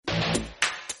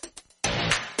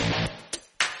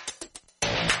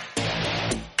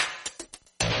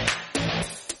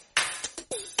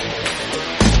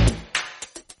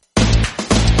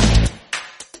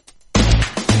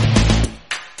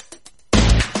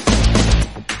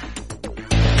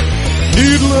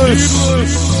Needless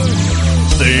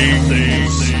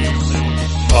Things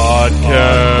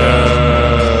Podcast.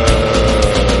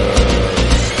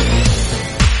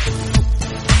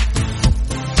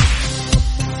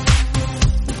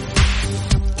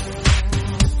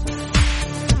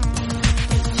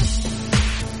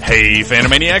 Hey,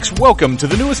 Phantomaniacs, welcome to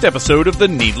the newest episode of the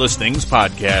Needless Things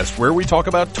Podcast, where we talk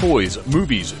about toys,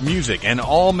 movies, music, and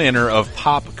all manner of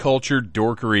pop culture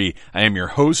dorkery. I am your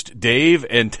host, Dave,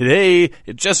 and today,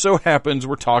 it just so happens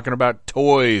we're talking about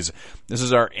toys. This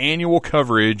is our annual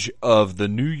coverage of the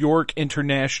New York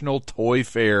International Toy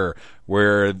Fair,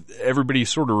 where everybody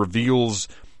sort of reveals,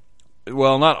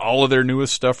 well, not all of their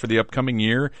newest stuff for the upcoming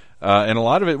year, and a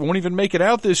lot of it won't even make it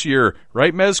out this year,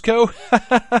 right, Mezco?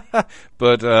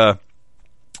 But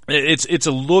it's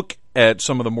a look at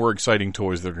some of the more exciting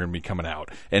toys that are going to be coming out.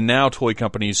 And now toy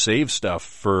companies save stuff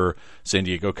for San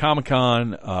Diego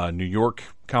Comic-Con, New York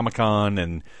Comic-Con,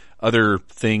 and other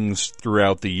things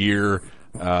throughout the year.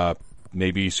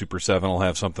 Maybe Super 7 will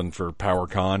have something for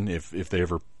PowerCon if they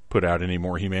ever put out any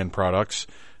more He-Man products.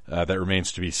 That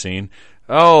remains to be seen.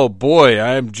 Oh boy,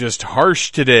 I'm just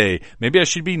harsh today. Maybe I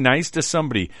should be nice to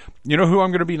somebody. You know who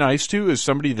I'm going to be nice to is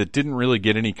somebody that didn't really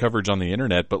get any coverage on the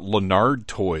internet, but Lennard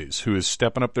Toys, who is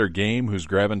stepping up their game, who's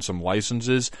grabbing some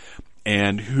licenses,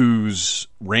 and whose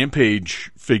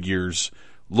Rampage figures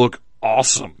look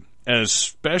awesome,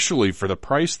 especially for the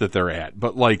price that they're at.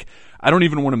 But like, I don't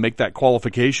even want to make that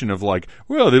qualification of like,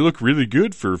 well, they look really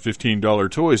good for $15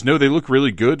 toys. No, they look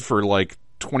really good for like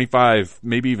 $25,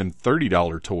 maybe even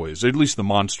 $30 toys. At least the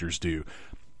monsters do.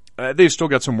 They've still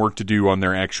got some work to do on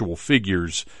their actual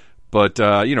figures, but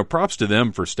props to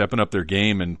them for stepping up their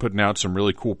game and putting out some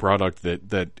really cool product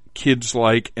that kids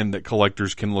like and that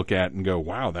collectors can look at and go,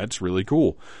 wow, that's really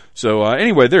cool. So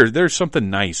anyway, there's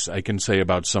something nice I can say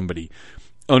about somebody.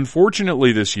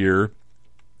 Unfortunately, this year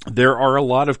there are a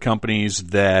lot of companies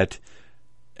that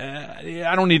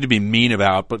I don't need to be mean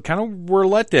about, but kind of were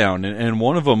let down. And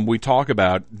one of them we talk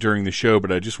about during the show,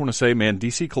 but I just want to say, man,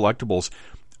 DC Collectibles,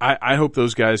 I hope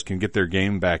those guys can get their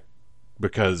game back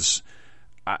because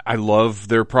I love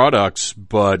their products,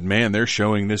 but man, their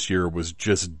showing this year was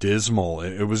just dismal.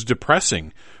 It was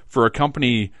depressing for a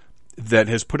company that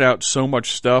has put out so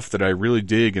much stuff that I really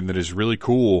dig and that is really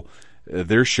cool.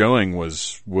 Their showing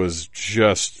was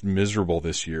just miserable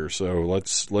this year. So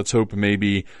let's hope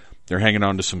maybe they're hanging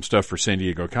on to some stuff for San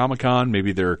Diego Comic-Con.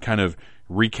 Maybe they're kind of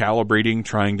recalibrating,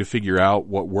 trying to figure out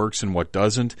what works and what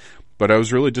doesn't. But I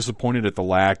was really disappointed at the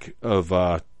lack of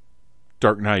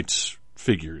Dark Knight's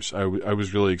figures. I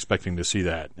was really expecting to see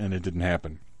that, and it didn't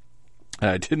happen.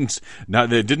 It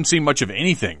didn't see much of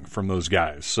anything from those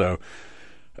guys. So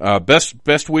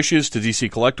best wishes to DC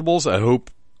Collectibles. I hope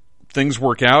things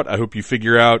work out. I hope you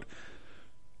figure out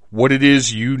what it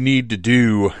is you need to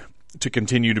do to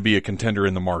continue to be a contender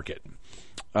in the market.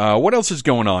 What else is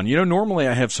going on? Normally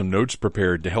I have some notes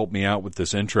prepared to help me out with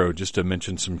this intro just to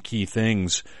mention some key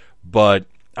things, but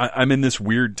I'm in this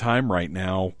weird time right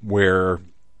now where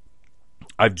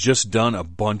I've just done a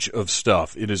bunch of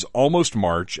stuff. It is almost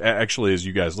March. Actually, as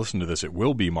you guys listen to this, it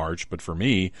will be March, but for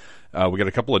me, we got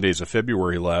a couple of days of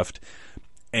February left,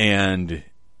 and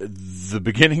the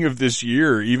beginning of this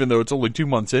year, even though it's only 2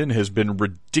 months in, has been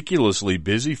ridiculously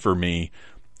busy for me.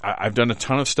 I've done a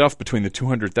ton of stuff between the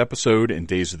 200th episode and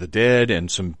Days of the Dead and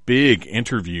some big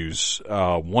interviews,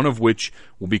 one of which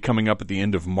will be coming up at the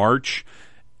end of March.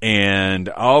 And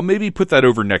I'll maybe put that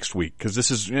over next week because this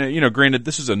is, granted,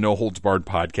 this is a no-holds-barred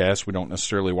podcast. We don't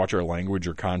necessarily watch our language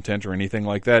or content or anything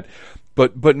like that.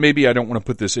 But maybe I don't want to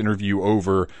put this interview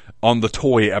over on the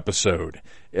toy episode,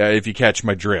 if you catch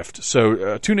my drift.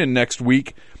 So tune in next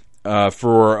week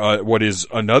for what is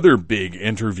another big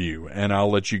interview, and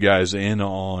I'll let you guys in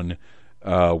on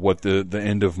what the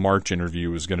end of March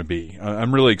interview is going to be.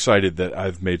 I'm really excited that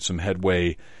I've made some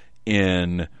headway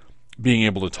in being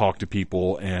able to talk to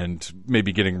people and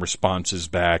maybe getting responses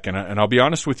back. And I'll be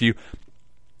honest with you,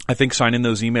 I think signing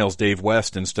those emails Dave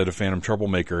West instead of Phantom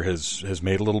Troublemaker has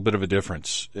made a little bit of a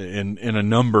difference in a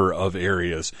number of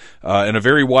areas. And a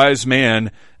very wise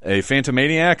man, a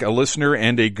Phantomaniac, a listener,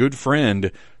 and a good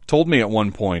friend told me at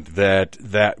one point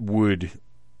that would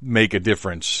make a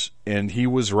difference, and he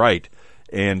was right.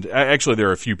 And actually, there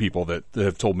are a few people that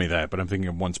have told me that, but I'm thinking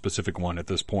of one specific one at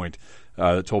this point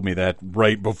that told me that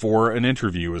right before an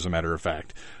interview, as a matter of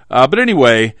fact. But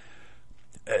anyway,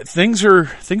 things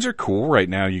are cool right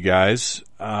now, you guys.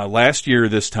 Last year,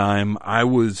 this time, I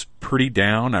was pretty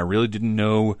down. I really didn't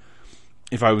know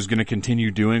if I was going to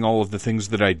continue doing all of the things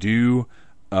that I do.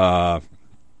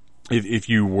 If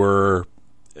you were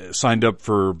signed up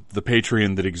for the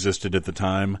Patreon that existed at the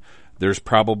time, there's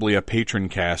probably a patron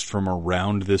cast from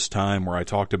around this time where I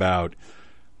talked about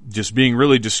just being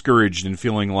really discouraged and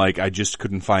feeling like I just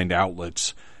couldn't find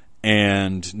outlets.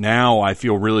 And now I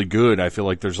feel really good. I feel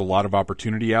like there's a lot of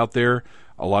opportunity out there.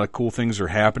 A lot of cool things are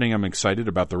happening. I'm excited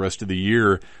about the rest of the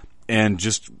year, and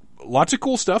just lots of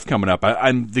cool stuff coming up.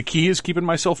 The key is keeping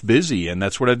myself busy, and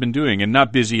that's what I've been doing. And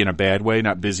not busy in a bad way,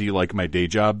 not busy like my day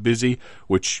job busy,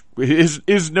 which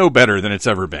is no better than it's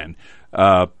ever been.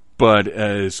 But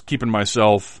as keeping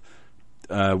myself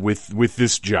with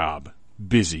this job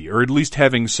busy, or at least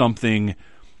having something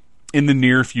in the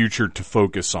near future to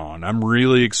focus on. I'm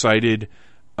really excited.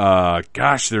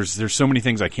 Gosh, there's so many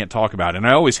things I can't talk about, and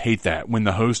I always hate that when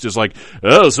the host is like,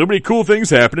 "Oh, so many cool things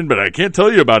happening, but I can't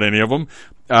tell you about any of them."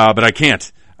 But I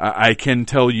can't. I can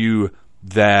tell you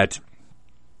that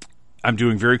I'm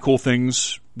doing very cool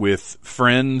things with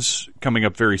friends coming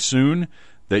up very soon.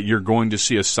 That you're going to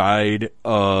see a side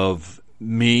of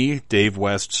me, Dave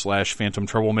West / Phantom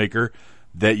Troublemaker,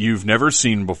 that you've never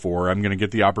seen before. I'm going to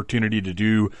get the opportunity to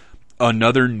do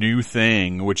another new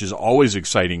thing, which is always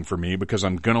exciting for me because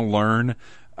I'm going to learn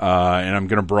and I'm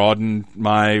going to broaden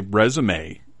my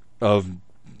resume of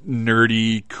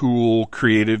nerdy, cool,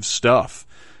 creative stuff.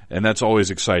 And that's always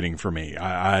exciting for me.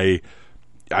 I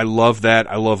love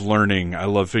that. I love learning. I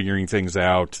love figuring things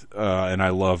out. And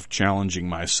I love challenging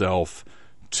myself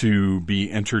to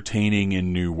be entertaining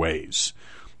in new ways.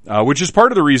 Which is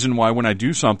part of the reason why when I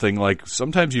do something, like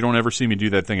sometimes you don't ever see me do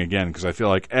that thing again because I feel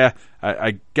like,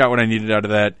 I got what I needed out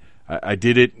of that. I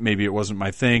did it. Maybe it wasn't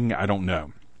my thing. I don't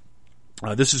know.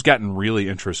 This has gotten really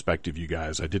introspective, you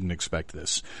guys. I didn't expect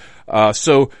this.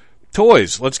 So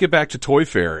toys. Let's get back to Toy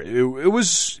Fair.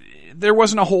 There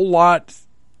wasn't a whole lot.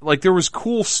 Like, there was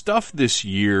cool stuff this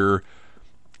year,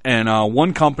 and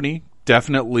one company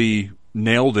definitely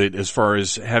nailed it as far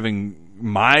as having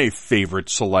my favorite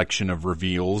selection of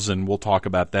reveals, and we'll talk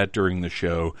about that during the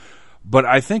show. But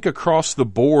I think across the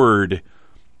board,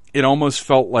 it almost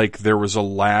felt like there was a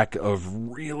lack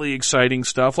of really exciting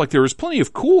stuff. Like, there was plenty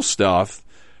of cool stuff,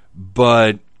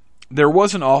 but there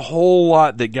wasn't a whole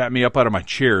lot that got me up out of my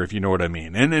chair, if you know what I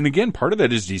mean. And again, part of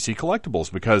that is DC Collectibles,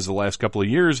 because the last couple of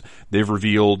years, they've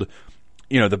revealed,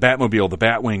 the Batmobile, the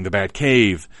Batwing, the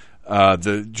Batcave.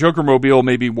 The Joker Mobile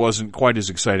maybe wasn't quite as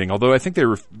exciting, although I think they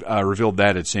revealed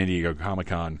that at San Diego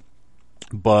Comic-Con.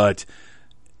 But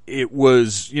it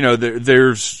was,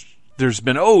 there's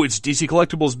been, it's DC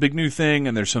Collectibles' big new thing,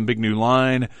 and there's some big new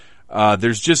line.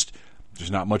 There's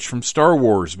not much from Star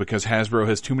Wars because Hasbro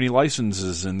has too many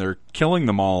licenses and they're killing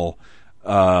them all.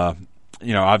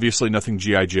 Obviously nothing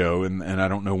G.I. Joe, and I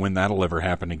don't know when that'll ever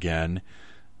happen again.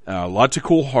 Lots of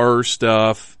cool horror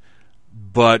stuff.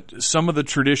 But some of the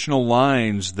traditional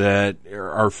lines that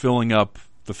are filling up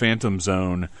the Phantom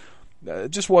Zone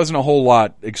just wasn't a whole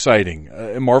lot exciting.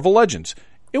 Marvel Legends,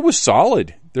 it was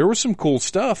solid. There was some cool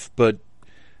stuff, but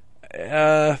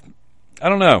I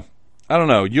don't know.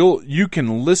 You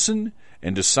can listen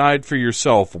and decide for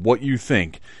yourself what you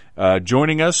think.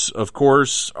 Joining us, of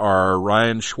course, are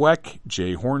Ryan Schweck,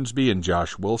 Jay Hornsby, and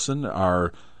Josh Wilson,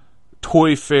 our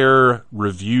Toy Fair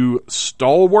review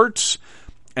stalwarts.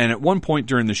 And at one point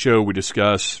during the show, we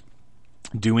discussed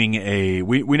doing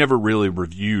we never really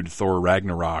reviewed Thor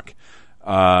Ragnarok.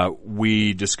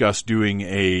 We discussed doing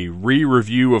a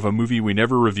re-review of a movie we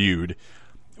never reviewed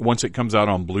once it comes out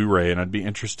on Blu-ray, and I'd be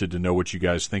interested to know what you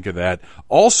guys think of that.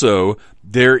 Also,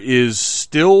 there is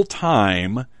still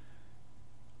time,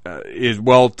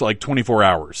 like 24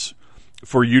 hours,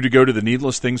 for you to go to the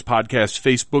Needless Things Podcast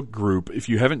Facebook group. If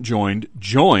you haven't joined,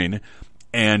 join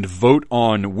and vote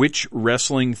on which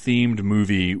wrestling-themed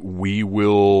movie we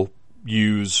will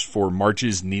use for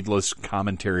March's Needless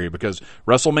Commentary, because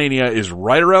WrestleMania is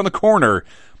right around the corner,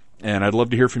 and I'd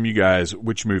love to hear from you guys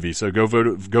which movie. So go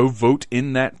vote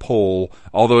in that poll,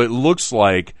 although it looks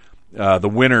like the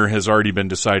winner has already been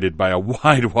decided by a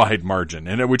wide margin,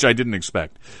 and which I didn't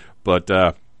expect. But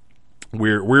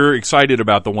we're excited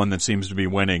about the one that seems to be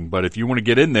winning. But if you want to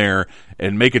get in there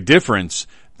and make a difference,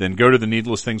 then go to the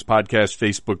Needless Things Podcast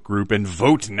Facebook group and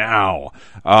vote now.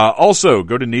 Also,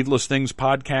 go to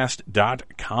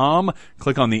needlessthingspodcast.com,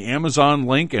 click on the Amazon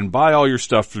link, and buy all your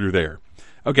stuff through there.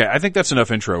 Okay, I think that's enough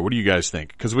intro. What do you guys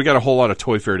think? Because we got a whole lot of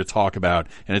Toy Fair to talk about,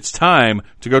 and it's time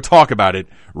to go talk about it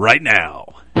right now.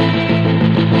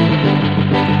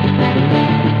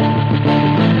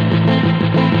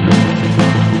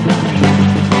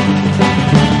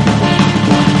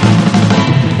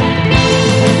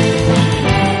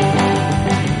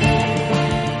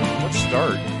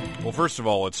 First of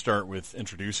all, let's start with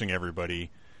introducing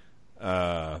everybody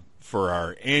for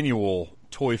our annual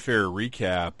Toy Fair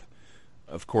recap.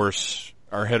 Of course,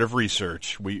 our head of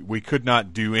research. We could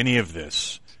not do any of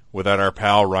this without our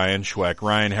pal Ryan Schweck.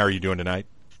 Ryan, how are you doing tonight?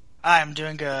 I'm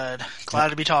doing good. Glad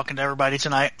to be talking to everybody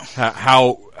tonight.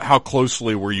 How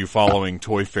closely were you following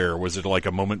Toy Fair? Was it like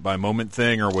a moment-by-moment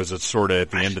thing, or was it sort of at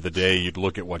the end of the day you'd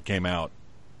look at what came out?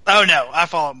 Oh, no. I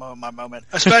follow moment by moment,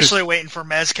 especially waiting for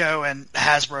Mezco and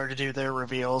Hasbro to do their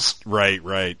reveals.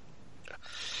 Right.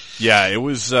 Yeah, it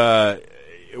was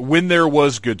when there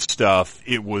was good stuff,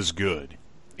 it was good.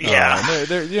 Yeah.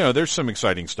 There's some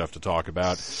exciting stuff to talk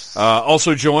about.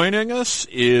 Also joining us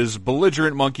is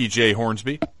Belligerent Monkey Jay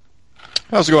Hornsby.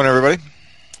 How's it going, everybody?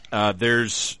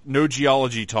 There's no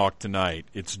geology talk tonight.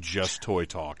 It's just toy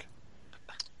talk.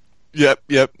 Yep.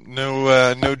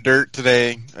 No dirt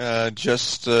today.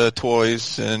 Just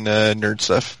toys and nerd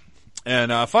stuff.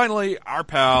 And finally, our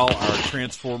pal, our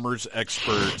Transformers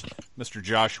expert, Mr.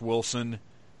 Josh Wilson.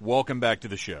 Welcome back to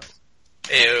the show.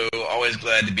 Hey, always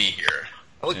glad to be here.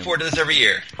 I look forward to this every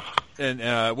year. And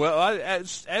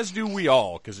as do we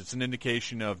all, because it's an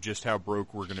indication of just how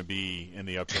broke we're going to be in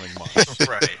the upcoming months.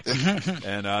 Right.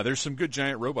 And there's some good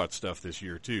giant robot stuff this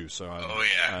year too. So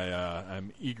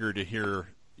I'm eager to hear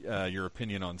your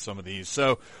opinion on some of these.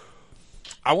 So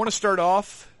I want to start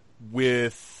off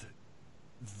with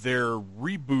their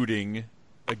rebooting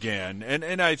again,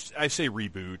 and I say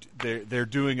reboot. They're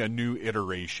doing a new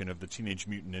iteration of the Teenage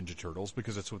Mutant Ninja Turtles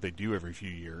because that's what they do every few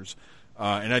years.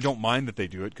 And I don't mind that they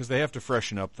do it because they have to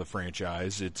freshen up the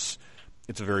franchise. It's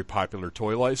a very popular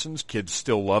toy license. Kids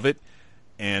still love it.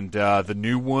 And the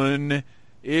new one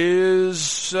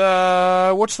is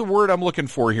what's the word I'm looking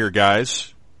for here,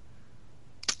 guys?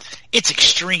 It's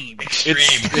extreme. It's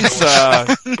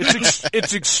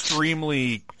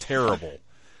extremely terrible.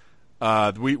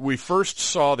 We first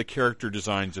saw the character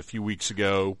designs a few weeks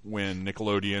ago when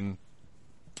Nickelodeon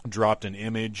dropped an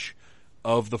image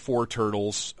of the four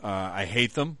turtles. I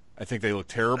hate them. I think they look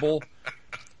terrible.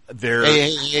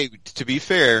 Hey, to be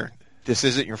fair, this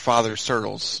isn't your father's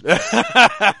turtles.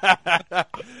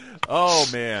 Oh,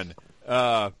 man.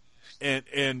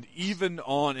 And even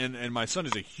on, and my son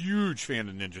is a huge fan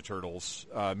of Ninja Turtles,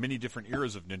 many different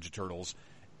eras of Ninja Turtles,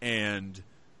 and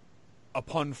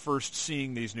upon first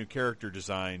seeing these new character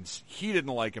designs, he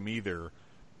didn't like them either.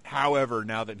 However,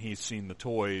 now that he's seen the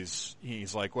toys,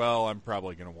 he's like, well, I'm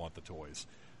probably going to want the toys.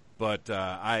 But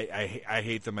I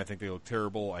hate them. I think they look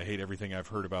terrible. I hate everything I've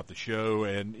heard about the show,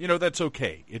 and that's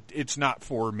okay. It's not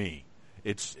for me.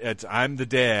 It's I'm the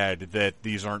dad that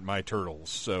these aren't my turtles,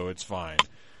 so it's fine.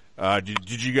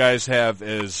 Did you guys have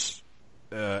as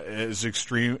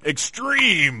extreme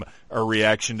a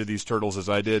reaction to these turtles as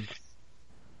I did?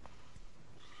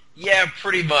 Yeah,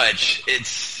 pretty much.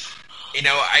 It's,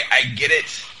 I get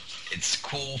it. It's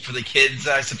cool for the kids,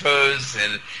 I suppose.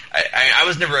 And I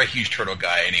was never a huge turtle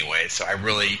guy anyway, so I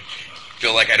really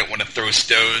feel like I don't want to throw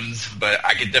stones, but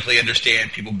I could definitely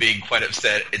understand people being quite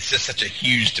upset. It's just such a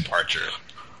huge departure.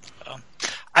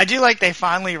 I do like they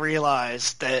finally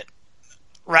realized that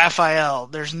Raphael,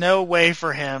 there's no way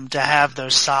for him to have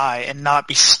those sai and not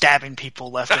be stabbing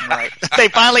people left and right. They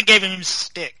finally gave him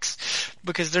sticks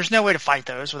because there's no way to fight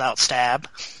those without stab.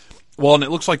 Well, and it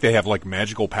looks like they have like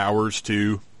magical powers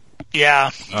too.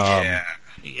 Yeah.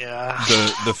 Yeah.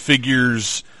 The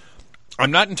figures,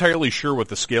 I'm not entirely sure what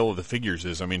the scale of the figures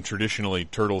is. I mean, traditionally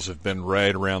turtles have been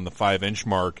right around the 5-inch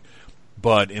mark,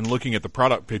 but in looking at the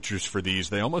product pictures for these,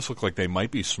 they almost look like they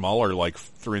might be smaller, like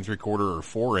 3 3/4 or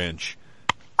 4-inch.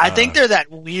 I think they're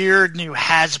that weird new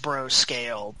Hasbro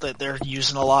scale that they're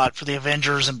using a lot for the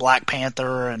Avengers and Black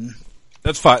Panther and.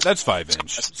 That's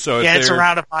 5-inch. So yeah, it's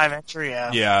around a 5-inch.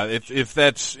 Yeah. Yeah, if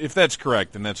that's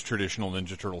correct, then that's traditional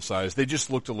Ninja Turtle size. They just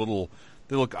looked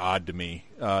they look odd to me,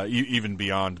 even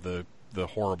beyond the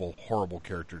horrible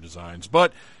character designs.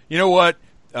 But you know what?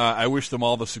 I wish them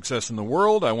all the success in the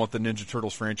world. I want the Ninja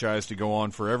Turtles franchise to go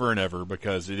on forever and ever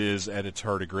because it is at its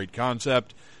heart a great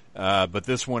concept. But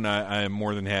this one, I am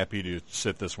more than happy to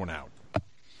sit this one out.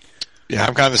 Yeah,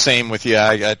 I'm kind of the same with you.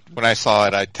 When I saw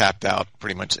it, I tapped out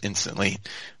pretty much instantly.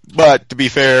 But to be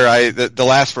fair, the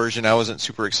last version I wasn't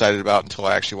super excited about until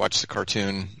I actually watched the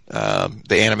cartoon. The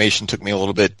animation took me a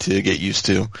little bit to get used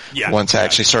to. Yeah, Once I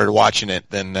actually started watching it,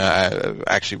 then I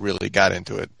actually really got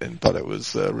into it and thought it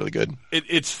was really good.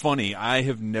 It's funny. I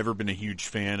have never been a huge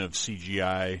fan of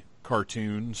CGI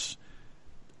cartoons,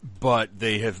 but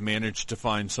they have managed to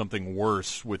find something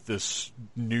worse with this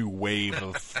new wave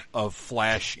of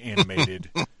Flash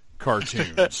animated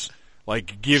cartoons.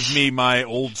 Like, give me my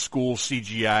old school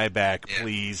CGI back,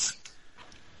 please.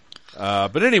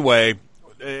 But anyway,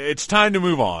 it's time to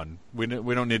move on. We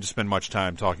don't need to spend much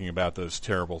time talking about those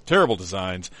terrible, terrible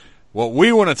designs. What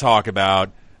we want to talk about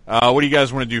What do you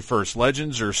guys want to do first,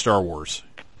 Legends or Star Wars?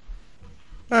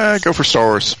 Go for Star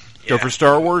Wars. Go for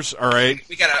Star Wars? All right.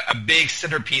 We got a big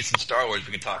centerpiece in Star Wars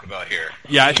we can talk about here.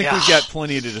 Yeah, I think we've got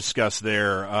plenty to discuss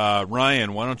there.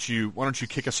 Ryan, why don't you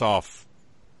kick us off?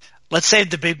 Let's save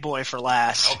the big boy for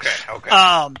last.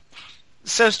 Okay.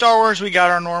 So Star Wars, we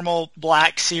got our normal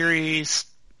Black Series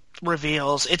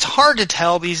reveals. It's hard to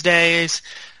tell these days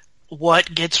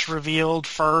what gets revealed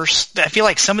first. I feel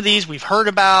like some of these we've heard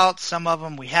about, some of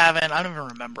them we haven't. I don't even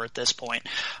remember at this point.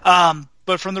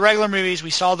 But from the regular movies,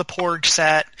 we saw the Porg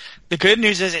set. The good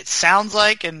news is it sounds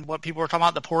like, and what people were talking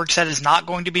about, the Porg set is not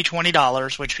going to be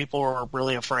 $20, which people were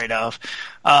really afraid of.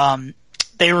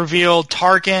 They revealed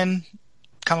Tarkin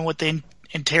coming with the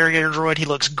interrogator droid. He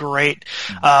looks great.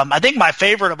 I think my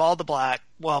favorite of all the Black,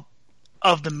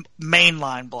 of the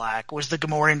mainline Black, was the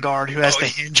Gamorrean guard who has the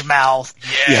hinge mouth.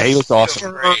 Yes. Yeah, he looks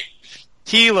awesome.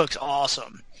 He looks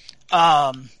awesome.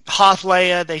 Hoth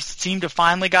Leia, they seem to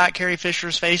finally got Carrie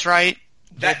Fisher's face right.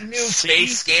 That new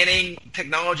face scanning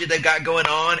technology they've got going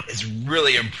on has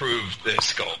really improved the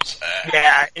sculpts.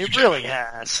 It really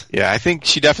has. Yeah, I think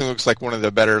she definitely looks like one of the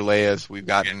better Leias we've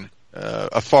gotten.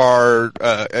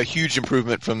 A huge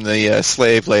improvement from the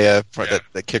slave Leia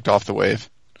that kicked off the wave.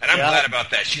 And I'm glad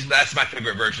about that. That's my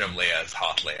favorite version of Leia, is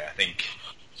Hoth Leia. I think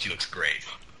she looks great.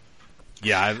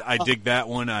 Yeah, I dig that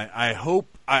one. I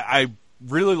hope I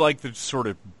really like the sort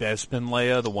of Bespin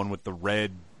Leia, the one with the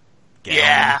red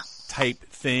gown type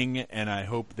thing, and I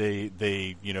hope they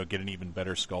get an even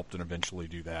better sculpt and eventually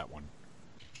do that one.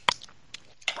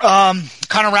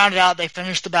 Kind of rounded out, they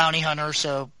finished the Bounty Hunter,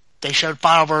 so they showed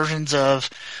final versions of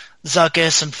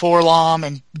Zuckuss and Forlom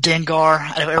and Dengar.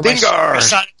 Dengar!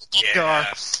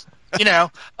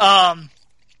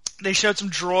 They showed some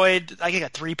droid, I think a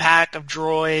 3-pack of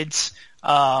droids.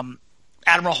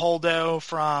 Admiral Holdo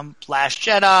from Last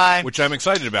Jedi. Which I'm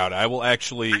excited about. I will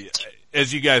actually,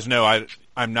 as you guys know,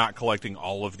 I'm not collecting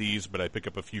all of these, but I pick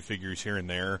up a few figures here and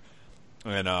there.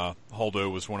 And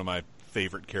Holdo was one of my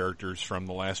favorite characters from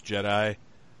The Last Jedi.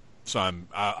 So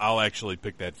I'll actually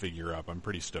pick that figure up. I'm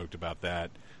pretty stoked about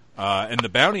that. And the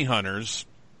Bounty Hunters,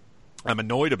 I'm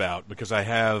annoyed about because I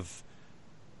have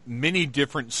many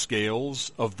different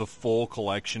scales of the full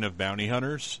collection of Bounty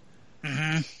Hunters.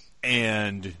 Mm-hmm.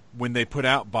 And when they put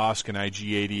out Bosk and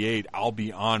IG-88, I'll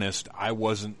be honest, I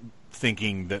wasn't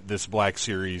thinking that this Black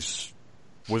Series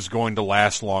was going to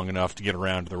last long enough to get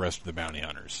around to the rest of the Bounty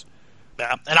Hunters.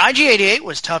 Yeah, and IG-88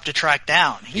 was tough to track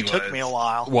down. He took me a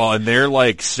while. Well, and they're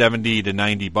like $70 to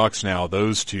 $90 now,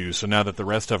 those two. So now that the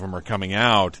rest of them are coming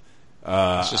out,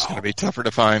 it's just going to be tougher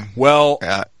to find. Well,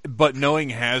 but knowing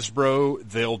Hasbro,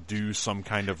 they'll do some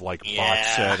kind of like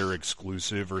box set or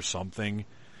exclusive or something,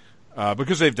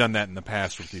 because they've done that in the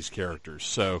past with these characters.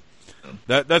 So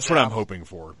that's what I'm hoping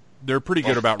for. They're pretty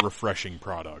good about refreshing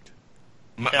product.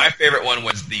 My favorite one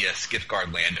was the Skiff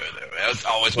Guard Lando, though. That was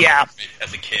always one of my,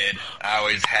 as a kid. I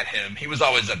always had him. He was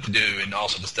always up to do and all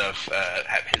sorts of stuff.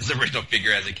 His original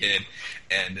figure as a kid,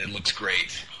 and it looks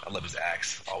great. I love his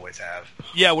axe. Always have.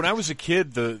 Yeah, when I was a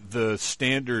kid, the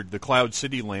standard, the Cloud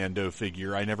City Lando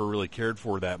figure, I never really cared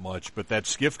for that much. But that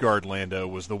Skiff Guard Lando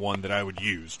was the one that I would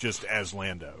use just as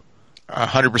Lando.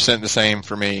 100% the same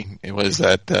for me. It was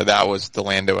that was the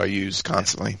Lando I used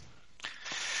constantly.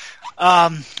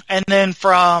 And then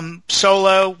from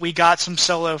Solo, we got some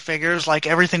Solo figures. Like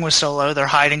everything was Solo. They're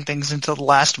hiding things until the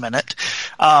last minute.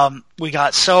 We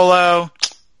got Solo.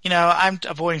 I'm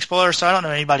avoiding spoilers, so I don't know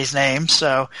anybody's name.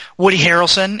 So Woody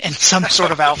Harrelson in some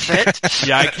sort of outfit.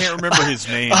 Yeah, I can't remember his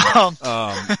name.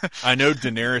 I know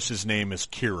Daenerys' name is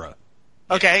Kira.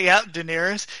 Okay, yeah,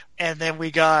 Daenerys. And then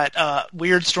we got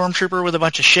weird stormtrooper with a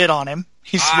bunch of shit on him.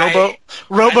 He's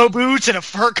robo boots and a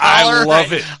fur collar. I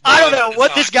love it. I don't know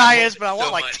what this guy is, but I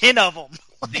want like 10 of them.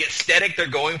 The aesthetic they're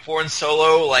going for in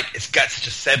Solo, like, it's got such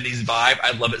a 70s vibe.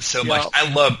 I love it so much.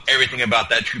 I love everything about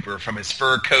that trooper, from his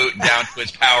fur coat down to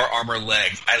his power armor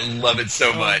legs. I love it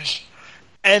so much.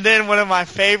 And then one of my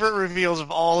favorite reveals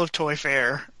of all of Toy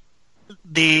Fair,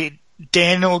 the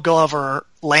Daniel Glover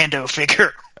Lando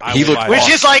figure. Which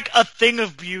is like a thing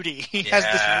of beauty. He has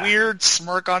this weird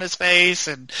smirk on his face,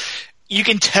 and you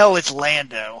can tell it's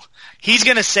Lando. He's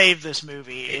going to save this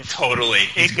movie if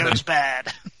it goes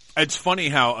bad. It's funny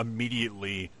how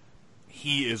immediately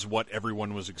he is what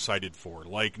everyone was excited for.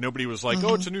 Like, nobody was like,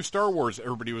 oh, it's a new Star Wars.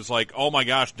 Everybody was like, oh my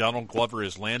gosh, Donald Glover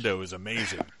as Lando is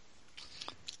amazing.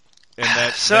 And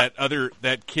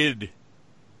that kid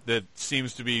that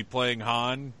seems to be playing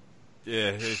Han,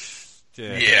 it's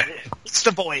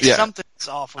the voice. Yeah. Something's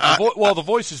off with it. Well, the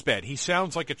voice is bad. He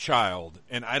sounds like a child,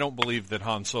 and I don't believe that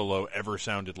Han Solo ever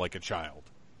sounded like a child.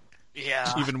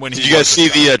 Yeah. Even when Did you guys see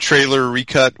the trailer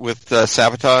recut with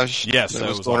Sabotage? Yes, that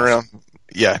was going awesome. around.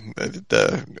 Yeah, it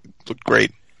looked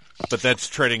great. But that's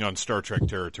treading on Star Trek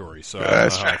territory, so I don't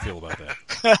That's know how I feel about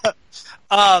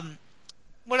that.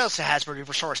 What else did Hasbro do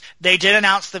for Star Wars? They did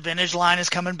announce the vintage line is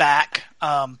coming back.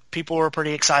 People were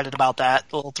pretty excited about that.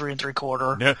 The little 3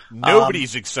 3/4. No,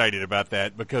 nobody's excited about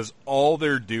that because all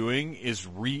they're doing is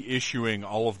reissuing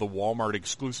all of the Walmart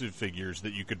exclusive figures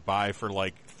that you could buy for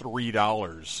like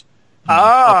 $3 Oh,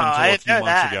 up until I a didn't few know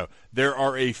months that. ago. There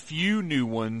are a few new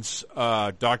ones.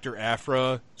 Dr.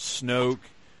 Aphra, Snoke.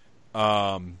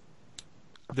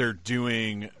 They're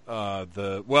doing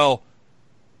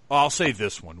I'll save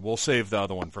this one. We'll save the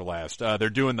other one for last. They're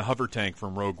doing the hover tank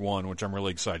from Rogue One, which I'm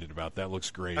really excited about. That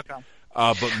looks great. Okay.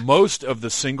 But most of the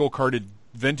single-carded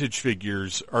vintage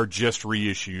figures are just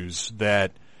reissues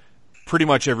that pretty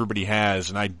much everybody has,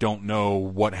 and I don't know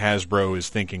what Hasbro is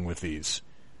thinking with these.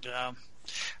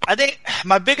 I think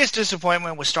my biggest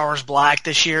disappointment with Star Wars Black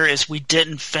this year is we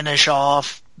didn't finish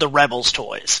off the Rebels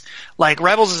toys. Like,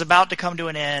 Rebels is about to come to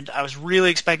an end. I was really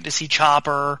expecting to see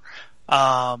Chopper,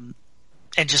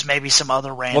 and just maybe some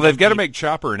other random. Well, they've got to make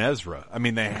Chopper and Ezra. I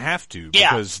mean, they have to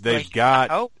because they've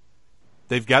got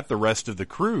the rest of the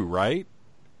crew, right?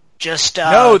 Just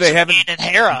no, they haven't. And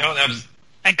Hera No, that was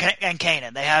and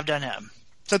Kanan. They have done him.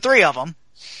 So 3 of them.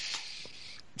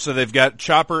 So they've got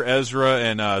Chopper, Ezra,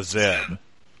 and Zeb.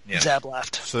 yeah. Zeb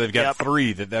left. So they've got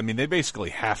 3 that they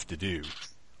basically have to do.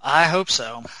 I hope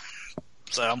so.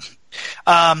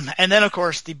 And then, of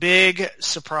course, the big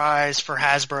surprise for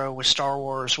Hasbro with Star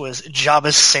Wars was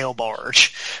Jabba's sail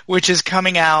barge, which is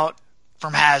coming out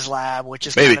from HasLab, which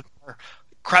is Maybe. kind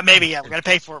of maybe, yeah, we got to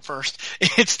pay for it first.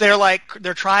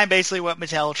 They're trying basically what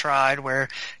Mattel tried, where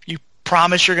you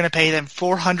promise you're going to pay them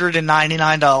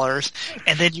 $499,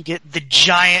 and then you get the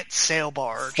giant sail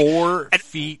barge. 4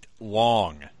 feet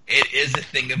long. It is a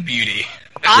thing of beauty.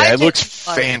 Yeah, it looks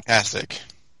fantastic.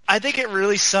 I think it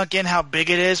really sunk in how big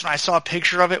it is when I saw a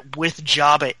picture of it with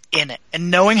Jabba in it. And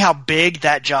knowing how big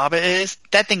that Jabba is,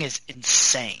 that thing is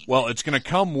insane. Well, it's going to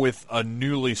come with a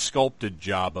newly sculpted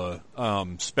Jabba,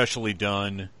 specially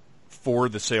done for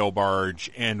the sail barge,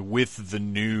 and with the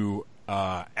new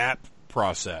app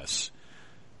process,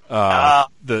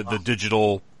 the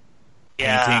digital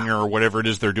painting or whatever it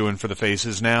is they're doing for the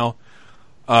faces now.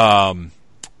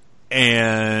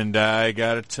 And I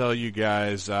got to tell you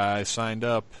guys, I signed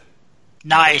up.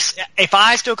 Nice. If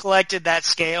I still collected that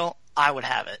scale, I would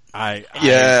have it. I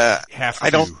have to. I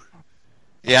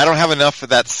don't have enough for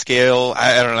that scale.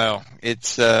 I don't know.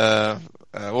 It's well,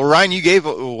 Ryan, you gave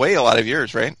away a lot of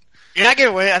yours, right? Yeah, I gave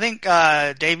away. I think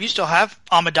Dave, you still have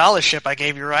Amidala's ship. I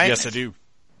gave you, right? Yes, I do.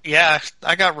 Yeah,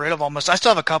 I got rid of almost. I still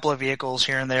have a couple of vehicles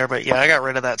here and there, but yeah, I got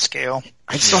rid of that scale.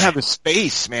 I still have the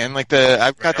space, man. Like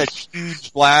I've got that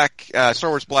huge black Star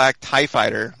Wars Black TIE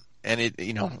Fighter, and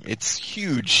it's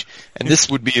huge. And this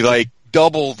would be like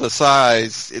double the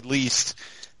size at least.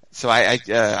 So I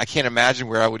can't imagine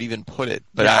where I would even put it.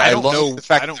 But Yeah, I don't love know. the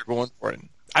fact that they're going for it.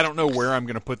 I don't know where I'm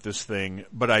going to put this thing,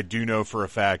 but I do know for a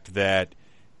fact that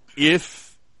if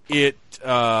it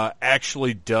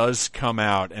actually does come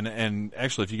out, and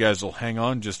actually if you guys will hang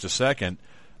on just a second,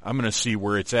 I'm going to see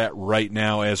where it's at right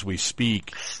now as we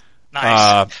speak.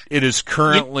 Nice. It is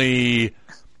currently,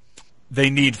 they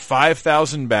need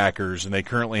 5,000 backers, and they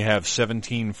currently have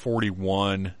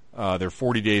 1,741. They're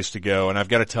 40 days to go, and I've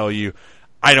got to tell you,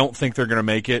 I don't think they're going to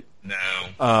make it.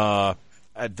 No.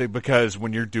 Because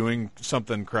when you're doing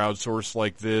something crowdsourced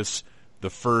like this, the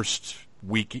first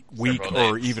week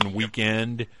or even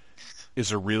weekend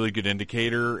is a really good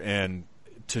indicator, and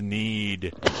to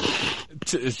need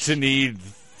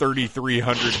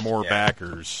 3,300 more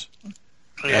backers.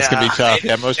 That's gonna be tough.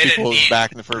 Yeah, most They people didn't need-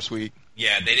 back in the first week.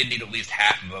 Yeah, they didn't need at least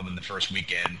half of them in the first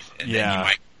weekend, and Yeah. then you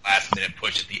might last minute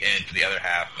push at the end for the other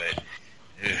half, but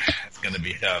it's going to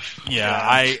be tough. Yeah,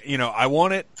 I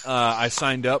want it. I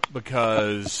signed up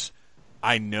because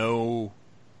I know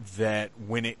that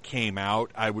when it came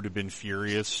out, I would have been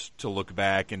furious to look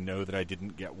back and know that I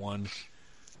didn't get one.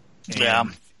 And Yeah.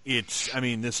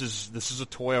 this is a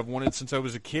toy I've wanted since I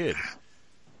was a kid.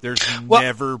 There's Well-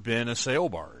 never been a sail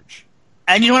barge.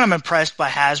 And you know what I'm impressed by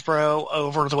Hasbro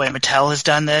over the way Mattel has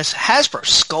done this? Hasbro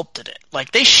sculpted it.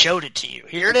 Like, they showed it to you.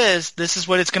 Here it is. This is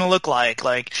what it's going to look like.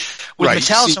 Like, with Right, you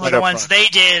Mattel, see some right of the up ones front. they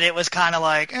did, it was kind of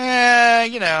like,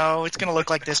 it's going to look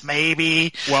like this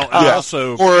maybe. Well, and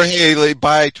also, Or hey, like,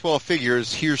 buy 12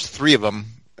 figures. Here's 3 of them.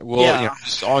 Well, Yeah.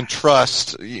 just on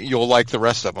trust, you'll like the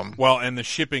rest of them. and the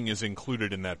shipping is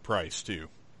included in that price too.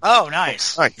 Oh,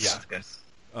 nice. Nice. Yeah. That's good.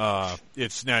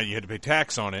 It's now you had to pay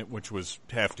tax on it, which was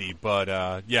hefty, but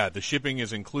the shipping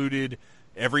is included.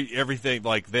 everything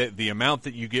like the amount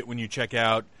that you get when you check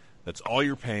out, that's all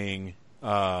you're paying.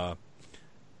 And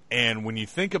when you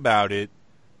think about it,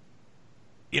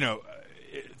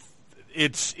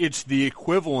 it's the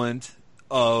equivalent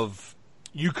of,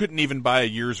 you couldn't even buy a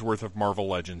year's worth of Marvel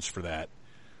Legends for that.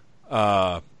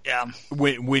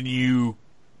 When you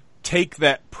take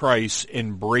that price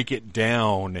and break it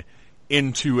down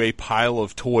into a pile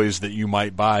of toys that you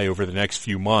might buy over the next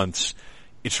few months,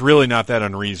 it's really not that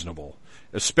unreasonable,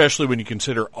 especially when you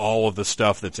consider all of the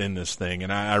stuff that's in this thing.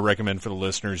 And I recommend for the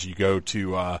listeners, you go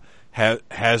to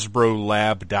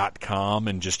HasbroLab.com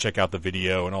and just check out the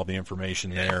video and all the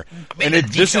information there.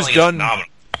 This is done.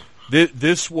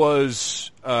 This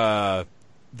was the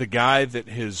guy that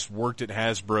has worked at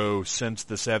Hasbro since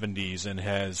the 70s and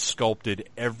has sculpted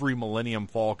every Millennium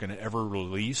Falcon ever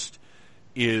released,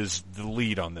 is the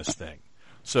lead on this thing.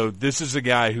 So this is a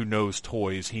guy who knows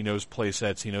toys, he knows play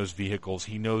sets, he knows vehicles,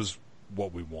 he knows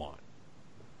what we want.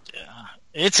 Yeah,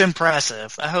 it's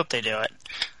impressive. I hope they do it.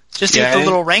 Just get the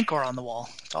little Rancor on the wall.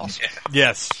 It's awesome.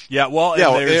 Yes. Yeah. Well,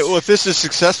 if this is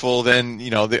successful, then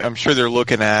I'm sure they're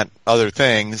looking at other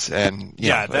things, and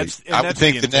I would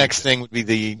think the next thing would be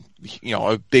the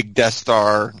a big Death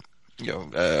Star,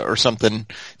 or something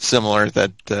similar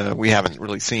that we haven't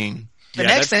really seen. The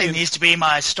next thing needs to be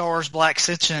my Star Wars Black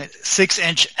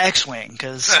 6-inch X-wing,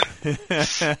 because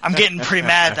I'm getting pretty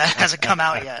mad that hasn't come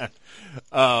out yet.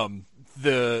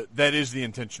 That is the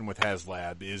intention with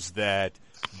HasLab, is that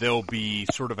there'll be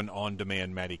sort of an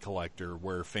on-demand Matty collector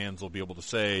where fans will be able to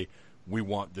say, we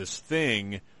want this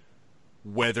thing,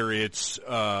 whether it's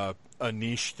a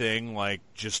niche thing like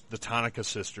just the Tonica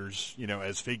sisters,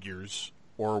 as figures,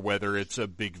 or whether it's a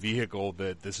big vehicle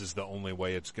that this is the only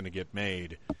way it's going to get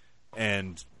made.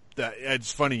 And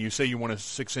it's funny, you say you want a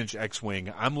 6-inch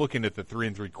X-Wing. I'm looking at the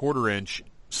 3 3/4-inch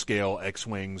scale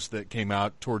X-Wings that came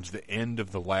out towards the end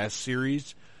of the last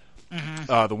series.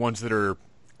 Mm-hmm. The ones that are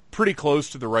pretty close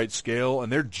to the right scale, and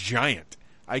they're giant.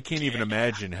 I can't even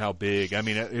imagine how big. I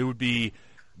mean, it would be,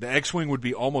 the X-Wing would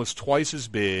be almost twice as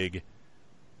big.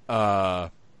 That's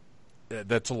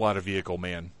a lot of vehicle,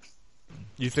 man.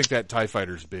 You think that TIE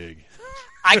Fighter's big.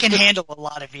 I can handle a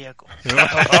lot of vehicle.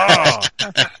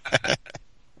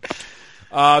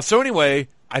 So anyway,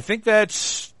 I think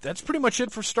that's pretty much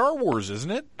it for Star Wars,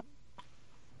 isn't it?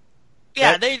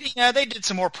 Yeah, they did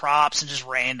some more props and just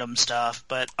random stuff,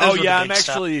 but I'm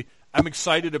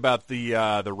excited about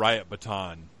the Riot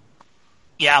Baton.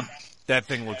 Yeah, that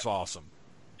thing looks awesome.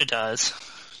 It does.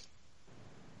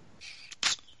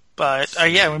 But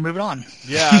we're moving on.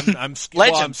 Yeah, I'm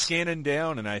scanning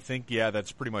down, and I think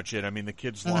that's pretty much it. I mean, the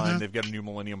kids line, they've got a new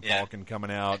Millennium Falcon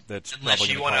coming out. That's unless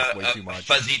probably you want cost way too much.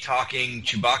 Fuzzy talking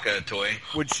Chewbacca toy,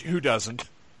 which who doesn't?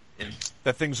 Yeah.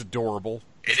 That thing's adorable.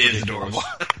 It is adorable.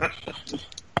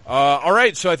 All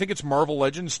right, so I think it's Marvel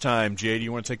Legends time. Jay, do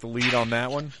you want to take the lead on that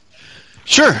one?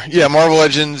 Sure. Yeah, Marvel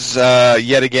Legends,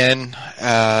 yet again,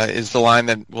 is the line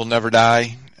that will never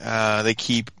die. They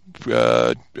keep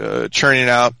churning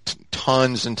out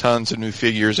tons and tons of new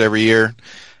figures every year.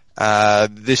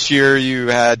 This year you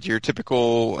had your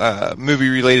typical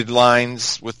movie-related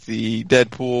lines with the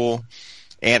Deadpool,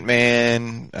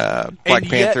 Ant-Man, Black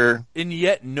Panther. And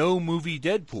yet no movie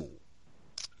Deadpool.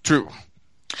 True.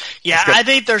 Yeah, I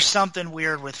think there's something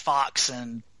weird with Fox,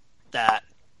 and that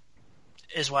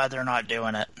is why they're not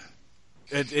doing it.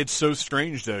 It's so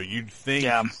strange, though. You'd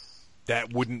think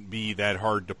that wouldn't be that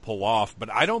hard to pull off,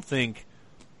 but I don't think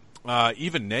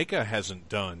even NECA hasn't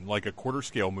done like a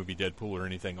quarter-scale movie Deadpool or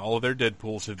anything. All of their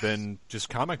Deadpools have been just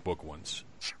comic book ones.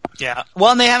 Yeah.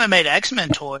 Well, and they haven't made X-Men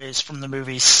toys from the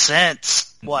movies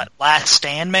since, Last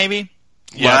Stand, maybe?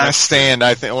 Yeah, Last Stand,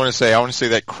 I want to say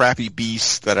that crappy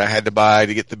Beast that I had to buy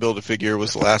to get the Build-A-Figure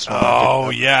was the last one. Oh,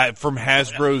 yeah, from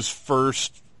Hasbro's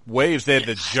first waves. They had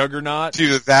the Juggernaut.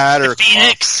 Either that or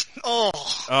Phoenix.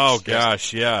 Oh,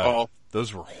 gosh, yeah. Oh.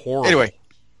 Those were horrible. Anyway,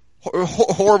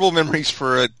 horrible memories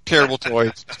for terrible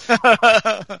toys.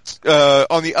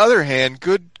 On the other hand,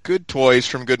 good toys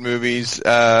from good movies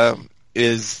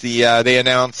is they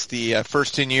announced the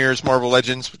first 10 years Marvel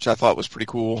Legends, which I thought was pretty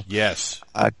cool. Yes.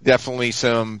 Definitely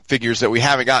some figures that we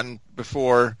haven't gotten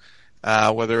before,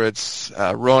 whether it's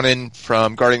Ronan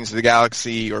from Guardians of the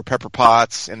Galaxy or Pepper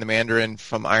Potts and the Mandarin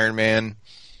from Iron Man.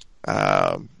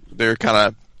 They're kind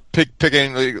of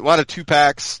picking a lot of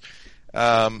 2-packs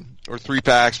or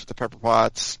 3-packs with the Pepper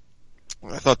Potts.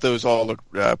 I thought those all looked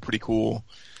pretty cool.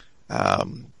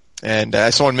 And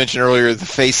someone mentioned earlier the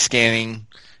face scanning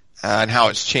and how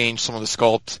it's changed some of the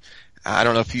sculpt. I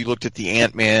don't know if you looked at the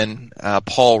Ant-Man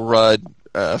Paul Rudd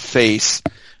face,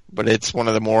 but it's one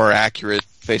of the more accurate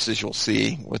faces you'll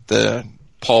see with the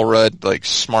Paul Rudd, like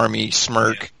smarmy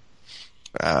smirk.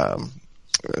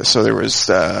 So there was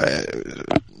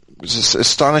this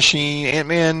Astonishing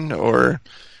Ant-Man or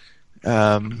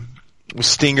with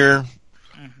Stinger.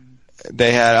 Mm-hmm.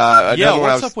 They had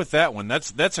what's up with that one?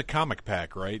 That's a comic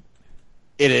pack, right?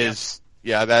 It is.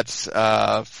 Yeah, that's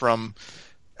from.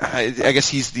 I guess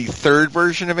he's the third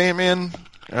version of Ant-Man,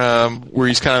 where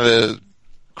he's kind of the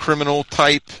criminal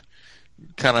type,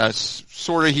 kind of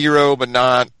sort of hero, but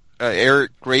not.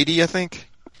 Eric Grady, I think.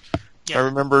 Yep. I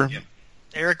remember. Yep.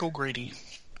 Eric O'Grady.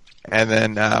 And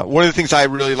then one of the things I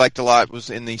really liked a lot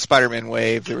was in the Spider-Man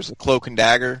wave, there was a Cloak and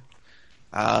Dagger.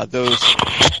 Those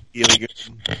really good.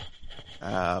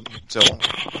 So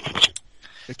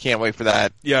I can't wait for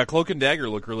that. Yeah, Cloak and Dagger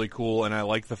look really cool, and I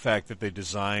like the fact that they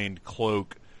designed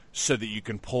Cloak so that you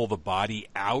can pull the body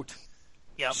out.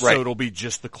 Yep. So it'll be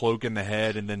just the cloak in the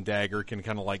head, and then Dagger can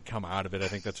kind of like come out of it. I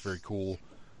think that's very cool.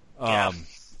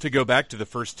 To go back to the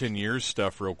first 10 years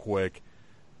stuff real quick,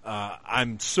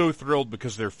 I'm so thrilled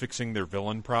because they're fixing their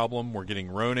villain problem. We're getting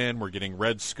Ronan, we're getting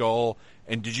Red Skull,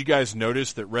 and did you guys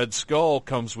notice that Red Skull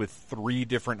comes with 3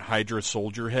 different Hydra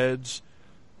soldier heads?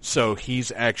 So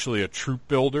he's actually a troop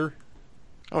builder.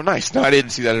 Oh, nice. No, I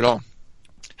didn't see that at all.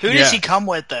 Who does he come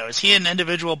with, though? Is he an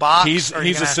individual box? He's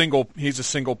a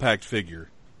single packed figure.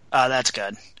 That's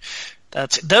good.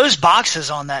 Those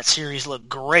boxes on that series look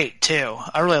great too.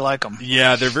 I really like them.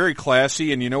 Yeah, they're very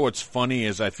classy, and you know what's funny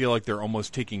is I feel like they're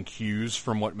almost taking cues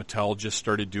from what Mattel just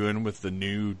started doing with the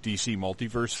new DC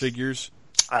Multiverse figures.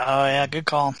 Oh yeah, good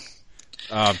call.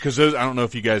 Because those, I don't know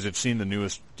if you guys have seen the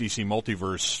newest DC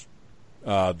Multiverse,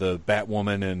 the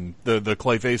Batwoman and the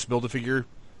Clayface Build-A-Figure.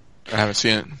 I haven't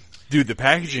seen it. Dude, the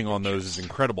packaging on those is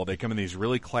incredible. They come in these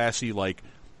really classy, like,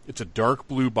 it's a dark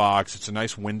blue box. It's a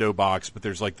nice window box, but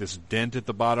there's like this dent at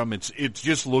the bottom. It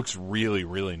just looks really,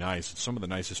 really nice. It's some of the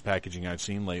nicest packaging I've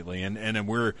seen lately, and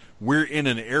we're in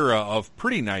an era of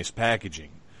pretty nice packaging.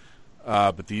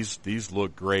 But these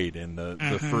look great, and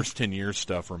the first 10 years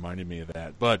stuff reminded me of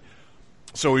that. But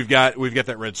so we've got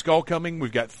that Red Skull coming.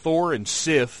 We've got Thor and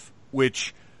Sif,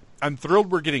 which I'm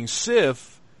thrilled we're getting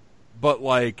Sif, but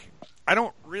like I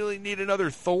don't really need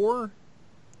another Thor.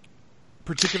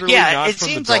 Particularly not it from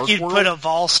seems the Dark like you'd World. put a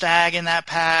Volstagg in that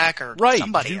pack or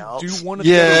somebody else. Do one of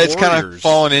the other it's kind Warriors. of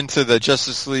fallen into the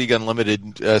Justice League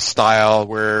Unlimited style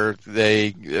where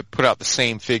they put out the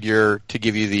same figure to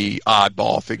give you the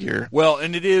oddball figure. Well,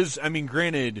 and it is, I mean,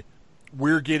 granted,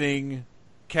 we're getting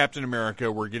Captain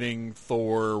America, we're getting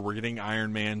Thor, we're getting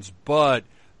Iron Man's, but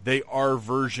they are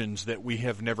versions that we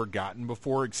have never gotten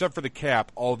before, except for the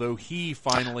Cap, although he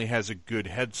finally has a good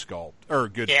head sculpt, or a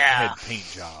good head paint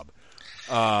job.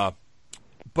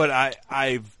 But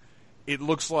it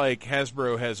looks like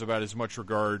Hasbro has about as much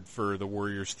regard for the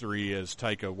Warriors 3 as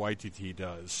Taika Waititi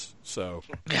does. So,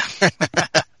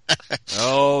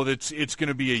 it's going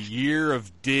to be a year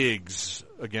of digs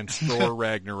against Thor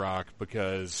Ragnarok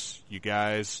because you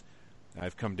guys,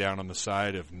 I've come down on the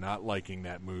side of not liking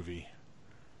that movie.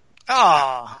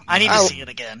 Oh, I need to see it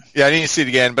again. Yeah, I need to see it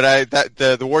again, but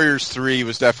the Warriors 3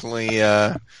 was definitely,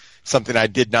 something I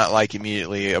did not like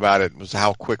immediately about it was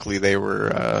how quickly they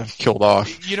were killed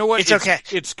off. You know what? It's okay.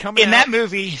 It's coming in out. That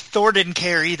movie. Thor didn't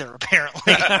care either,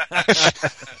 apparently.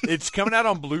 It's coming out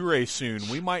on Blu-ray soon.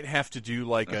 We might have to do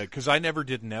because I never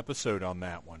did an episode on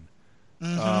that one.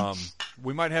 Mm-hmm.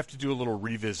 We might have to do a little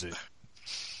revisit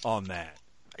on that.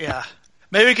 Yeah.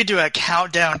 Maybe we could do a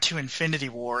countdown to Infinity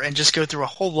War and just go through a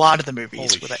whole lot of the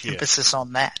movies with an emphasis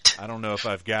on that. I don't know if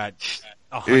I've got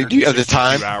do you have the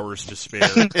time? Hours to spare.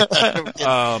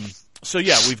 So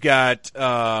yeah, we've got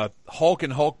Hulk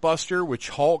and Hulkbuster, which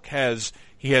Hulk has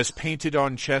painted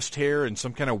on chest hair and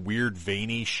some kind of weird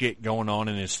veiny shit going on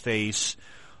in his face.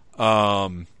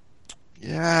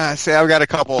 Yeah, see, I've got a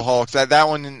couple of Hulks. That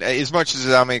one, as much as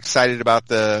I'm excited about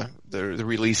the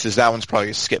releases, that one's probably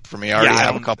a skip for me. I already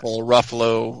have a couple of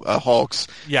Ruffalo Hulks.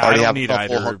 Yeah, I don't need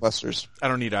either. Hulkbusters. I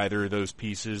don't need either of those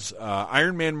pieces.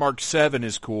 Iron Man Mark 7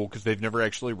 is cool because they've never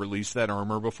actually released that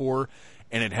armor before,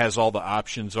 and it has all the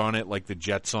options on it, like the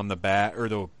jets on the back or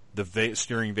the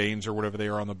steering vanes or whatever they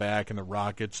are on the back, and the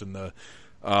rockets and the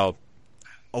a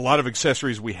lot of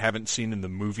accessories we haven't seen in the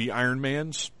movie Iron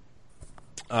Man's.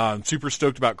 I'm super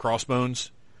stoked about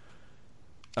Crossbones.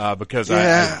 Because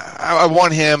I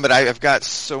want him, but I've got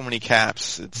so many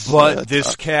caps.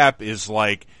 This cap is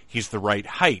like, he's the right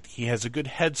height. He has a good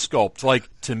head sculpt. Like,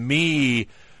 to me,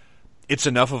 it's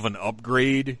enough of an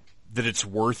upgrade that it's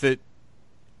worth it.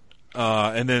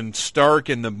 And then Stark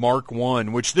and the Mark I,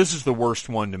 which this is the worst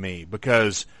one to me,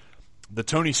 because the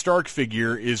Tony Stark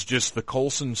figure is just the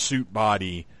Coulson suit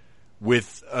body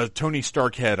with a Tony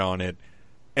Stark head on it.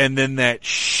 and then that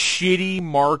shitty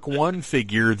Mark I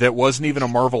figure that wasn't even a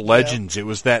Marvel Legends. It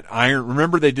was that Iron.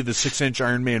 Remember they did the 6-inch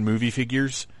Iron Man movie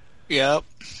figures? Yep.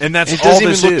 And that's It all doesn't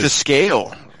this even look is. to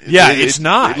scale. Yeah, it's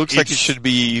not. It looks like it should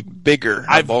be bigger.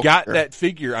 I've bulkier. got that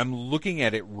figure. I'm looking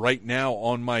at it right now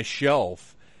on my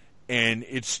shelf, and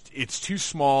it's too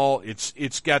small.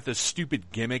 It's got the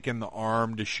stupid gimmick in the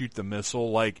arm to shoot the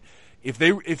missile. Like if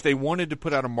they wanted to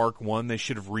put out a Mark I, they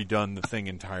should have redone the thing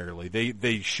entirely.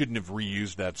 They shouldn't have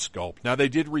reused that sculpt. Now they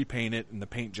did repaint it, and the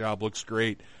paint job looks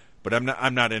great, but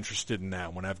I'm not interested in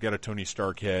that when I've got a Tony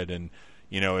Stark head. And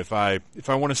you know, if I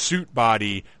want a suit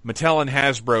body, Mattel and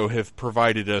Hasbro have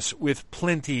provided us with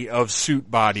plenty of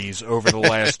suit bodies over the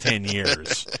last 10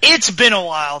 years. It's been a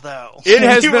while, though. It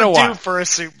has been a You while. were due for a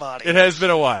suit body. It has been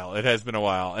a while.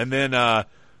 And then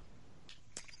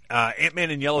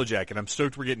Ant-Man and Yellow Jacket. I'm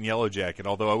stoked we're getting Yellow Jacket,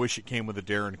 although I wish it came with a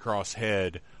Darren Cross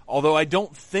head. Although I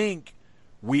don't think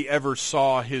we ever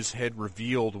saw his head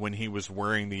revealed when he was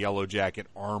wearing the Yellow Jacket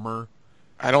armor.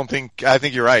 I think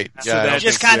you're right. So Yeah, that- You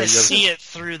just kind of yeah, see it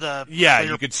through the... Yeah,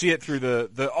 clear- you could see it through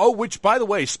the which, by the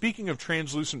way, speaking of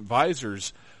translucent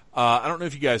visors, I don't know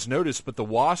if you guys noticed, but the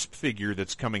Wasp figure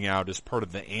that's coming out as part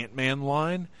of the Ant-Man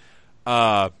line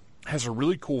has a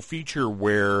really cool feature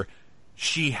where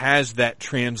she has that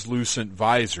translucent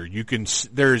visor. You can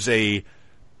there's a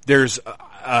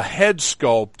head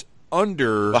sculpt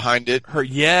under behind it. her.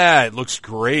 Yeah, it looks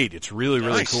great. It's really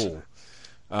Nice. cool.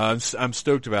 I'm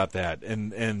stoked about that,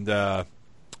 and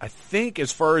I think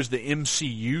as far as the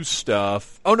MCU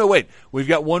stuff, oh no, wait, we've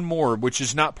got one more, which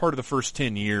is not part of the first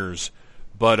 10 years,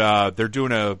 but they're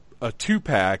doing a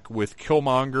 2-pack with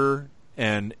Killmonger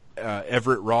and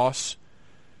Everett Ross,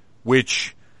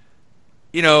 which,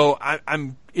 you know,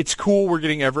 it's cool we're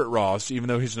getting Everett Ross, even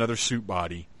though he's another suit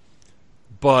body,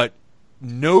 but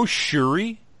no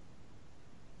Shuri,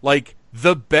 like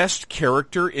the best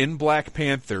character in Black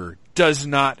Panther, does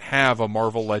not have a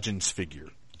Marvel Legends figure.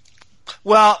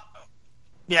 Well,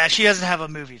 yeah, she doesn't have a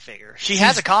movie figure. She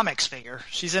has a comics figure.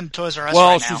 She's in Toys R Us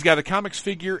Well, right now. she's got a comics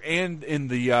figure, and in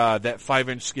the that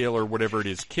 5-inch scale or whatever it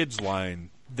is, kids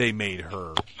line, they made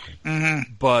her.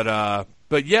 Mm-hmm.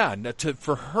 But yeah,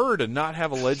 for her to not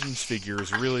have a Legends figure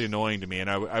is really annoying to me, and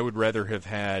I would rather have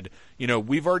had, you know,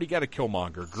 we've already got a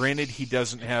Killmonger. Granted, he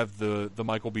doesn't have the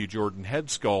Michael B. Jordan head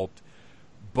sculpt,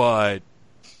 but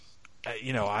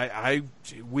you know,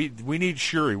 we need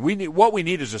Shuri. What we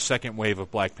need is a second wave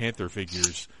of Black Panther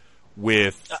figures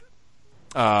with,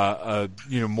 you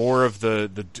know, more of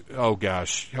the oh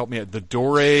gosh, help me out. The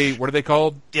Dore, what are they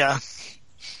called? Yeah.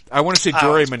 I want to say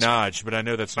Dore Minaj, but I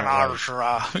know that's not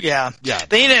right. Yeah. Yeah.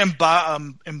 They need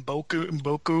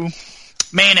Mboku.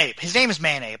 Manape. His name is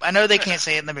Manape. I know they can't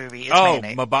say it in the movie. It's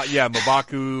Manape.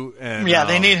 Mabaku and Yeah,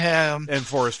 they need him. and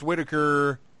Forrest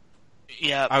Whitaker.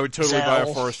 Yeah, I would totally buy a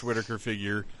Zell. Forrest Whitaker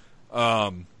figure.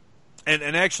 And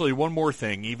actually, one more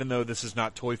thing, even though this is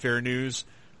not Toy Fair news,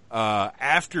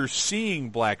 after seeing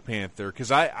Black Panther,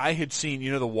 because I had seen,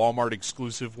 you know, the Walmart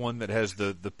exclusive one that has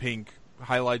the pink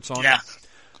highlights on Yeah. it.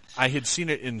 I had seen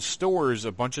it in stores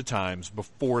a bunch of times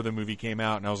before the movie came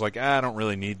out, and I was like, I don't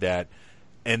really need that.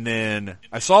 And then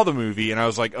I saw the movie, and I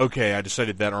was like, okay, I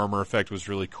decided that armor effect was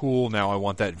really cool. Now I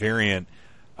want that variant.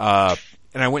 And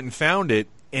I went and found it,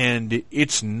 and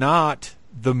it's not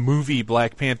the movie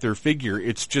Black Panther figure.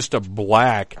 It's just a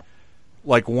black,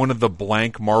 like one of the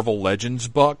blank Marvel Legends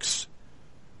bucks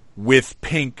with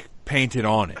pink painted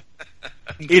on it.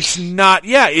 It's not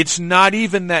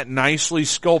even that nicely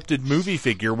sculpted movie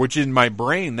figure, which in my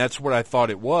brain, that's what I thought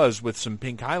it was with some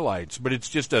pink highlights, but it's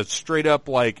just a straight up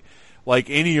like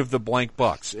any of the blank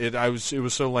bucks. It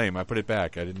was so lame. I put it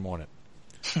back. I didn't want it.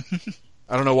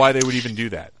 I don't know why they would even do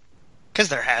that. Because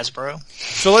they're Hasbro.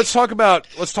 So let's talk about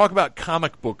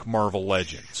comic book Marvel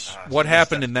Legends. What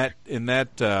happened in that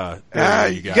area,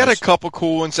 you You guys? got a couple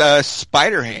cool ones.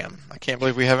 Spider-Ham. I can't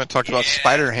believe we haven't talked about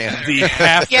Spider-Ham. the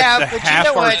half Yeah, the but you half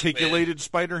know what? articulated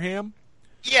Spider-Ham?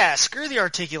 Yeah, screw the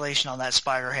articulation on that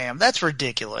Spider-Ham. That's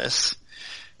ridiculous.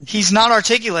 He's not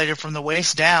articulated from the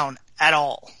waist down at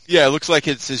all. Yeah, it looks like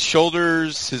it's his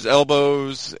shoulders, his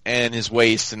elbows, and his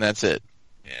waist, and that's it.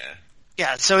 Yeah.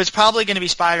 Yeah, so it's probably going to be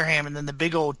Spider-Ham and then the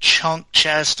big old chunk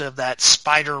chest of that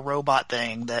spider robot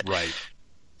thing that Right.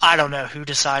 I don't know who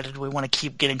decided we want to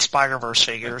keep getting Spider-Verse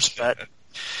figures, but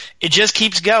it just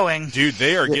keeps going. Dude,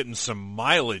 they are getting some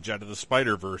mileage out of the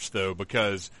Spider-Verse, though,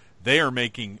 because they are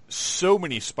making so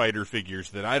many Spider figures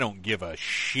that I don't give a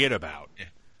shit about. Yeah.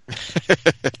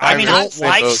 I mean, I don't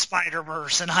like want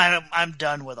Spider-Verse, and I'm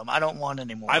done with them. I don't want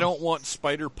any more. I don't want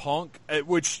Spider-Punk,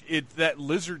 that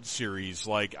Lizard series,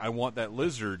 like, I want that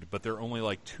Lizard, but there are only,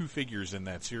 like, 2 figures in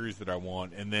that series that I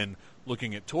want. And then,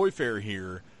 looking at Toy Fair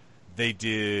here, they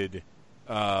did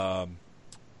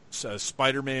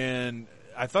Spider-Man.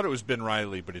 I thought it was Ben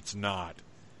Reilly, but it's not.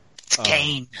 It's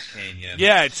Kane.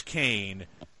 Yeah, it's Kane.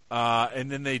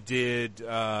 And then they did...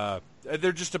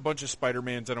 they're just a bunch of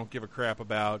Spider-Mans I don't give a crap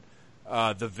about.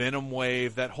 The Venom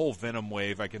wave, that whole Venom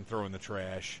wave I can throw in the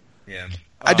trash. Yeah.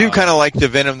 I do kind of like the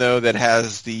Venom, though, that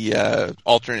has the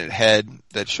alternate head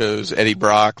that shows Eddie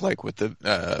Brock, like with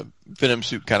the Venom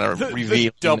suit kind of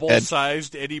revealed. The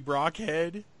double-sized Eddie Brock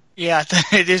head? Yeah,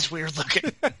 it is weird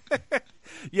looking.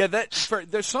 Yeah,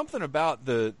 there's something about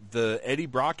the Eddie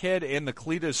Brock head and the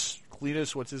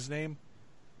Cletus, what's his name?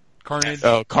 Carnage.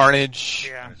 Oh, Carnage.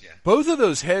 Yeah. Both of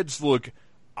those heads look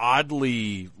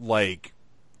oddly, like,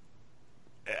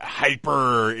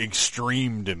 hyper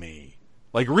extreme to me.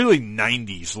 Like, really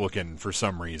 90s looking for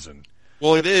some reason.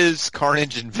 Well, it is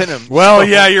Carnage and Venom. Well,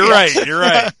 yeah, you're right.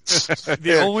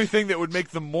 The only thing that would make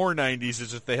them more 90s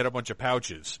is if they had a bunch of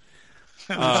pouches.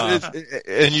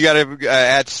 And you got to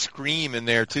add Scream in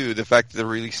there too. The fact that they're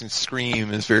releasing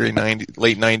Scream is very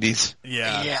late 90s.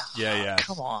 Yeah.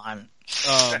 Come on.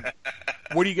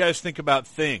 What do you guys think about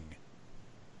Thing?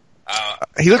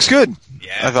 He looks good.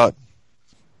 Yeah. I thought.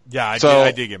 Yeah,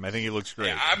 I dig him. I think he looks great.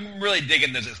 Yeah, I'm really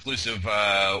digging those exclusive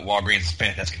Walgreens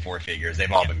Fantastic Four figures.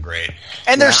 They've all been great.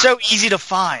 And they're so easy to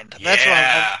find.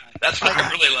 That's what I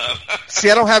really love. See,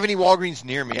 I don't have any Walgreens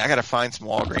near me. I got to find some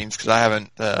Walgreens because I haven't.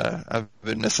 I've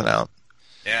been missing out.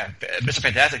 Yeah, Mr.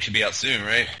 Fantastic should be out soon,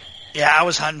 right? Yeah, I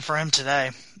was hunting for him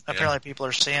today. Apparently, people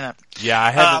are seeing it. Yeah,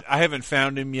 I haven't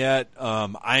found him yet.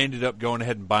 I ended up going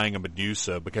ahead and buying a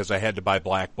Medusa because I had to buy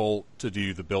Black Bolt to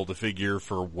do the Build-A-Figure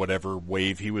for whatever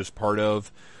wave he was part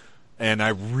of, and I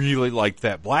really liked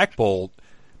that Black Bolt.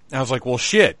 And I was like, well,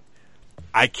 shit,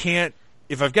 I can't.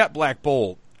 If I've got Black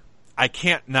Bolt, I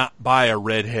can't not buy a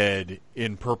redhead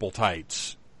in purple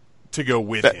tights to go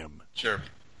with him. Sure.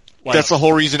 That's the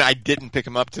whole reason I didn't pick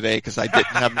him up today, because I didn't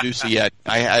have Medusa yet.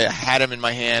 I had him in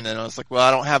my hand, and I was like, well,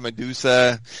 I don't have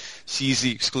Medusa. She's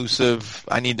the exclusive.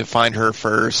 I need to find her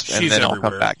first, and then everywhere. I'll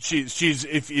come back. She's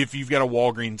if you've got a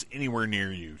Walgreens anywhere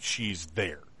near you, she's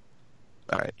there.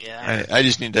 All right. Yeah. I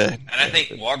just need to... And I think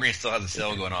Walgreens still has a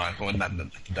sale going on. Well, not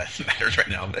that matters right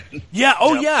now, but... Yeah,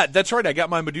 yeah, that's right. I got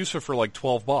my Medusa for like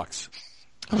 $12.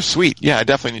 Oh, sweet. Yeah, I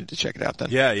definitely need to check it out then.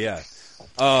 Yeah.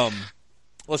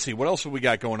 Let's see, what else have we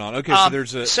got going on? Okay, so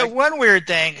there's a... So one weird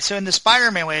thing, so in the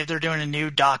Spider-Man wave, they're doing a new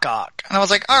Doc Ock. And I was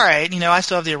like, all right, I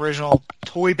still have the original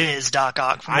Toy Biz Doc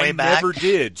Ock from way back. I never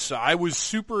did, so I was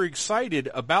super excited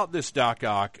about this Doc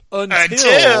Ock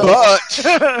until...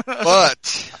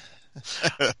 But...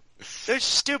 Those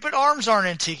stupid arms aren't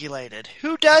articulated.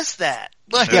 Who does that?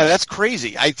 Yeah, that's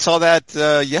crazy. I saw that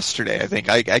yesterday, I think.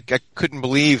 I couldn't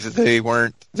believe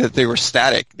that they were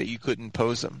static, that you couldn't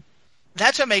pose them.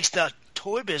 That's what makes the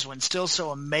Toy Biz one still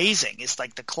so amazing. It's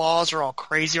like the claws are all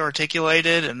crazy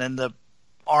articulated, and then the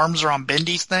arms are on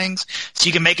bendy things, so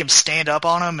you can make him stand up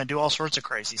on them and do all sorts of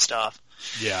crazy stuff.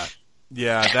 Yeah.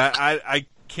 That I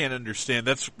can't understand.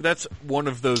 That's one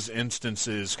of those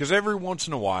instances, because every once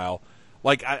in a while,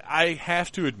 like I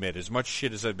have to admit, as much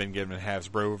shit as I've been given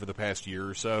Hasbro over the past year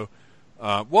or so.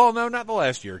 Well, no, not the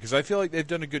last year, because I feel like they've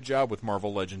done a good job with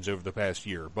Marvel Legends over the past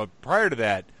year. But prior to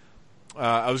that,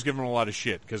 I was giving them a lot of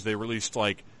shit because they released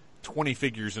like 20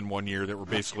 figures in one year that were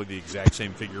basically the exact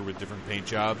same figure with different paint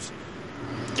jobs.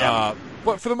 Yeah.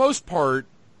 But for the most part,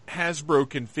 Hasbro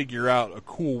can figure out a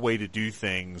cool way to do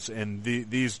things, and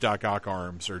these Doc Ock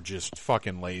arms are just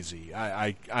fucking lazy.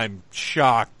 I'm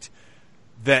shocked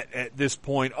that at this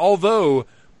point, although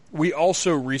we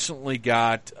also recently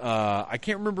got, I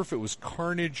can't remember if it was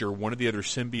Carnage or one of the other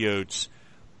symbiotes,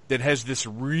 that has this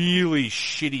really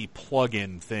shitty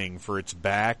plug-in thing for its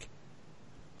back.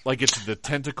 Like it's the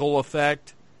tentacle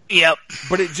effect. Yep.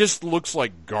 But it just looks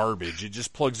like garbage. It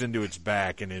just plugs into its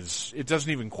back and it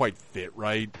doesn't even quite fit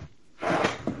right.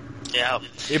 Yeah.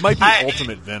 It might be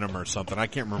Ultimate Venom or something. I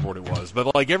can't remember what it was.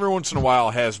 But like every once in a while,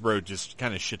 Hasbro just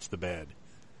kind of shits the bed.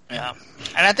 Yeah.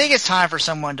 And I think it's time for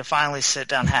someone to finally sit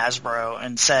down Hasbro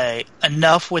and say,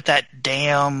 enough with that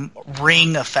damn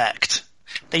ring effect.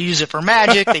 They use it for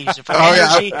magic. They use it for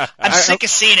energy. I'm sick of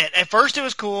seeing it. At first it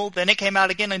was cool. Then it came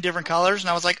out again in different colors, and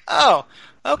I was like, oh,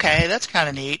 okay, that's kind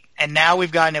of neat. And now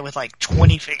we've gotten it with like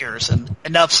 20 figures and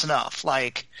enough snuff.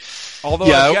 Like, although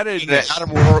yeah, I gotta admit,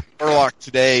 Adam Warlock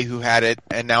today who had it,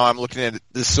 and now I'm looking at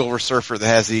the Silver Surfer that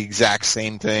has the exact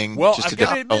same thing. well, just I've a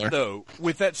got to different admit color. though,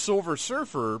 with that Silver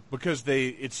Surfer, because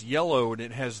it's yellow and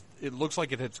it looks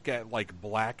like it's got like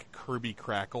black Kirby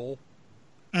Crackle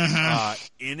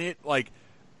in it. Like,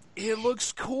 it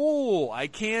looks cool. I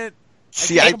can't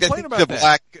I complain think about the that.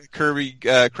 black Kirby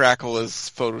Crackle is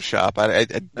Photoshop.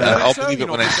 I'll So believe you it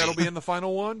don't when think I that'll see be in the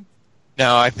final one?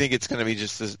 No, I think it's going to be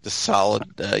just the solid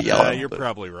yellow. You're but-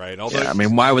 probably right. Although, Yeah, I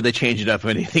mean, why would they change it up for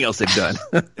anything else they've done?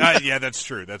 yeah, that's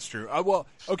true. That's true. Well,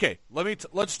 okay.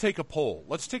 Let's take a poll.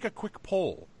 Let's take a quick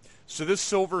poll. So this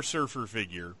Silver Surfer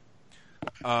figure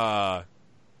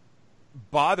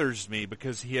bothers me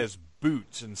because he has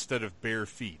boots instead of bare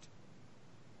feet.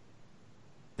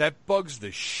 That bugs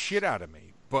the shit out of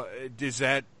me. But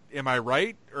am I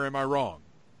right or am I wrong?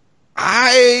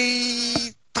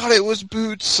 I thought it was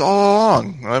boots all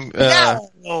along.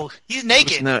 no, he's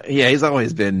naked. No, yeah, he's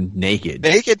always been naked.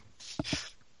 Naked.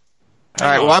 All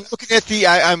right. Well, I'm looking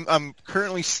at I'm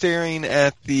currently staring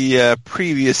at the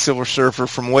previous Silver Surfer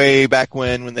from way back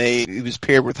when he was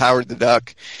paired with Howard the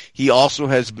Duck. He also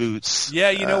has boots. Yeah,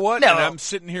 you know what? no. And I'm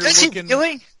sitting here Does looking. he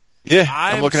really? Yeah,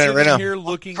 I'm I'm looking at it right sitting now. here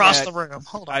looking Across at the room.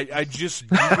 Hold on. I just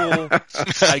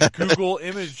Google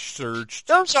image searched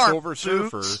Those aren't Silver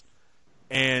Surfer, boots.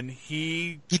 and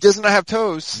he does not have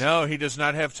toes. does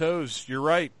not have toes. You're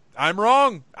right. I'm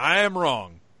wrong. I am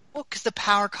wrong. Well, because the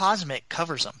power cosmic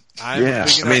covers him. I'm Yeah, a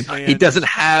big I mean, enough man. he doesn't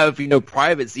have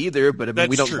privates either. But I mean, That's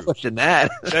we don't true. question that.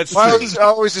 That's Well, true. I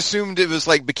always assumed it was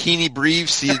like bikini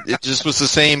briefs. It just was the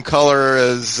same color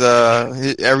as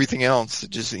everything else. It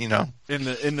just In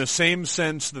the same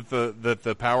sense that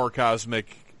the power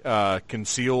cosmic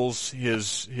conceals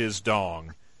his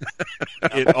dong,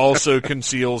 it also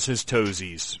conceals his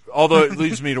toesies. Although it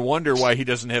leads me to wonder why he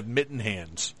doesn't have mitten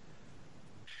hands.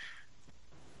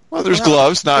 well, there's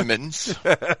gloves, not mittens.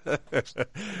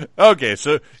 Okay,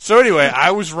 so anyway,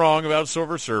 I was wrong about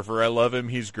Silver Surfer. I love him;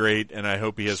 he's great, and I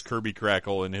hope he has Kirby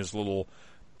Crackle in his little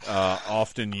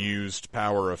often used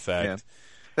power effect.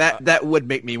 That would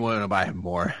make me want to buy him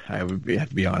more. Have to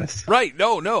be honest. Right?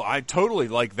 No, I totally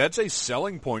that's a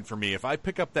selling point for me. If I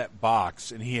pick up that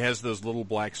box and he has those little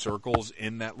black circles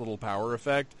in that little power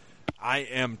effect, I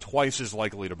am twice as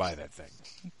likely to buy that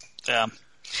thing. Yeah.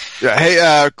 Yeah,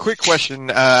 hey, quick question,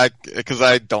 because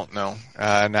I don't know,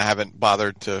 and I haven't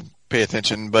bothered to pay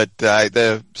attention, but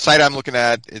the site I'm looking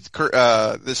at,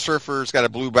 the Surfer's got a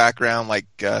blue background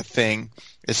thing.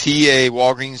 Is he a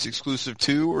Walgreens exclusive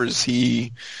too, or is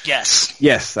he? Yes.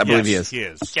 Yes, I believe he Yes, is. He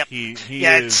is. Yep. He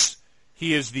Yeah, is.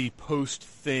 He is the post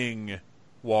thing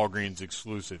Walgreens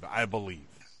exclusive, I believe.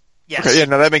 Yes. Okay, yeah,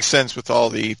 no, that makes sense with all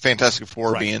the Fantastic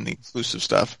Four Right. being the exclusive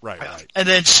stuff. Right. And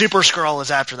then Super Skrull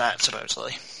is after that,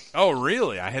 supposedly. Oh,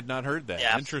 really? I had not heard that.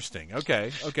 Yeah. Interesting.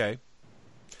 Okay.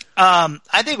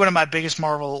 I think one of my biggest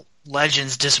Marvel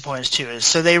Legends disappointments too is,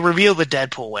 so they revealed the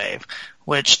Deadpool wave,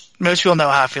 which most people know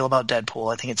how I feel about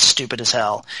Deadpool. I think it's stupid as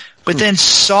hell. But then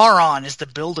Sauron is the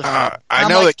build-a-him. I I'm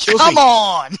know, like, it kills come me.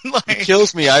 on! It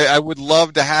kills me. I would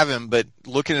love to have him, but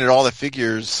looking at all the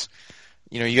figures,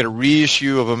 you get a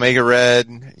reissue of Omega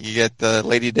Red, you get the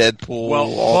Lady Deadpool,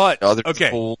 Well, all but the other okay,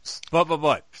 Deadpools.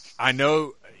 but I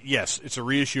know. Yes, it's a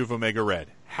reissue of Omega Red.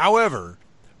 However,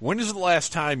 when is the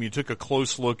last time you took a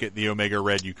close look at the Omega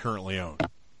Red you currently own?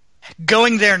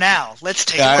 Going there now. Let's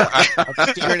take a look.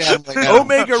 I'm staring at him right now.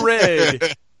 Omega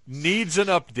Red needs an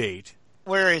update.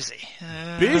 Where is he?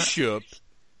 Bishop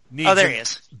needs. Oh, there he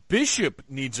is. Bishop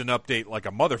needs an update like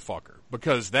a motherfucker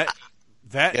because that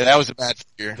Yeah, that was a bad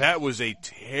figure. that was a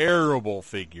terrible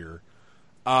figure.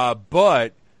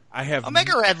 But I have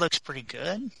Omega Red looks pretty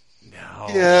good. no.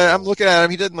 Yeah, I'm looking at him.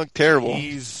 He doesn't look terrible.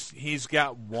 He's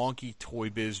got wonky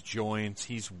Toy Biz joints.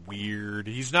 He's weird.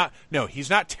 He's not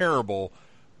terrible,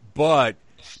 but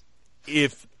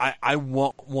if I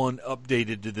want one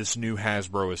updated to this new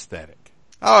Hasbro aesthetic.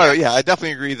 Oh, yeah, I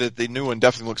definitely agree that the new one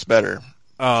definitely looks better.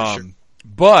 Sure.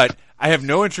 But I have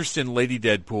no interest in Lady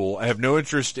Deadpool. I have no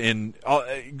interest in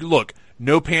look,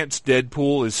 No Pants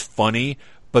Deadpool is funny,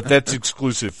 but that's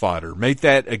exclusive fodder. Make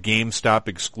that a GameStop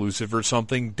exclusive or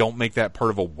something. Don't make that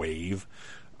part of a wave.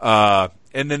 And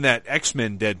then that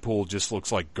X-Men Deadpool just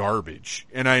looks like garbage.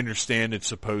 And I understand it's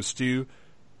supposed to,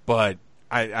 but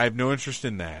I have no interest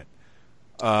in that.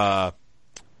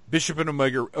 Bishop and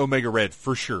Omega Red,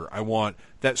 for sure. I want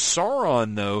that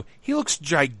Sauron, though. He looks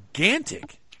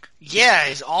gigantic. Yeah,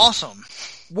 he's awesome.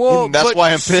 Well, And that's but why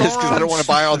I'm pissed, because I don't Sauron's- want to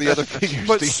buy all the other figures.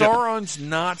 But together. Sauron's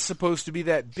not supposed to be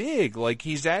that big. Like,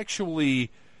 he's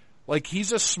actually, like,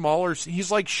 he's a smaller,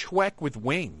 he's like Schweck with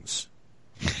wings.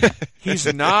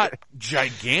 He's not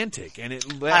gigantic, and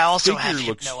that I also figure have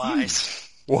looks Hypno huge. Eyes.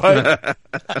 What?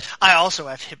 I also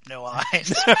have Hypno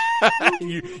Eyes.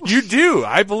 you do.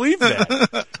 I believe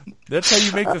that. That's how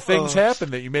you make the things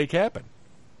happen that you make happen.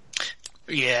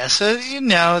 Yeah, so,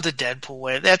 the Deadpool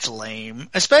way, that's lame.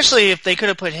 Especially if they could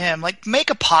have put him, like, make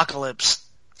Apocalypse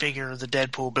figure the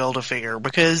Deadpool Build-A-Figure,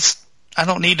 because I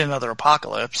don't need another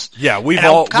Apocalypse. Yeah, we've And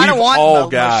all I kind of want all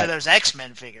most got of those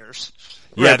X-Men figures.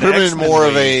 Yeah, put him in X-Men more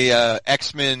of wave. a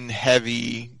X-Men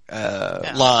heavy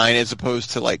line as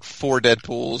opposed to like 4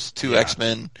 Deadpools, 2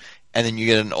 X-Men, and then you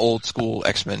get an old school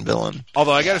X-Men villain.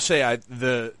 Although I got to say,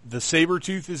 the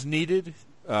Sabretooth is needed.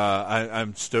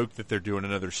 I'm stoked that they're doing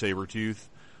another Sabretooth.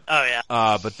 Oh,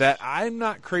 yeah. But that I'm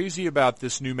not crazy about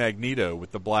this new Magneto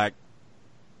with the black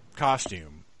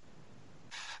costume.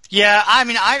 Yeah, I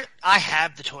mean, I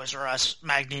have the Toys R Us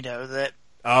Magneto that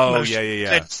Oh, most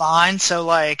yeah. could find, so,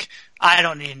 like, I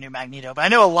don't need a new Magneto. But I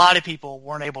know a lot of people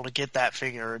weren't able to get that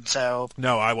figure, and so...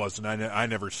 No, I wasn't. I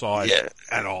never saw it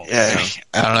at all. Yeah,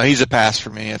 I don't know. He's a pass for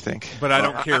me, I think. But I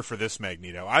don't care for this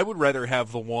Magneto. I would rather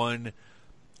have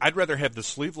I'd rather have the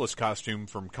sleeveless costume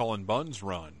from Cullen Bunn's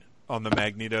run on the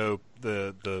Magneto,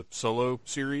 the solo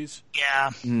series.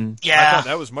 Yeah. I Yeah. thought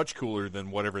that was much cooler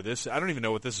than whatever this. I don't even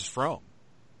know what this is from.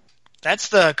 That's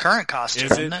the current costume,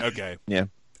 Is it? isn't it? Okay. Yeah.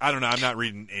 I don't know. I'm not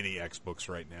reading any X books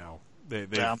right now.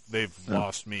 They've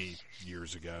lost me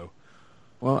years ago.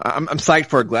 Well, I'm psyched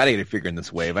for a Gladiator figure in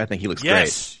this wave. I think he looks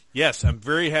great. Yes, I'm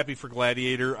very happy for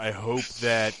Gladiator. I hope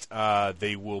that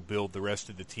they will build the rest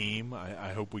of the team.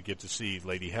 I hope we get to see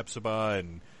Lady Hepzibah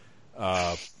and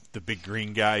the big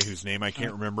green guy whose name I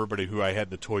can't remember, but who I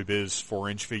had the Toy Biz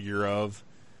 4-inch figure of.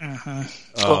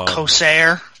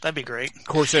 Corsair. That'd be great.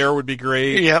 Corsair would be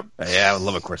great. Yep. Yeah, I would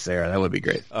love a Corsair. That would be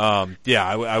great.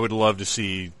 I would love to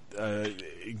see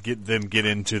get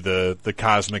into the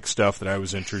cosmic stuff that I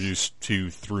was introduced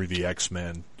to through the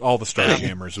X-Men. All the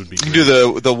Starjammers would be You can great.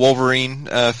 do the Wolverine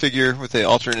figure with the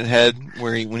alternate head,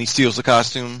 where when he steals the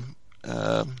costume.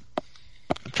 I'm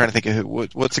trying to think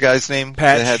of what's the guy's name?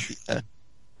 Patch. That had,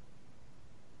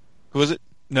 who was it?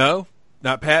 No,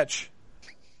 not Patch.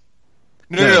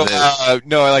 No.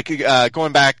 Like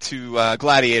going back to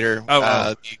Gladiator,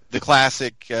 the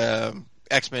classic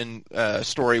X-Men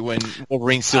story when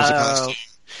Wolverine steals the costume.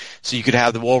 So you could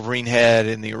have the Wolverine head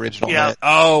in the original head.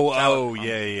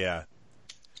 Yeah.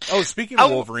 Oh, speaking of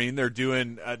Wolverine, they're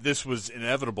doing this was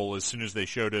inevitable as soon as they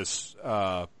showed us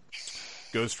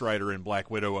Ghost Rider and Black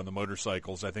Widow on the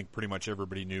motorcycles. I think pretty much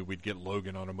everybody knew we'd get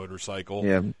Logan on a motorcycle.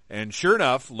 Yeah. And sure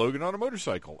enough, Logan on a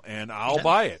motorcycle, and I'll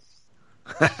buy it.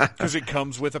 Because it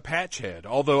comes with a patch head.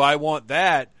 Although I want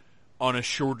that on a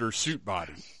shorter suit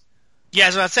body. Yeah, I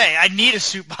was about to say, I need a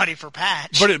suit body for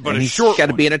Patch. But a short got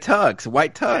to one. be in a tux, a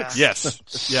white tux.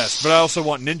 Yes. But I also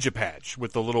want Ninja Patch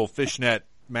with the little fishnet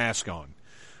mask on.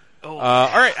 Oh,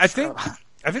 All right, I think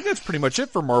that's pretty much it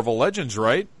for Marvel Legends,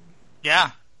 right?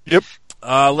 yeah. Yep.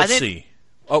 Let's see.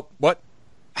 Oh, what?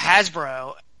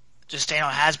 Hasbro, just staying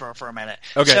on Hasbro for a minute.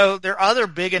 Okay. So their other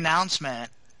big announcement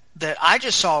that I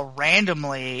just saw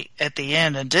randomly at the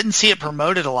end and didn't see it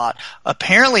promoted a lot.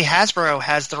 Apparently Hasbro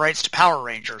has the rights to Power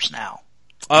Rangers now.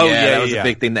 Oh, that was a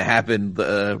big thing that happened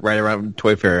right around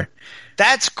Toy Fair.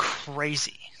 That's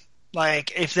crazy.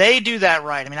 Like, if they do that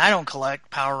right, I mean, I don't collect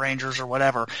Power Rangers or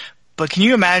whatever, but can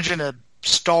you imagine a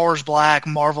Star Wars Black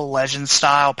Marvel Legends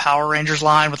style Power Rangers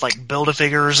line with like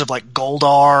Build-A-Figures of like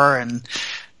Goldar, and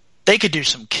they could do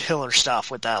some killer stuff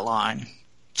with that line.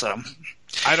 So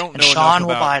I don't know Sean enough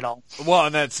will about, buy it all. Well,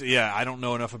 and I don't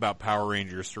know enough about Power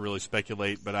Rangers to really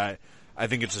speculate, but I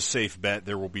think it's a safe bet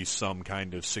there will be some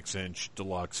kind of 6-inch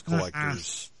deluxe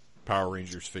collector's Power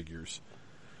Rangers figures.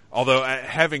 Although,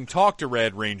 having talked to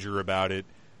Red Ranger about it,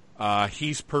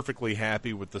 he's perfectly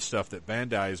happy with the stuff that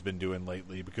Bandai has been doing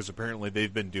lately, because apparently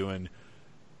they've been doing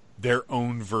their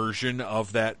own version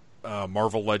of that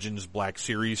Marvel Legends Black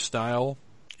Series style.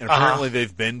 And apparently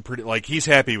they've been pretty, like, he's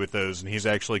happy with those, and he's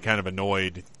actually kind of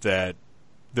annoyed that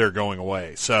they're going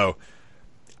away. So,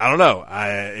 I don't know.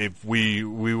 If we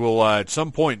will at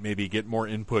some point maybe get more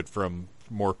input from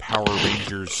more Power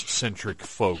Rangers centric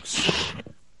folks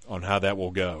on how that will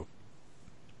go.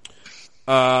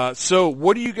 So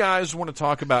what do you guys want to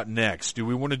talk about next? Do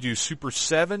we want to do Super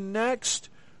 7 next?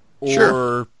 Or,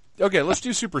 Sure. Okay, let's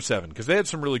do Super 7, because they had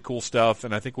some really cool stuff,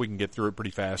 and I think we can get through it pretty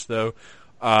fast, though.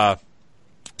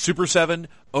 Super 7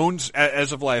 owns,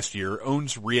 as of last year,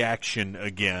 owns Reaction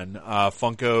again.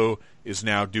 Funko is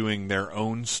now doing their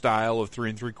own style of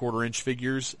 3 3/4 inch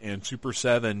figures, and Super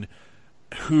 7,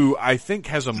 who I think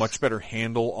has a much better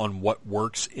handle on what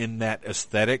works in that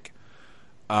aesthetic,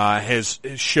 has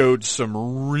showed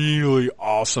some really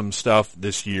awesome stuff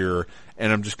this year,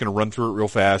 and I'm just going to run through it real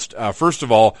fast. First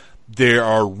of all, they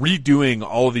are redoing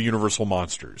all of the Universal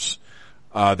Monsters.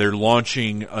 They're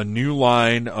launching a new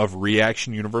line of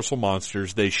Reaction Universal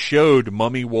Monsters. They showed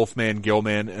Mummy, Wolfman,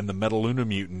 Gillman, and the Metaluna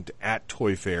Mutant at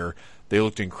Toy Fair. They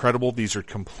looked incredible. These are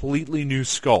completely new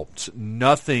sculpts.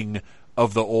 Nothing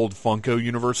of the old Funko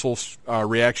Universal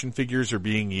Reaction figures are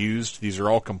being used. These are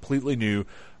all completely new,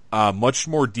 much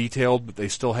more detailed, but they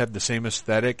still have the same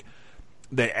aesthetic.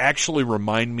 They actually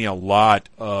remind me a lot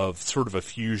of sort of a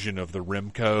fusion of the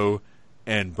Remco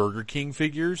and Burger King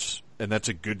figures, and that's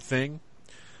a good thing.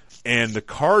 And the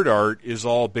card art is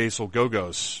all Basil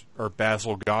Gogos,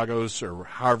 or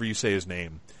however you say his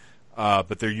name.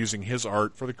 But they're using his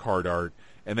art for the card art.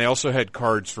 And they also had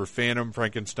cards for Phantom,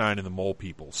 Frankenstein, and the Mole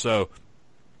People. So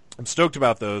I'm stoked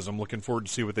about those. I'm looking forward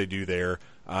to see what they do there.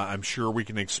 I'm sure we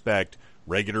can expect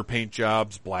regular paint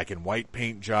jobs, black and white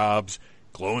paint jobs,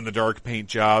 glow-in-the-dark paint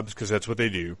jobs, because that's what they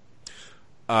do.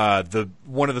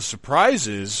 One of the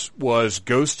surprises was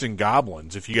Ghosts and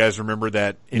Goblins. If you guys remember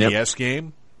that NES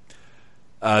game,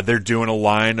 they're doing a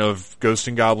line of Ghosts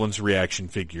and Goblins reaction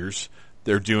figures.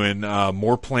 They're doing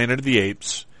more Planet of the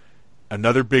Apes.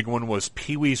 Another big one was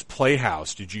Pee-wee's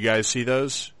Playhouse. Did you guys see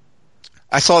those?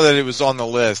 I saw that it was on the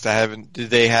list. Did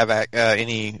they have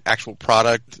any actual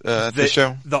product to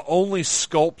show? The only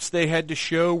sculpts they had to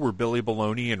show were Billy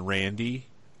Baloney and Randy.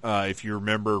 If you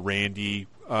remember, Randy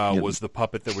was the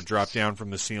puppet that would drop down from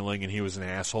the ceiling, and he was an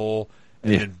asshole.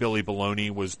 And then Billy Baloney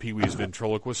was Pee-wee's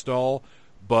ventriloquist doll.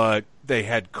 But they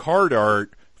had card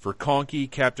art for Conky,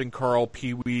 Captain Carl,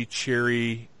 Pee-wee,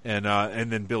 Cherry, and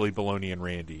then Billy Baloney and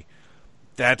Randy.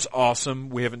 That's awesome.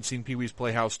 We haven't seen Pee-wee's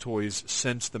Playhouse toys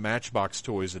since the Matchbox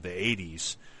toys of the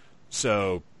 80s.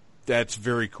 So that's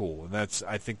very cool. And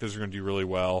I think those are going to do really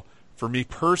well. For me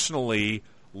personally,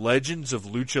 Legends of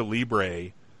Lucha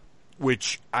Libre,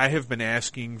 which I have been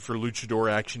asking for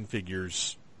luchador action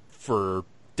figures for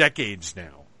decades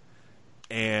now.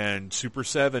 And Super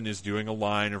 7 is doing a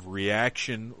line of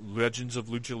Reaction Legends of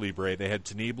Lucha Libre. They had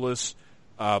Teneblis,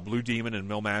 Blue Demon, and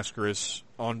Mil Mascaras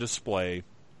on display.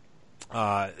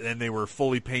 And they were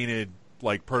fully painted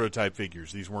like prototype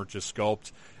figures. These weren't just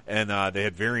sculpts. And they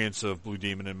had variants of Blue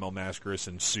Demon and Mil Mascaras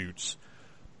in suits.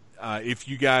 If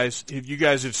you guys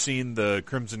have seen the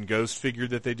Crimson Ghost figure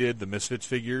that they did, the Misfits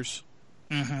figures,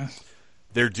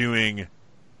 they're doing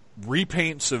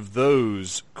repaints of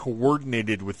those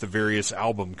coordinated with the various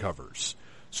album covers.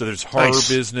 So there's Horror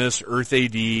Business, Earth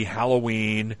AD,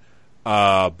 Halloween,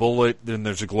 Bullet, then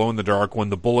there's a glow-in-the-dark one.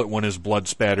 The Bullet one is blood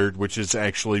spattered, which is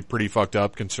actually pretty fucked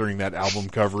up considering that album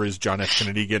cover is John F.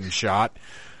 Kennedy getting shot.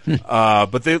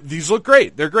 But these look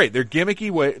great. They're great. They're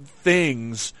gimmicky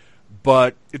things,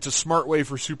 but it's a smart way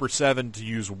for Super 7 to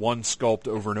use one sculpt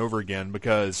over and over again,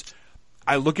 because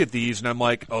I look at these and I'm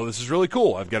like, oh, this is really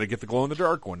cool. I've got to get the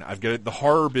glow-in-the-dark one. I've got the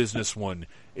Horror Business one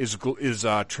is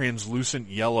translucent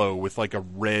yellow with like a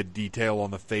red detail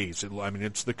on the face.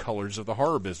 It's the colors of the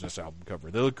Horror Business album cover.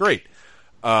 They look great.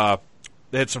 They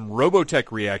had some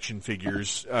Robotech reaction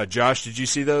figures. Josh, did you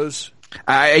see those?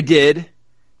 I did.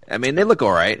 They look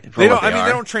all right. They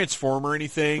don't transform or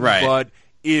anything, right? But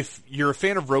if you're a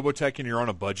fan of Robotech and you're on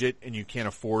a budget and you can't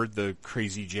afford the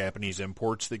crazy Japanese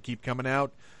imports that keep coming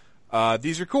out,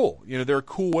 these are cool. They're a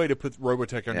cool way to put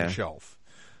Robotech on your shelf.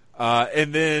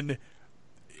 And then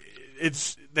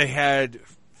they had,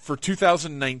 for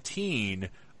 2019,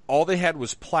 all they had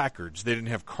was placards. They didn't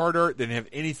have card art. They didn't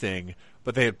have anything,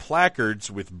 but they had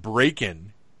placards with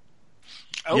Breakin'.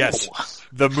 Oh. Yes,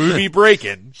 the movie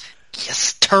Breakin'.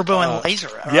 Yes, Turbo and Laser.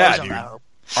 Yeah, dude.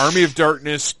 Army of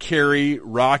Darkness, Carrie,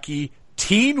 Rocky,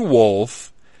 Teen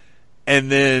Wolf,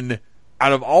 and then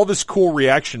out of all this cool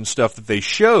reaction stuff that they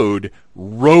showed,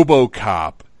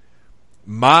 RoboCop,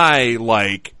 my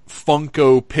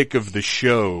Funko pick of the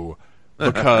show,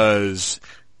 because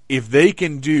if they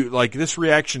can do this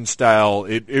reaction style,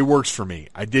 it works for me.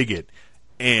 I dig it.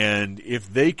 And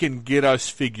if they can get us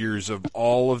figures of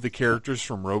all of the characters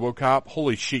from RoboCop,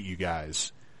 holy shit, you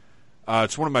guys.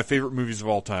 It's one of my favorite movies of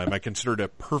all time. I consider it a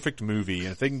perfect movie. And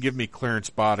if they can give me Clarence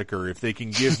Boddicker, if they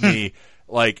can give me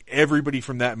everybody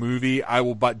from that movie, I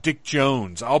will buy Dick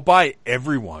Jones. I'll buy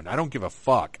everyone. I don't give a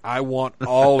fuck. I want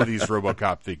all of these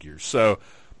RoboCop figures. So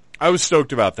I was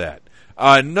stoked about that.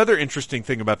 Another interesting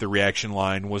thing about the reaction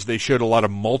line was they showed a lot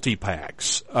of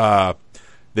multi-packs.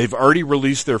 They've already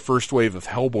released their first wave of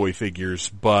Hellboy figures,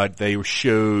 but they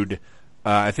showed,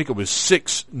 I think it was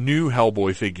 6 new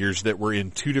Hellboy figures that were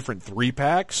in 2 different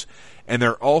 3-packs, and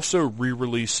they're also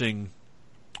re-releasing,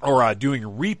 or doing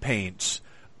repaints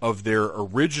of their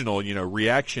original,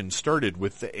 Reaction started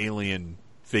with the Alien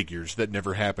figures that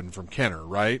never happened from Kenner,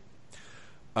 right?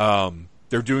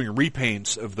 They're doing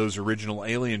repaints of those original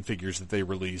Alien figures that they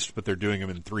released, but they're doing them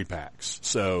in 3-packs.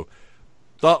 So,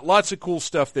 lots of cool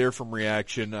stuff there from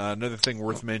Reaction. Another thing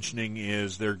worth mentioning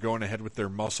is they're going ahead with their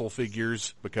muscle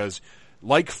figures because,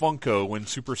 like Funko, when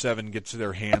Super 7 gets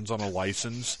their hands on a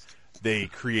license, they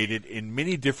create it in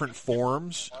many different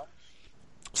forms.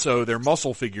 So they're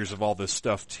muscle figures of all this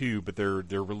stuff too, but they're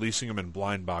releasing them in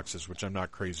blind boxes, which I'm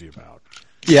not crazy about.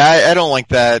 Yeah, I don't like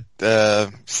that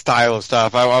style of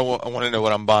stuff. I want to know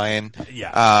what I'm buying.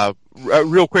 Yeah.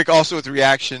 Real quick, also with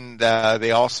Reaction,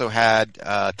 they also had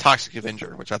Toxic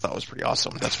Avenger, which I thought was pretty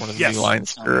awesome. That's one of the new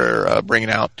lines they're bringing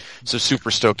out. So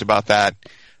super stoked about that.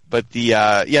 But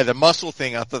the muscle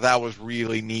thing, I thought that was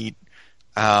really neat.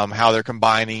 How they're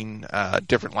combining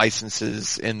different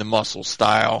licenses in the muscle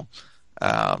style.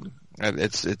 I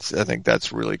think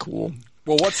that's really cool.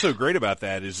 Well, what's so great about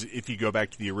that is if you go back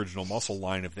to the original Muscle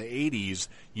line of the 80s,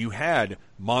 you had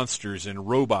monsters and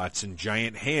robots and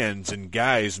giant hands and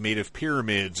guys made of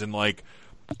pyramids and like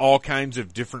all kinds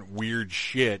of different weird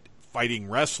shit fighting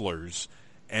wrestlers.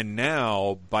 And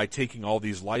now, by taking all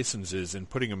these licenses and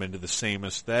putting them into the same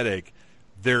aesthetic,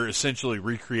 they're essentially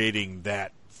recreating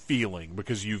that feeling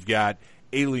because you've got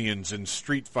Aliens and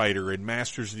Street Fighter and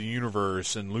Masters of the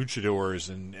Universe and Luchadors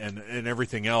and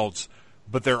everything else,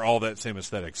 but they're all that same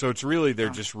aesthetic. So it's really, they're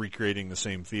just recreating the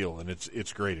same feel, and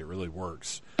it's great. It really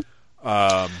works.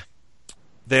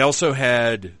 They also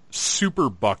had Super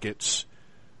Buckets,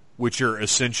 which are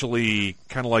essentially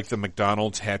kind of like the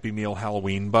McDonald's Happy Meal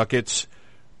Halloween buckets,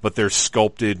 but they're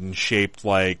sculpted and shaped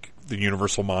like the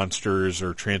Universal Monsters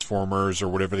or Transformers or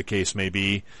whatever the case may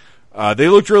be. They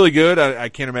looked really good. I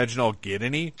can't imagine I'll get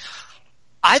any.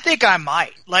 I think I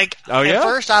might. At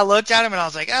first I looked at them and I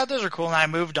was like, oh, those are cool, and I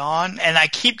moved on, and I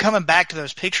keep coming back to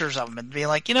those pictures of them and being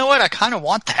like, you know what, I kind of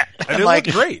want that. And they look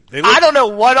great. I don't know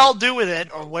what I'll do with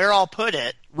it or where I'll put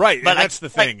it. Right, but and that's the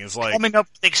thing, is like... coming up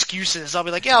with excuses. I'll be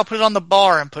like, yeah, I'll put it on the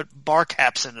bar and put bar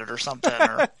caps in it or something.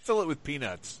 Or... Fill it with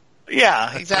peanuts.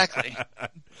 Yeah, exactly.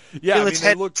 Yeah, Fill its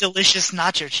head with delicious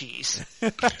nacho cheese.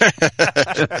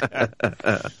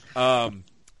 And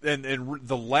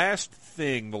the last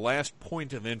thing, the last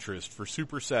point of interest for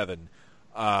Super 7,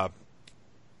 as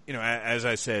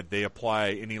I said, they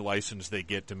apply any license they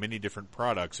get to many different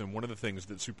products, and one of the things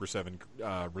that Super 7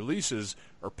 releases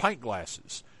are pint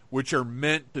glasses, which are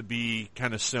meant to be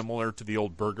kind of similar to the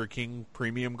old Burger King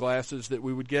premium glasses that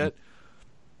we would get.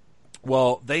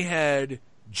 Well, they had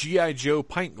G.I. Joe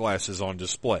pint glasses on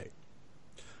display,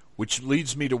 which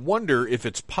leads me to wonder if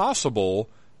it's possible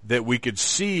that we could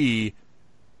see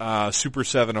Super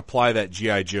 7 apply that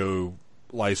G.I. Joe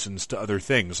license to other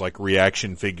things like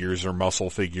Reaction figures or muscle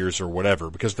figures or whatever,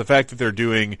 because the fact that they're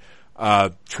doing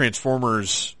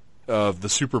Transformers of the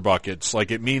Super Buckets,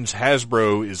 like, it means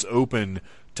Hasbro is open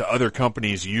to other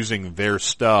companies using their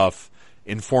stuff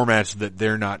in formats that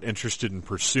they're not interested in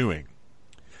pursuing.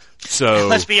 So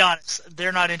let's be honest,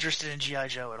 they're not interested in G.I.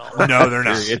 Joe at all. No, they're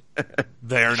not.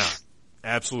 They are not.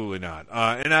 Absolutely not.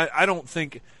 And I don't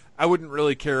think, I wouldn't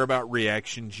really care about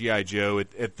Reaction G.I. Joe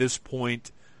at this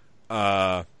point.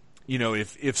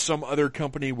 If some other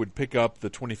company would pick up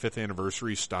the 25th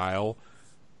anniversary style,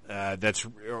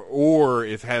 or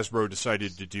if Hasbro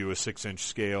decided to do a 6-inch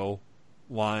scale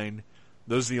line,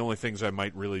 those are the only things I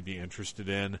might really be interested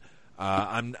in.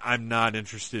 I'm not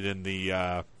interested in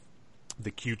the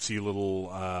cutesy little,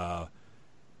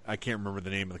 I can't remember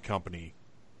the name of the company.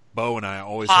 Bo and I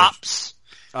always Pops.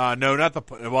 No, not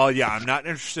the. Well, yeah, I'm not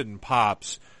interested in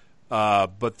Pops,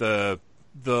 but the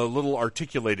little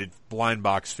articulated blind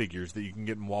box figures that you can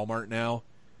get in Walmart now.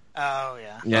 Oh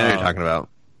yeah. Yeah, you're talking about.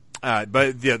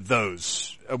 But yeah,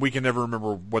 those we can never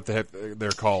remember what the heck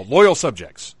they're called. Loyal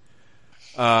Subjects.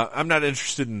 I'm not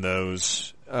interested in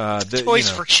those. Toys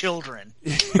for children.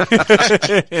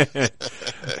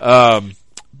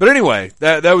 But anyway,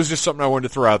 that was just something I wanted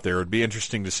to throw out there. It would be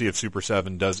interesting to see if Super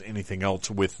 7 does anything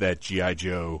else with that G.I.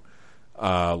 Joe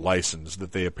license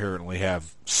that they apparently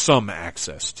have some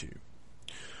access to.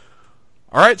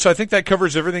 All right, so I think that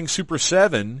covers everything Super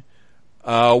 7.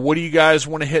 What do you guys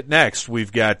want to hit next?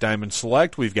 We've got Diamond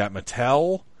Select. We've got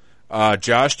Mattel.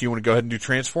 Josh, do you want to go ahead and do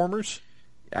Transformers?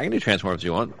 I can do Transformers if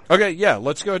you want. Okay, yeah,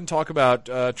 let's go ahead and talk about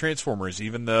Transformers,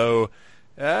 even though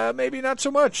maybe not so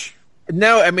much.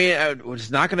 No, I mean,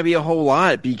 it's not going to be a whole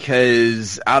lot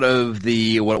because out of at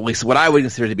least what I would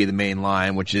consider to be the main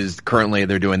line, which is currently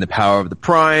they're doing the Power of the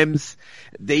Primes,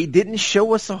 they didn't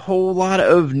show us a whole lot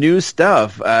of new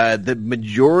stuff. The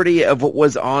majority of what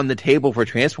was on the table for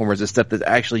Transformers is stuff that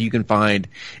actually you can find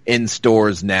in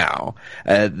stores now.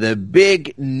 The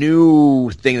big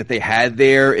new thing that they had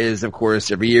there is, of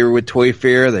course, every year with Toy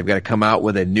Fair, they've got to come out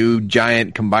with a new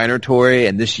giant combiner toy,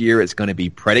 and this year it's going to be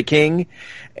Predaking.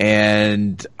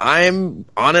 And I'm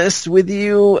honest with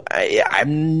you,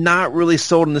 I'm not really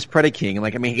sold on this Predaking.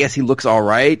 Like, I mean, I guess he looks all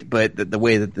right, but the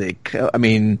way that the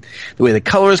way the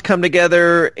colors come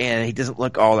together, and he doesn't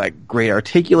look all that great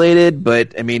articulated.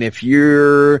 But I mean, if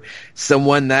you're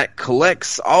someone that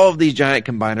collects all of these giant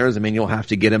combiners, I mean, you'll have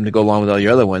to get him to go along with all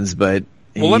your other ones. But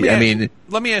let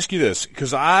me ask you this,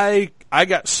 because I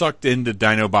got sucked into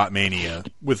Dinobot Mania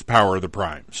with Power of the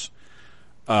Primes.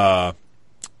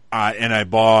 And I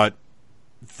bought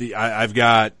I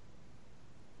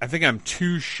think I'm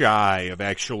too shy of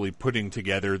actually putting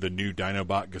together the new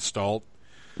Dinobot Gestalt.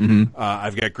 Mm-hmm.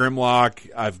 I've got Grimlock,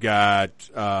 I've got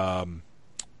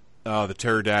the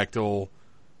Pterodactyl,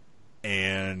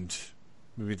 and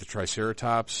maybe the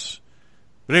Triceratops.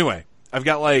 But anyway, I've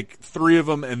got like 3 of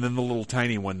them, and then the little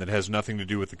tiny one that has nothing to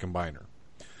do with the combiner.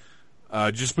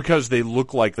 Just because they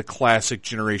look like the classic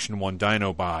Generation 1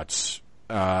 Dinobots.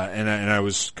 And I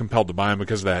was compelled to buy them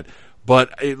because of that.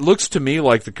 But it looks to me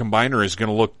like the combiner is going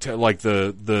to look like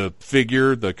the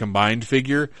figure, the combined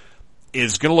figure,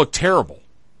 is going to look terrible.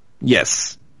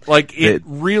 Yes. Like, it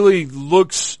really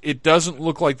looks, it doesn't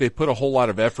look like they put a whole lot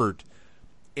of effort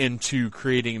into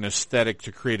creating an aesthetic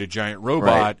to create a giant robot.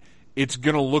 Right. It's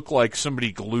going to look like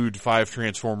somebody glued 5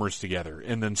 Transformers together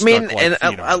and then stuck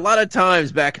a lot of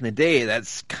times back in the day,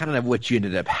 that's kind of what you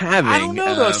ended up having. I don't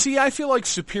know, though. See, I feel like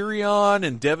Superion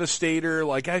and Devastator,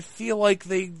 like, I feel like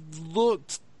they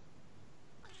looked...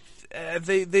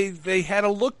 They had a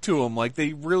look to them. Like,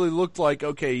 they really looked like,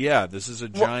 okay, yeah, this is a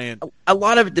giant... A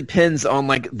lot of it depends on,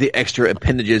 like, the extra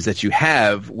appendages that you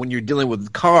have. When you're dealing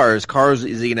with cars is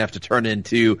going to have to turn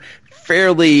into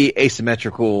fairly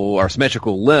asymmetrical or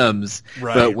symmetrical limbs.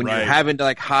 Right, but when you're having to,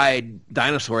 like, hide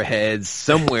dinosaur heads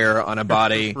somewhere on a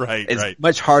body, it's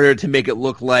much harder to make it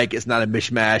look like it's not a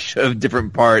mishmash of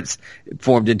different parts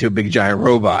formed into a big giant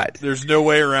robot. There's no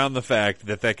way around the fact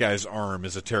that guy's arm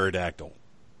is a pterodactyl.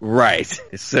 Right.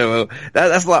 So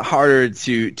that's a lot harder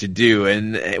to do.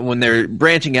 And when they're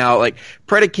branching out, like,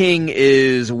 Predaking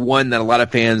is one that a lot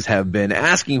of fans have been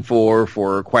asking for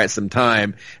quite some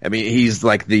time. I mean, he's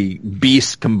like the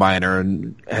beast combiner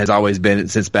and has always been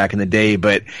since back in the day,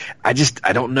 but I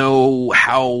don't know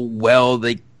how well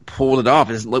they pulled it off.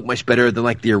 It doesn't look much better than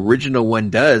like the original one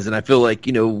does. And I feel like,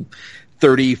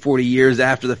 30, 40 years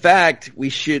after the fact, we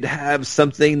should have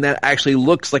something that actually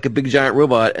looks like a big giant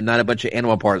robot and not a bunch of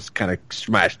animal parts kind of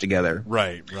smashed together.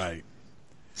 Right.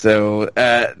 So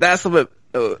that's a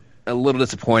little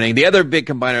disappointing. The other big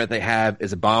combiner that they have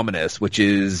is Abominus, which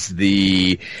is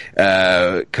the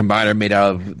combiner made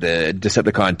out of the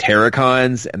Decepticon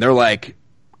Terracons, and they're like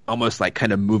almost like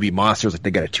kind of movie monsters. Like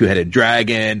they got a 2-headed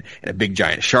dragon and a big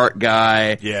giant shark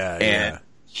guy. Yeah.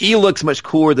 He looks much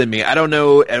cooler than me. I don't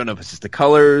know if it's just the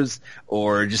colors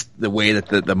or just the way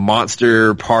that the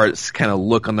monster parts kind of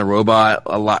look on the robot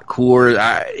a lot cooler.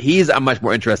 I'm much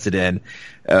more interested in.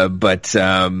 But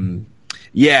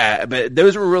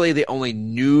those were really the only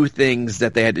new things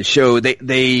that they had to show.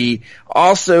 They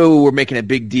also were making a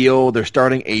big deal. They're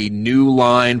starting a new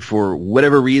line for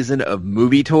whatever reason of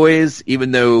movie toys,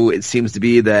 even though it seems to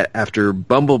be that after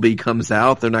Bumblebee comes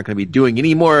out, they're not going to be doing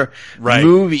any more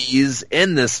movies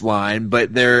in this line,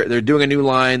 but they're doing a new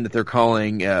line that they're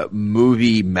calling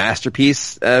movie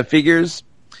masterpiece figures.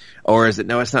 Or is it?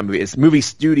 No, it's not movie. It's movie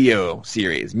studio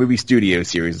series. Movie studio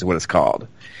series is what it's called.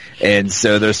 And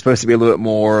so they're supposed to be a little bit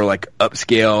more like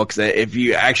upscale, because if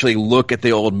you actually look at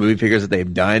the old movie figures that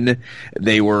they've done,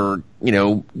 they were,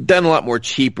 done a lot more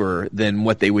cheaper than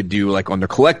what they would do like on their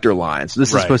collector line. So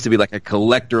this is supposed to be like a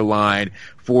collector line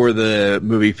for the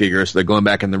movie figures. So they're going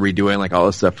back and they're redoing like all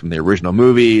the stuff from the original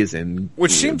movies, and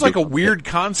which seems like a weird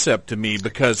concept to me,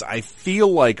 because I feel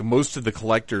like most of the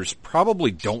collectors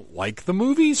probably don't like the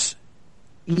movies.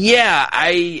 Yeah,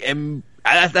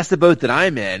 that's the boat that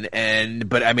I'm in,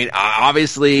 but I mean,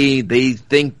 obviously they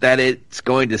think that it's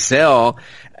going to sell.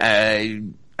 I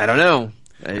don't know.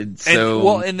 And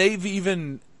they've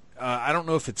even, I don't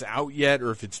know if it's out yet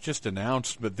or if it's just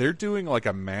announced, but they're doing like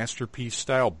a Masterpiece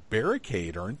style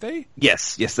barricade, aren't they?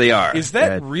 Yes, they are. Is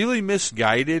that really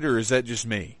misguided, or is that just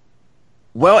me?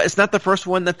 Well, it's not the first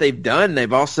one that they've done.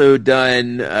 They've also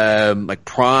done like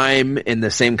Prime in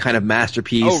the same kind of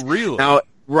Masterpiece. Oh, really? Now,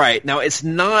 Right. Now, it's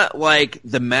not like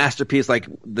the Masterpiece, like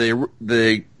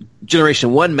the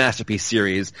Generation 1 Masterpiece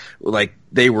series, like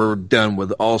they were done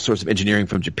with all sorts of engineering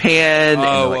from Japan.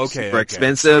 Oh, and, okay. Super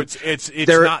expensive. So it's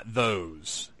not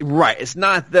those. Right. It's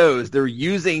not those. They're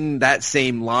using that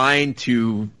same line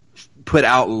to put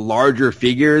out larger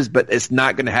figures, but it's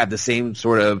not going to have the same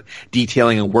sort of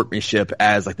detailing and workmanship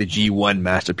as like the G1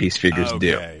 Masterpiece figures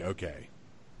do. Okay.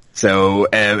 So,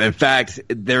 in fact,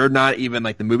 they're not even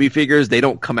like the movie figures. They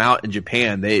don't come out in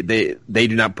Japan. They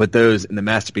do not put those in the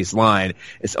Masterpiece line.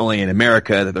 It's only in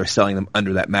America that they're selling them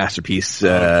under that Masterpiece.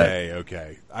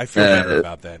 Okay. I feel better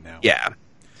about that now. Yeah.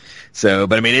 So,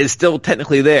 but I mean, it's still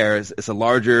technically there. It's a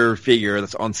larger figure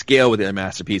that's on scale with the other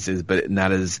Masterpieces, but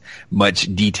not as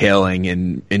much detailing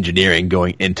and engineering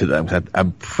going into them.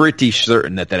 I'm pretty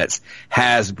certain that it's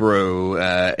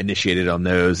Hasbro initiated on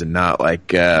those and not like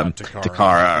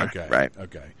Takara. Okay. Right.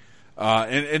 Okay.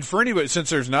 And for anybody, since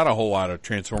there's not a whole lot of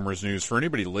Transformers news, for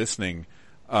anybody listening,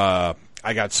 I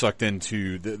got sucked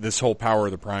into this whole Power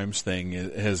of the Primes thing.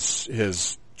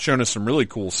 Has shown us some really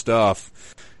cool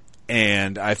stuff.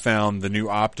 And I found the new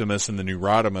Optimus and the new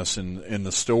Rodimus in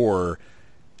the store,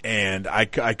 and I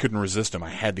couldn't resist them. I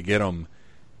had to get them.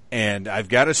 And I've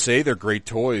got to say, they're great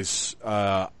toys.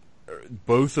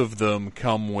 Both of them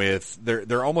come with,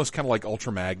 they're almost kind of like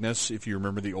Ultra Magnus, if you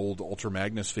remember the old Ultra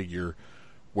Magnus figure,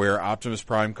 where Optimus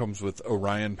Prime comes with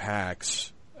Orion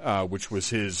Pax, which was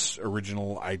his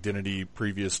original identity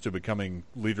previous to becoming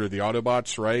leader of the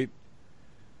Autobots, right?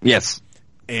 Yes.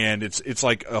 And it's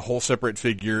like a whole separate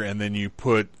figure, and then you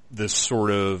put this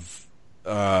sort of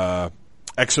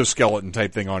exoskeleton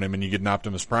type thing on him, and you get an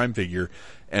Optimus Prime figure.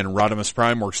 And Rodimus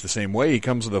Prime works the same way. He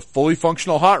comes with a fully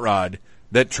functional hot rod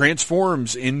that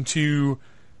transforms into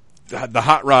the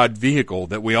hot rod vehicle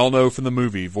that we all know from the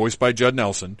movie, voiced by Judd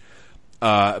Nelson.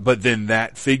 But then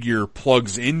that figure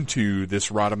plugs into this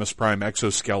Rodimus Prime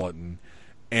exoskeleton.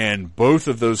 And both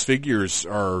of those figures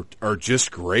are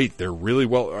just great. They're really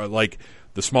well, like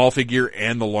the small figure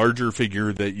and the larger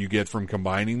figure that you get from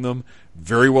combining them,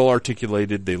 very well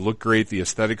articulated. They look great. The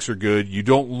aesthetics are good. You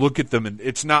don't look at them, and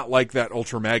it's not like that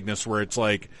Ultra Magnus where it's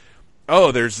like,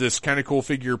 oh, there's this kind of cool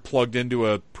figure plugged into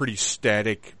a pretty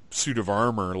static suit of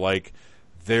armor. Like,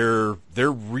 they're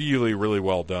really, really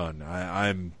well done.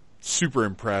 I'm super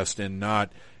impressed, and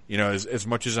not, you know, as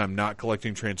much as I'm not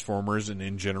collecting Transformers and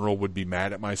in general would be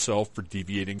mad at myself for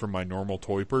deviating from my normal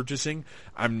toy purchasing,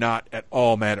 I'm not at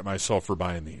all mad at myself for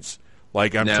buying these.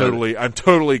 Like, I'm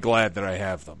totally glad that I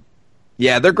have them.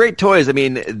 Yeah, they're great toys. I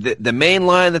mean, the main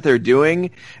line that they're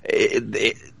doing,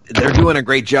 they're doing a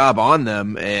great job on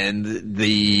them, and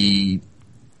the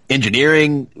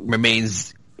engineering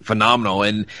remains phenomenal.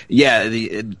 And yeah,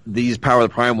 these Power of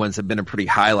the Prime ones have been a pretty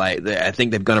highlight. I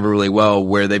think they've gone over really well,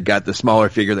 where they've got the smaller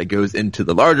figure that goes into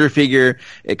the larger figure.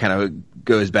 It kind of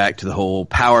goes back to the whole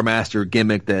Power Master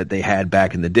gimmick that they had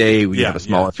back in the day. We have a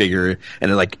smaller figure,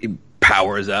 and it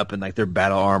powers up and like their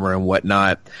battle armor and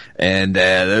whatnot, and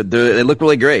they look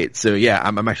really great. So yeah,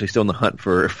 I'm actually still in the hunt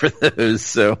for those.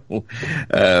 So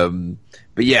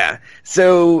but yeah,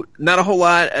 so not a whole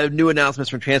lot of new announcements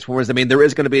from Transformers. I mean, there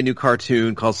is going to be a new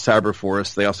cartoon called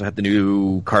Cyberforce. They also have the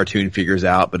new cartoon figures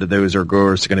out, but those are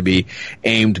going to be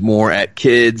aimed more at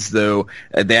kids, though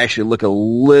they actually look a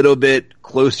little bit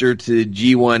closer to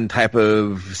G1 type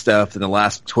of stuff than the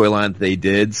last toy line that they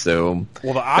did. So,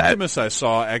 well, the Optimus I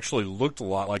saw actually looked a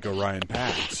lot like Orion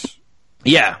Pax.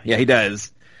 Yeah, he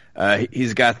does.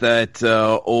 He's got that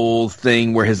old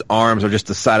thing where his arms are just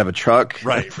the side of a truck,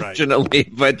 right?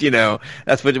 Unfortunately, but you know,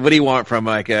 that's what do you want from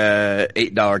like a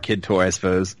 $8 kid toy, I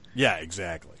suppose. Yeah,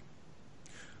 exactly.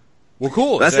 Well,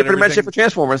 cool. That's pretty much it for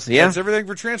Transformers. Yeah, that's everything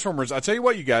for Transformers. I'll tell you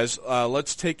what, you guys.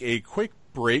 Let's take a quick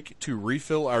break to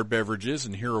refill our beverages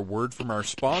and hear a word from our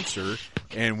sponsor,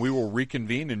 and we will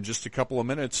reconvene in just a couple of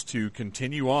minutes to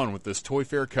continue on with this Toy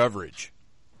Fair coverage.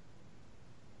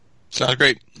 Sounds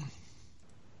great.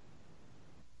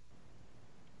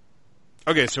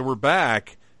 Okay, so we're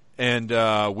back, and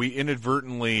we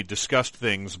inadvertently discussed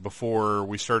things before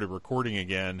we started recording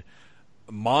again.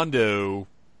 Mondo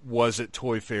was at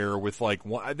Toy Fair with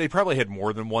they probably had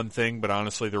more than one thing, but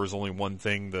honestly there was only one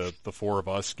thing the four of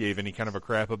us gave any kind of a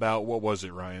crap about. What was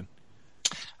it, Ryan?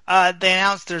 They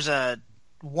announced there's a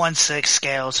 1/6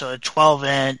 scale, so a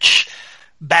 12-inch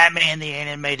Batman the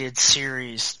Animated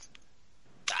Series.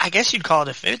 I guess you'd call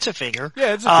it it's a figure.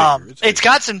 Yeah, it's a figure. It's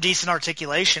got some decent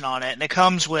articulation on it, and it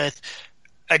comes with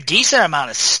a decent amount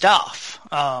of stuff.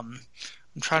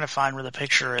 I'm trying to find where the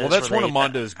picture is. Well, that's one of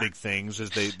Mondo's big things,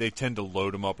 is they tend to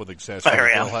load them up with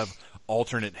accessories. They'll have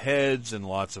alternate heads and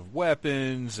lots of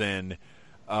weapons, and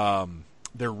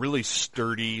they're really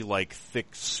sturdy, like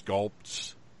thick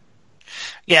sculpts.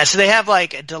 Yeah, so they have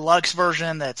like a deluxe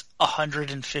version that's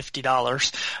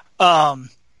 $150.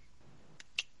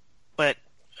 But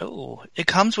it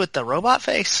comes with the robot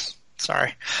face.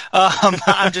 Sorry.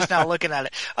 I'm just now looking at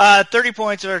it. 30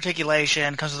 points of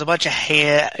articulation, comes with a bunch of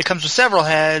it comes with several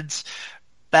heads,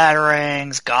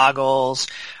 batarangs, goggles.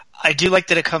 I do like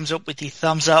that it comes up with the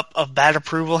thumbs up of bat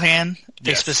approval hand,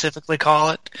 they specifically call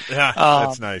it. Yeah,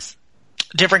 that's nice.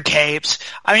 Different capes.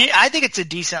 I mean, I think it's a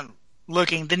decent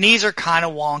looking. The knees are kind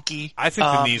of wonky. I think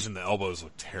the knees and the elbows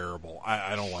look terrible.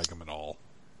 I don't like them at all.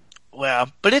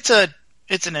 Well, but it's an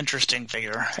interesting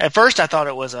figure. At first I thought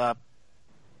it was a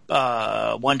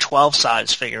 112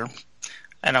 size figure,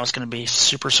 and I was going to be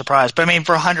super surprised. But I mean,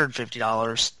 for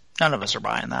 $150, none of us are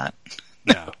buying that.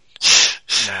 No.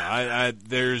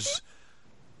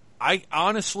 I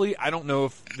honestly, I don't know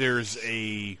if there's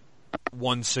a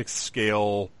 1/6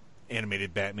 scale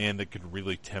animated Batman that could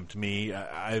really tempt me.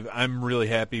 I'm really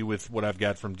happy with what I've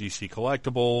got from DC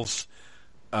Collectibles.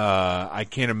 I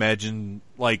can't imagine,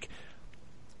 like,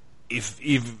 if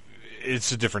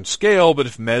it's a different scale, but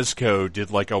if Mezco did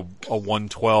like a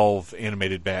 112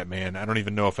 animated Batman, I don't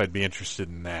even know if I'd be interested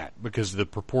in that because the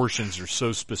proportions are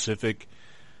so specific.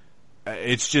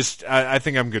 It's just, I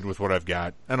think I'm good with what I've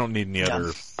got. I don't need any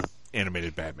other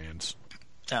animated Batmans.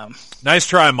 Nice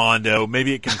try, Mondo.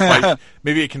 Maybe it can fight.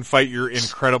 Maybe it can fight your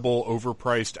incredible,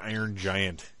 overpriced Iron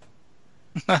Giant.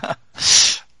 All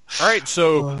right.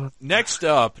 So next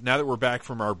up, now that we're back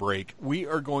from our break, we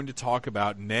are going to talk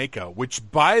about NECA, which,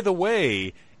 by the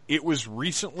way, it was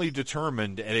recently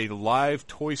determined at a live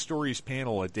Toy Stories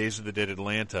panel at Days of the Dead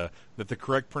Atlanta that the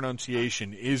correct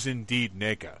pronunciation is indeed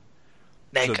NECA.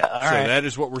 NECA. So that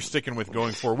is what we're sticking with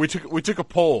going forward. We took a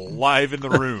poll live in the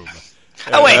room.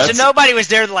 Oh wait, so nobody was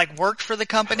there that like worked for the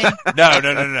company? No.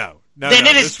 Then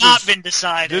it has not been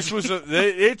decided.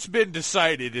 It's been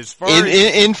decided as far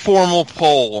as informal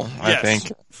poll. Yes, I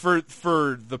think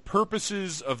for the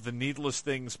purposes of the Needless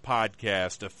Things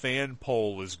podcast, a fan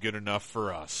poll is good enough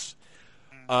for us.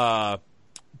 But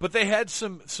they had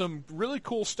some really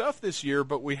cool stuff this year.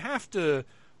 But we have to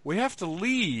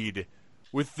lead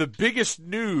with the biggest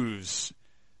news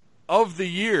of the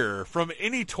year from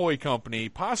any toy company,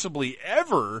 possibly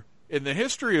ever in the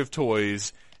history of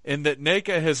toys, in that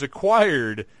NECA has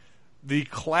acquired the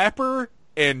Clapper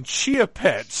and Chia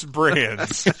Pets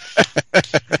brands.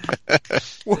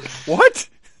 What?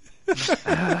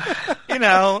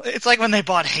 It's like when they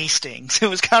bought Hastings. It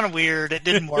was kind of weird. It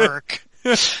didn't work.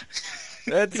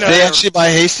 Did they actually buy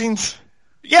Hastings?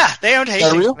 Yeah, they owned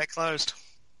Hastings when they closed.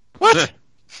 What?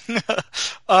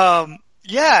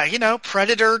 Yeah,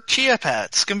 Predator Chia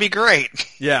Pets can be great.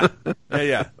 Yeah.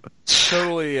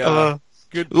 Totally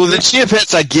good. Well, the Chia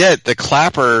Pets I get. The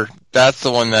Clapper, that's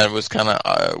the one that was kind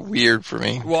of weird for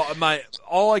me. Well,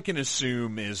 all I can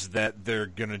assume is that they're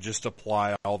going to just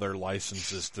apply all their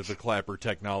licenses to the Clapper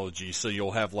technology, so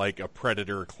you'll have like a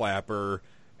Predator Clapper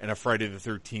and a Friday the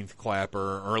 13th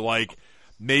Clapper, or like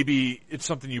maybe it's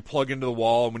something you plug into the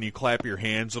wall, and when you clap your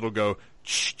hands, it'll go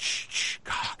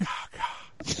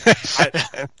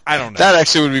I don't know. That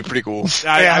actually would be pretty cool.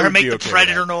 I would make the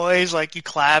Predator noise, like you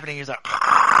clap and he's like.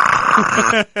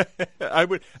 I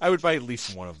would buy at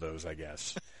least one of those, I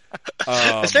guess.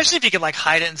 Especially if you could like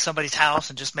hide it in somebody's house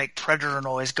and just make Predator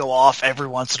noise go off every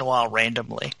once in a while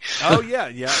randomly. Oh yeah,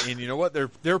 and you know what?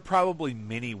 There are probably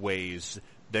many ways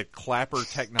that Clapper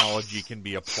technology can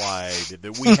be applied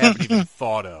that we haven't even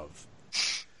thought of.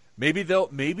 Maybe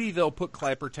they'll put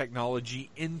Clapper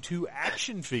technology into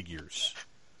action figures.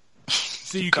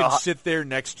 So you can sit there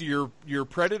next to your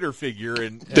Predator figure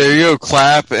and there you go,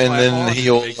 clap, and then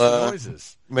he'll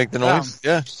make the noise.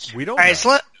 Yeah, we don't. All right,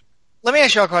 so let me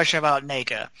ask you a question about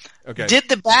NECA. Okay. Did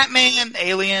the Batman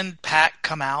Alien pack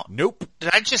come out? Nope. Did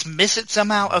I just miss it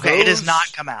somehow? Okay, it has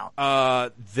not come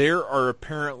out. There are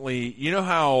apparently, you know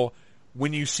how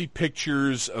when you see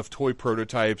pictures of toy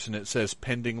prototypes and it says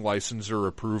pending licensor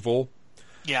approval?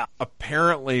 Yeah.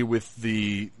 Apparently with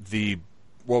the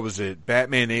what was it,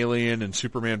 Batman Alien and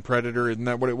Superman Predator, isn't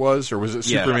that what it was? Or was it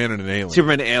Superman and an Alien?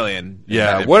 Superman and Alien.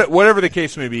 Yeah, whatever the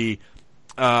case may be,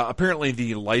 apparently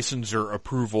the licensor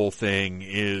approval thing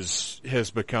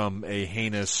has become a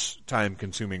heinous,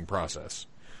 time-consuming process.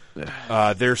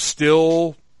 They're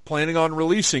still planning on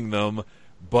releasing them,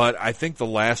 but I think the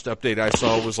last update I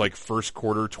saw was like first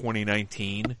quarter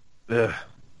 2019.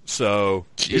 So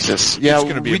Jesus, it's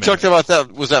gonna be we talked about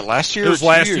that. Was that last year? It was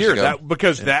last year.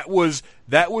 That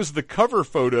was the cover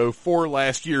photo for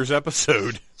last year's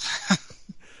episode.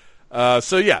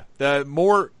 So yeah,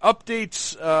 more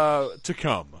updates to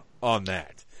come on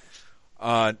that.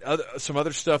 Some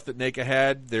other stuff that NECA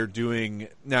had, they're doing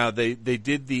now. They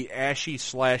did the Ashy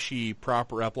Slashy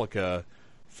prop replica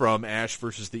from Ash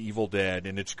versus the Evil Dead,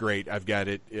 and it's great. I've got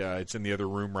it. It's in the other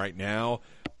room right now.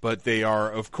 But they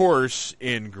are, of course,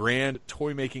 in grand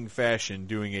toy-making fashion,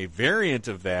 doing a variant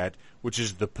of that, which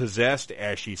is the possessed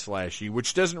Ashy Slashy,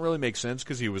 which doesn't really make sense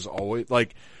because he was always,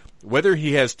 like, whether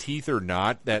he has teeth or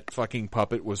not, that fucking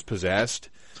puppet was possessed.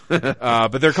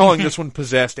 But they're calling this one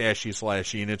Possessed Ashy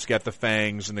Slashy, and it's got the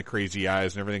fangs and the crazy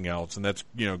eyes and everything else, and that's,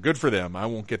 good for them. I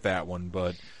won't get that one,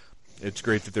 but it's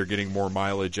great that they're getting more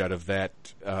mileage out of that.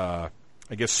 I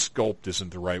guess sculpt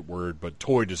isn't the right word, but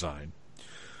toy design.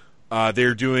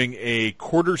 They're doing a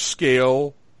quarter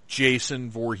scale Jason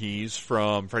Voorhees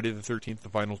from Friday the 13th, the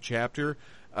final chapter.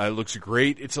 It looks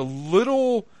great. It's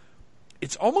almost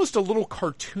a little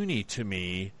cartoony to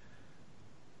me,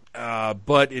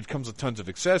 but it comes with tons of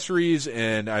accessories,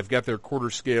 and I've got their quarter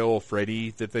scale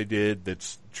Freddy that they did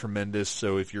that's tremendous.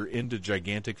 So if you're into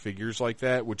gigantic figures like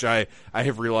that, which I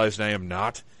have realized I am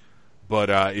not, but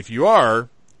if you are,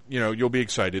 you'll be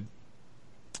excited.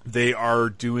 They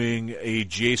are doing a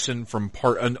Jason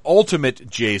an Ultimate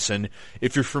Jason.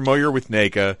 If you're familiar with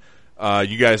NECA,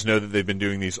 you guys know that they've been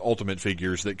doing these Ultimate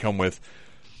figures that come with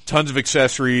tons of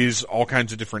accessories, all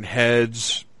kinds of different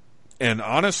heads, and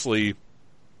honestly,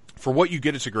 for what you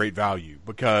get, it's a great value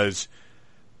because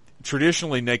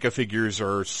traditionally NECA figures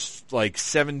are like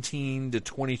 $17 to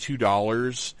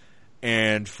 $22,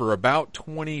 and for about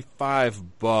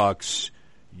 $25,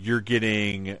 you're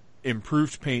getting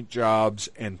improved paint jobs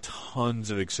and tons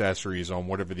of accessories on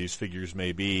whatever these figures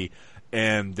may be.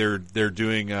 And they're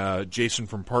doing Jason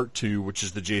from Part 2, which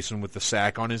is the Jason with the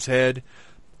sack on his head.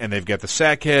 And they've got the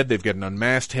sack head, they've got an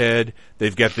unmasked head,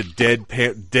 they've got the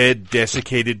dead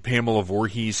desiccated Pamela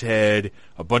Voorhees head,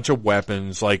 a bunch of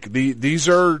weapons. Like, these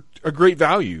are a great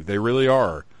value. They really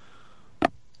are.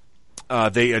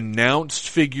 They announced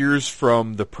figures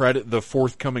from the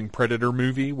forthcoming Predator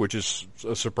movie, which is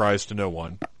a surprise to no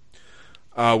one.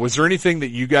 Was there anything that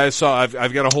you guys saw?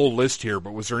 I've got a whole list here,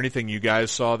 but was there anything you guys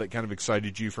saw that kind of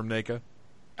excited you from NECA?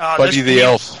 Buddy the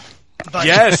Elf.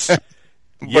 Yes.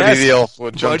 Buddy the Elf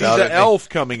jumped out Buddy at the me. Elf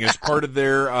coming as part of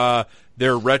their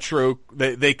retro.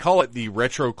 They call it the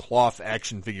Retro Cloth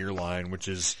action figure line, which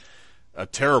is a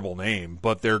terrible name,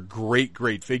 but they're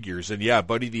great figures. And yeah,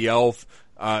 Buddy the Elf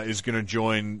is going to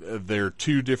join their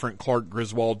two different Clark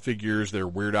Griswold figures, their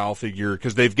Weird Al figure,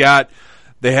 because they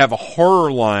have a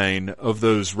horror line of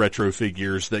those retro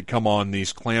figures that come on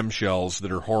these clamshells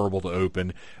that are horrible to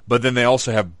open. But then they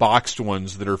also have boxed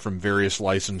ones that are from various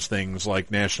licensed things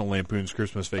like National Lampoon's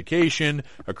Christmas Vacation,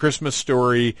 A Christmas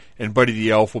Story, and Buddy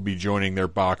the Elf will be joining their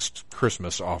boxed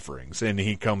Christmas offerings. And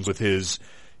he comes with his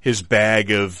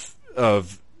bag of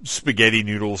spaghetti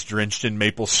noodles drenched in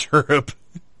maple syrup.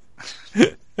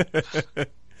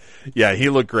 Yeah, he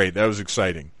looked great. That was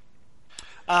exciting.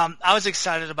 I was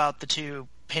excited about the two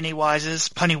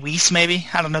Pennywises, Pennywise maybe?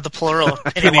 I don't know the plural of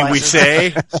Pennywise.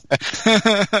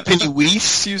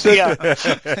 Pennywise, you said? Yeah.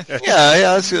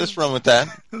 Yeah, let's run with that.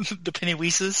 The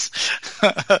Pennywises.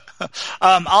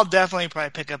 I'll definitely probably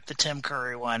pick up the Tim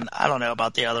Curry one. I don't know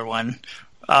about the other one.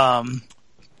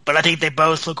 But I think they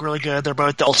both look really good. They're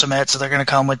both the Ultimate, so they're going to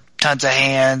come with tons of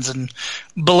hands and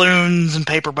balloons and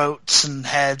paper boats and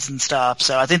heads and stuff.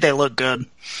 So I think they look good.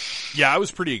 Yeah, I was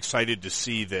pretty excited to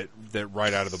see that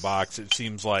right out of the box. It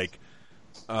seems like,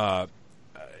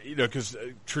 because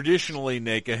traditionally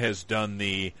NECA has done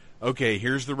okay,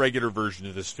 here's the regular version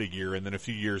of this figure, and then a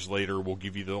few years later we'll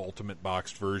give you the Ultimate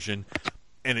boxed version.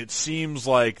 And it seems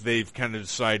like they've kind of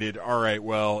decided, all right,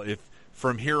 well, if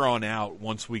from here on out,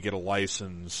 once we get a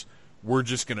license, we're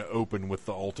just going to open with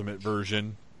the Ultimate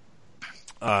version.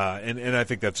 And I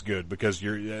think that's good because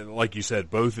like you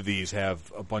said, both of these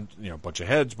have a bunch of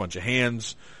heads, bunch of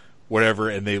hands, whatever,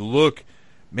 and they look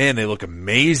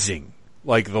amazing.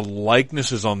 Like the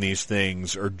likenesses on these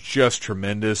things are just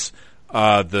tremendous.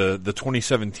 The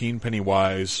 2017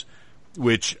 Pennywise,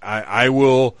 which I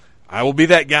will be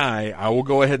that guy. I will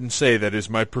go ahead and say that is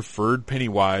my preferred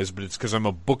Pennywise, but it's because I'm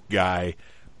a book guy.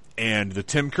 And the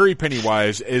Tim Curry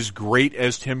Pennywise, as great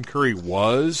as Tim Curry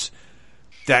was,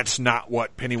 that's not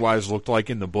what Pennywise looked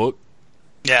like in the book.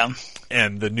 Yeah.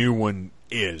 And the new one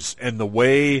is. And the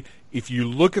way, if you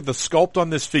look at the sculpt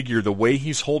on this figure, the way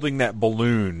he's holding that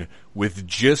balloon with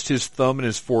just his thumb and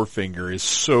his forefinger is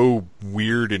so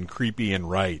weird and creepy and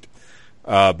right.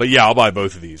 But yeah, I'll buy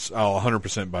both of these. I'll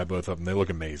 100% buy both of them. They look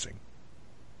amazing.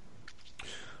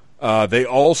 They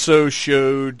also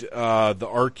showed the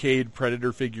arcade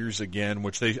Predator figures again,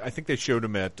 which I think they showed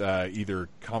them at either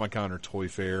Comic-Con or Toy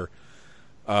Fair.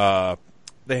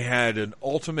 They had an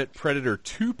Ultimate Predator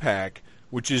 2-pack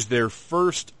which is their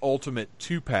first Ultimate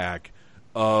 2-pack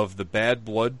of the Bad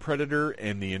Blood Predator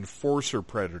and the Enforcer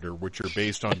Predator, which are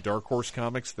based on Dark Horse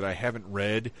comics that I haven't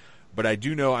read. But I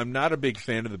do know I'm not a big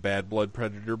fan of the Bad Blood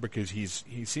Predator because he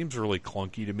seems really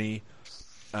clunky to me,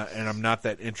 and I'm not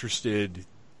that interested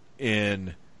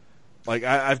in... Like,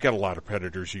 I've got a lot of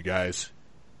Predators, you guys.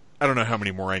 I don't know how many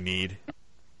more I need.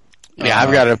 Yeah,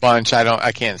 I've got a bunch.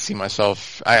 I can't see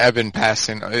myself. I've been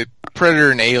passing Predator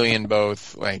and Alien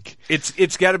both. Like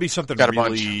it's got to be something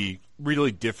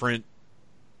really different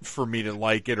for me to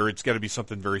like it, or it's got to be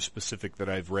something very specific that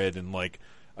I've read in like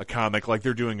a comic. Like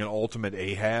they're doing an Ultimate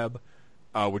Ahab,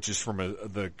 which is from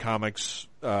the comics,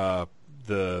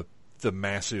 the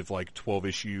massive like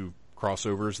 12-issue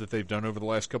crossovers that they've done over the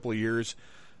last couple of years.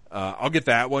 I'll get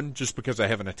that one just because I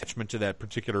have an attachment to that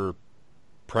particular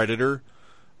Predator.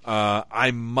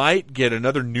 I might get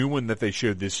another new one that they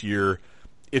showed this year.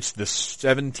 It's the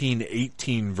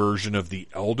 1718 version of the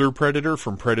Elder Predator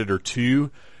from Predator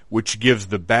 2, which gives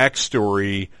the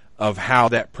backstory of how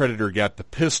that Predator got the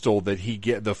pistol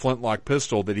the flintlock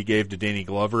pistol that he gave to Danny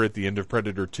Glover at the end of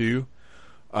Predator 2.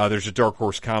 There's a Dark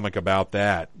Horse comic about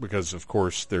that because, of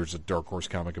course, there's a Dark Horse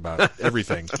comic about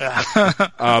everything.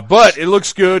 But it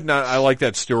looks good, and I like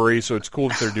that story, so it's cool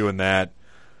that they're doing that.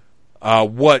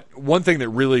 One thing that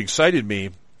really excited me,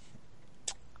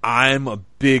 I'm a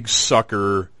big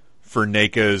sucker for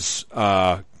NECA's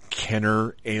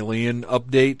Kenner Alien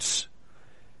updates,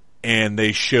 and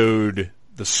they showed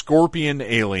the Scorpion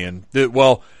Alien.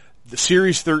 The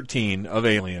Series 13 of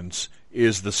Aliens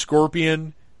is the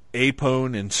Scorpion,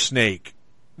 Apone, and Snake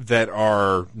that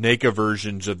are NECA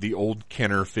versions of the old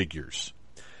Kenner figures.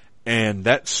 And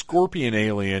that Scorpion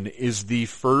Alien is the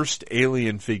first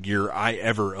Alien figure I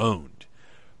ever owned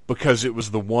because it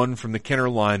was the one from the Kenner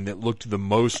line that looked the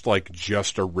most like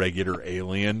just a regular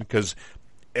alien. Because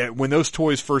when those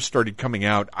toys first started coming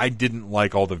out, I didn't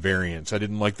like all the variants. I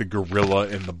didn't like the gorilla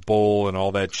and the bull and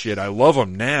all that shit. I love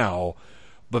them now,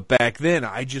 but back then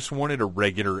I just wanted a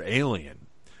regular alien.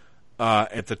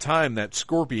 At the time, that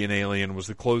Scorpion Alien was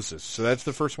the closest. So that's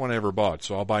the first one I ever bought,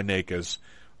 so I'll buy NECA's.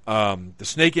 The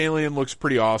Snake Alien looks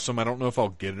pretty awesome. I don't know if I'll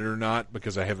get it or not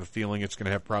because I have a feeling it's going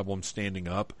to have problems standing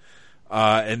up.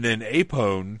 And then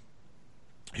Apone,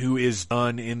 who is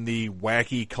done in the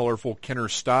wacky, colorful Kenner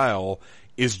style,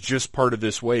 is just part of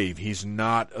this wave. He's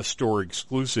not a store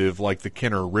exclusive like the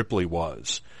Kenner Ripley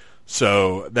was.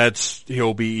 So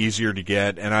he'll be easier to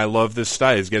get, and I love this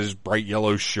style. He's got his bright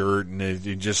yellow shirt, and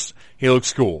he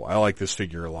looks cool. I like this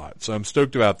figure a lot, so I'm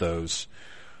stoked about those.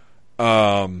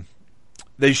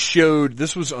 They showed,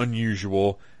 this was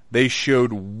unusual, they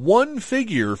showed one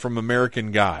figure from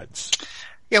American Gods.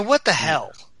 Yeah, what the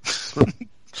hell?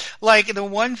 Like, the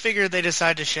one figure they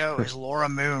decide to show is Laura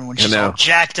Moon when she's all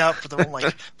jacked up for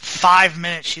the, 5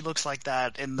 minutes she looks like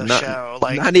that in the show.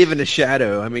 Like, not even a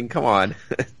shadow. I mean, come on.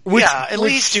 At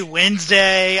least do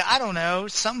Wednesday. I don't know,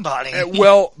 somebody.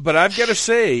 Well, but I've got to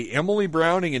say, Emily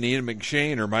Browning and Ian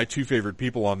McShane are my two favorite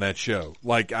people on that show.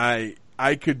 Like,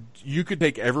 you could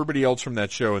take everybody else from that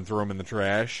show and throw them in the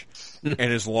trash, and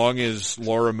as long as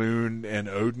Laura Moon and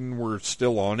Odin were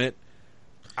still on it,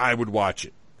 I would watch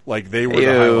it. Like, they were the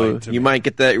highlight to me. You might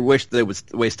get that wish that was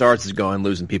the way Stars is going,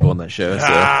 losing people on that show.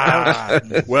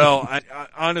 So. Well, I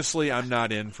honestly, I'm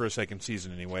not in for a second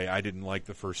season anyway. I didn't like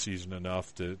the first season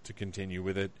enough to continue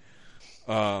with it.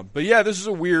 But yeah, this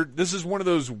is one of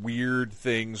those weird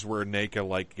things where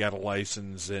NECA, got a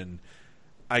license, and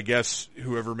I guess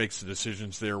whoever makes the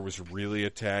decisions there was really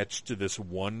attached to this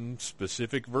one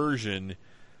specific version.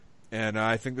 And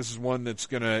I think this is one that's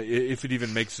going to, if it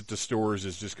even makes it to stores,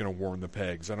 is just going to warm the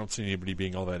pegs. I don't see anybody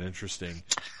being all that interesting.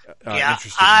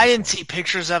 I didn't see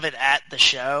pictures of it at the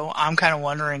show. I'm kind of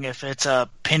wondering if it's a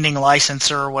pending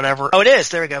license or whatever. Oh, it is.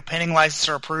 There we go. Pending license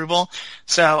or approval.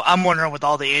 So I'm wondering with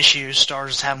all the issues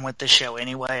Stars is having with this show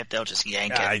anyway, if they'll just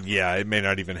yank it. Yeah, it may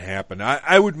not even happen.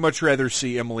 I would much rather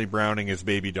see Emily Browning as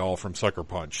Baby Doll from Sucker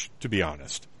Punch, to be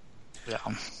honest.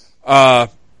 Yeah.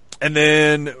 And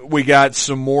then we got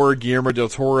some more Guillermo del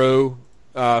Toro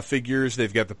figures.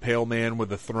 They've got the Pale Man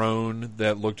with a throne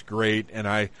that looked great, and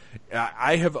I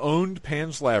have owned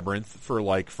Pan's Labyrinth for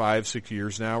 5-6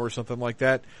 years now or something like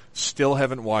that. Still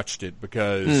haven't watched it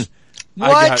because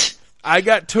I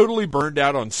got totally burned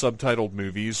out on subtitled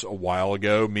movies a while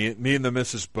ago. Me and the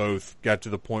missus both got to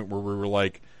the point where we were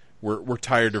like, we're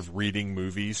tired of reading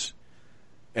movies,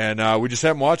 and we just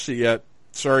haven't watched it yet.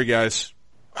 Sorry, guys.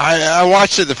 I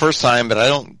watched it the first time, but I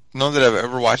don't know that I've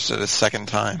ever watched it a second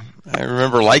time. I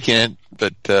remember liking it,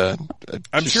 but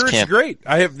I'm sure it's great.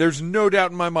 There's no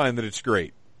doubt in my mind that it's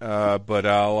great. but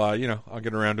I'll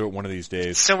get around to it one of these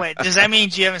days. So wait, does that mean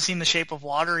you haven't seen The Shape of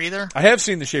Water either? I have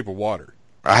seen The Shape of Water.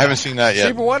 I haven't seen that yet.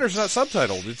 Shape of Water's not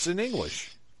subtitled. It's in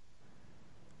English.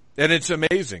 And it's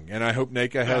amazing, and I hope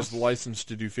NECA has the license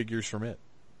to do figures from it.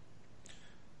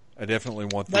 I definitely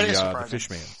want the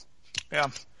Fishman. Yeah.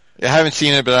 I haven't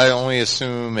seen it, but I only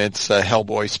assume it's a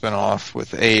Hellboy spinoff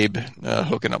with Abe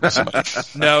hooking up with somebody.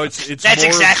 No, it's that's more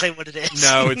exactly what it is.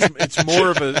 No,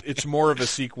 it's more of a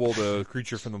sequel to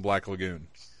Creature from the Black Lagoon.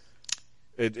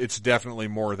 It's definitely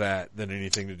more that than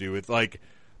anything to do with like.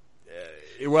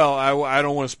 Well, I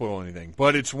don't want to spoil anything,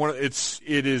 but it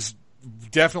is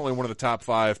definitely one of the top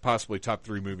 5, possibly top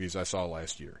 3 movies I saw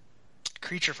last year.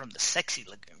 Creature from the Sexy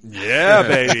Lagoon. Yeah,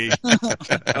 baby.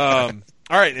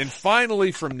 All right, and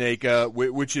finally from NECA,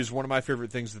 which is one of my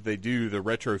favorite things that they do, the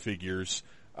retro figures.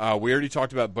 We already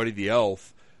talked about Buddy the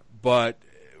Elf, but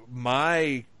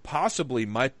possibly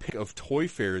my pick of Toy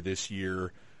Fair this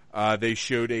year, they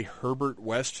showed a Herbert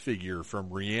West figure from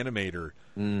Reanimator,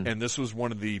 and this was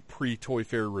one of the pre-Toy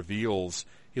Fair reveals.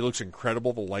 He looks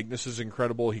incredible. The likeness is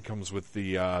incredible. He comes with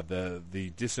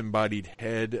the disembodied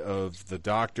head of the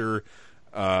Doctor,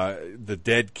 the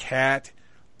dead cat,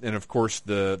 and of course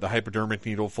the hypodermic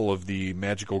needle full of the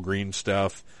magical green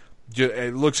stuff.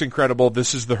 It looks incredible.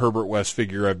 This is the Herbert West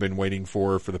figure I've been waiting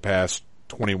for the past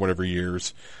 20 whatever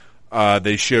years.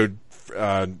 They showed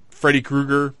Freddy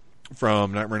Krueger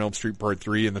from Nightmare on Elm Street Part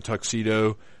 3 in the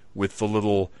tuxedo with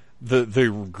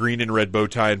the green and red bow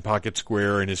tie and pocket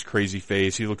square and his crazy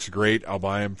face. He looks great. I'll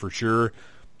buy him for sure.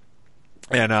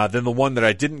 And then the one that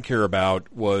I didn't care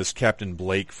about was Captain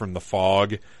Blake from The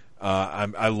Fog.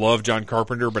 I love John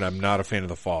Carpenter, but I'm not a fan of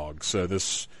The Fog, so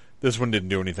this one didn't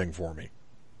do anything for me.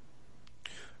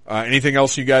 Anything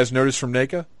else you guys noticed from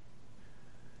NECA?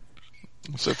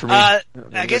 So for me,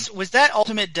 I guess, was that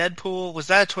Ultimate Deadpool, was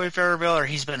that a Toy Fair reveal, or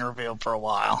he's been revealed for a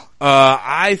while?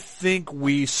 I think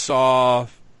we saw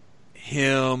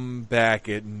him back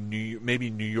at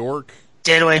maybe New York.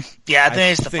 Did we? Yeah, I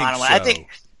think it's the think final one. so. I think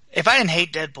if I didn't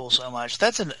hate Deadpool so much,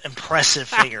 that's an impressive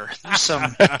figure. There's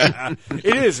some.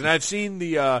 It is, and I've seen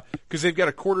because they've got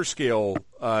a quarter scale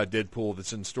Deadpool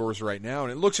that's in stores right now,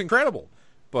 and it looks incredible.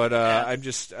 But I'm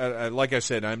just like I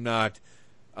said, I'm not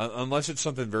unless it's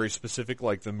something very specific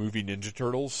like the movie Ninja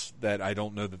Turtles that I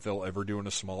don't know that they'll ever do in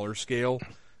a smaller scale.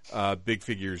 Big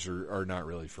figures are not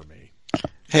really for me.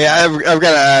 Hey, I've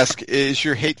got to ask: is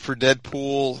your hate for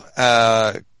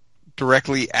Deadpool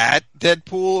directly at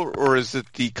Deadpool, or is it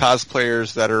the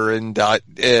cosplayers that are in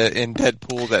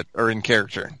Deadpool that are in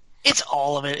character? It's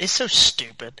all of it. It's so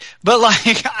stupid. But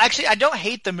like, actually, I don't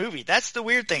hate the movie. That's the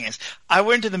weird thing is, I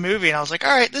went to the movie and I was like,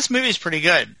 all right, this movie's pretty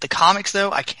good. The comics,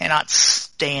 though, I cannot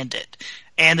stand it.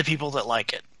 And the people that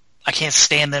like it. I can't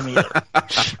stand them either.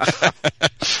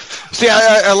 See,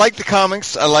 I like the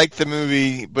comics. I like the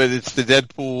movie, but it's the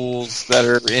Deadpools that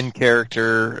are in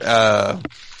character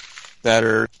that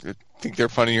I think they're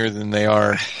funnier than they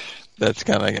are. That's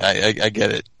kind of, I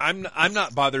get it. I'm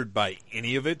not bothered by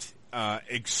any of it.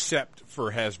 Except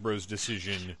for Hasbro's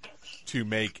decision to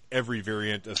make every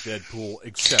variant of Deadpool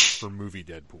except for movie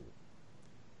Deadpool.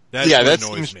 That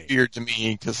seems weird to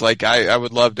me because, like, I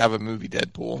would love to have a movie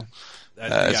Deadpool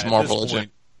as Marvel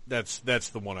Legend. That's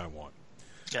the one I want.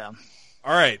 Yeah.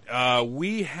 All right,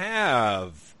 we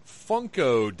have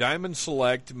Funko, Diamond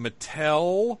Select,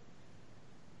 Mattel,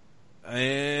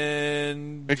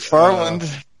 and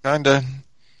McFarlane. Kinda.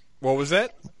 What was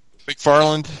that?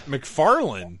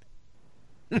 McFarlane.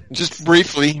 Just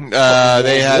briefly,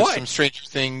 they had some Stranger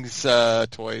Things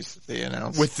toys that they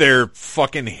announced. With their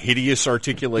fucking hideous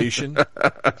articulation.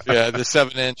 Yeah, the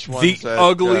 7-inch ones. The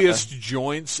ugliest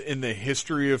joints in the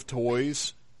history of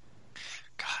toys.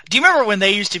 God. Do you remember when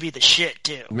they used to be the shit,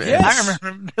 too? Yes. I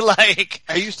remember, like...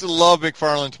 I used to love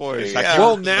McFarlane toys. Yeah.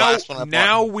 Well,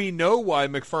 now we know why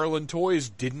McFarlane toys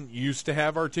didn't used to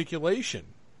have articulation.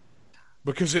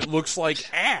 Because it looks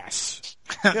like ass.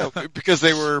 Yeah, because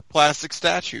they were plastic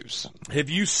statues.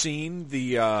 Have you seen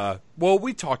the, well,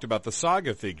 we talked about the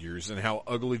Saga figures and how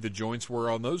ugly the joints were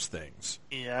on those things.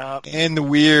 Yeah. And the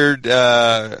weird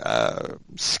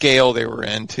scale they were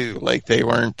in, too. Like, they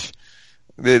weren't,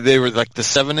 they were like the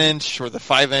 7-inch or the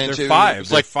 5-inch. They're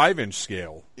 5-inch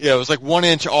scale. Yeah, it was like 1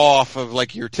 inch off of,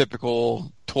 like, your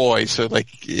typical toy. So, like,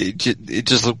 it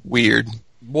just looked weird.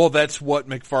 Well, that's what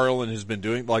McFarlane has been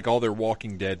doing. Like, all their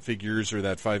Walking Dead figures are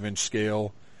that 5-inch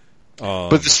scale.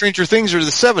 But the Stranger Things are the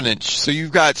 7-inch, so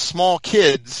you've got small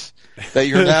kids that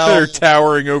you're now... They're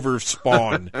towering over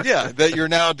Spawn. Yeah, that you're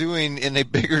now doing in a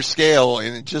bigger scale,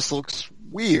 and it just looks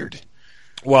weird.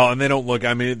 Well, and they don't look...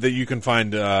 I mean, you can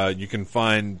find David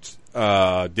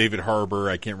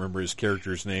Harbour, I can't remember his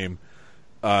character's name,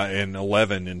 and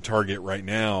 11 in Target right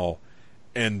now,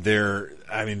 and they're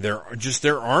just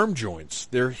their arm joints.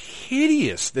 They're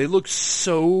hideous. They look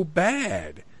so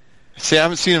bad. See, I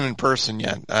haven't seen them in person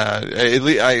yet.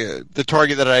 The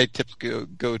Target that I typically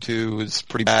go to is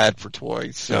pretty bad for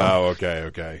toys. So,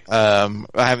 okay. I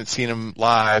haven't seen them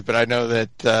live, but I know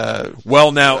that.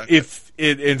 Well, now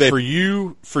for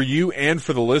you and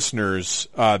for the listeners,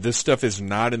 this stuff is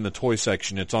not in the toy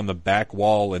section. It's on the back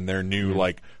wall in their new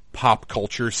pop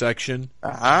culture section.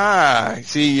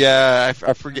 See, I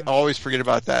always forget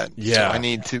about that. Yeah. So I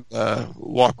need to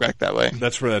walk back that way.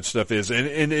 That's where that stuff is.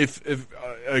 And if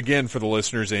again, for the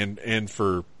listeners and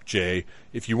for Jay,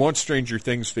 if you want Stranger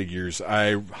Things figures,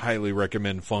 I highly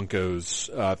recommend Funko's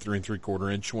 3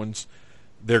 3/4 inch ones.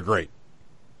 They're great.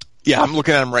 Yeah, I'm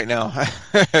looking at them right now.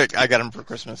 I got them for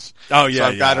Christmas. Oh yeah, so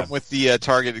I've got them with the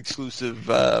Target exclusive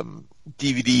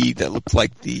DVD that looks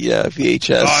like the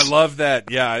VHS. Oh, I love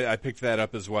that. Yeah, I picked that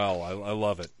up as well. I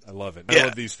love it. I love Yeah. I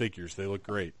love these figures. They look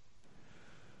great.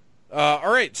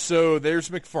 All right, so there's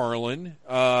McFarlane.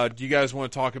 Do you guys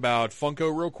want to talk about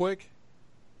Funko real quick?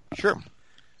 Sure.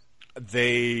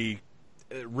 They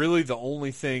really the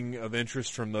only thing of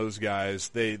interest from those guys.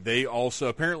 They also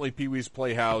apparently Pee-wee's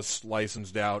Playhouse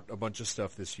licensed out a bunch of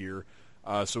stuff this year.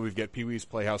 So we've got Pee-wee's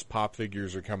Playhouse pop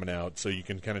figures are coming out, so you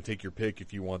can kind of take your pick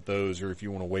if you want those or if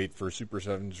you want to wait for Super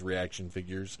 7's reaction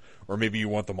figures, or maybe you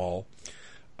want them all.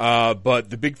 But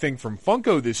the big thing from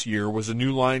Funko this year was a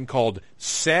new line called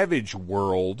Savage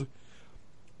World,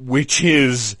 which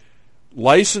is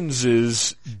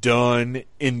licenses done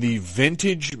in the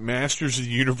vintage Masters of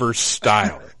the Universe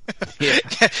style.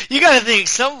 You got to think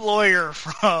some lawyer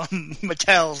from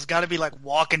Mattel's got to be like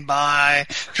walking by,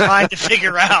 trying to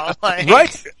figure out like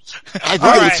Right? I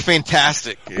think it looks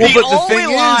fantastic. Well, the but the only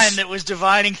thing line is- that was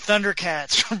dividing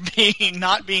Thundercats from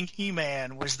not being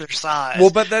He-Man was their size. Well,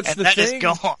 but that's and the that thing. is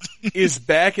gone. Is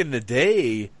back in the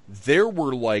day, there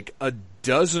were like a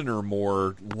dozen or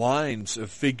more lines of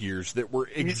figures that were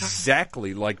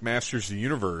exactly like Masters of the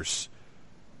Universe,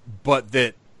 but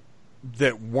that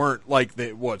weren't like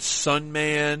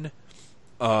Sunman.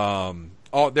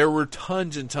 There were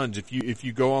tons and tons. If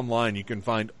you go online, you can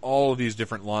find all of these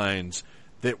different lines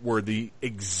that were the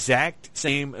exact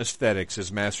same aesthetics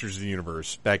as Masters of the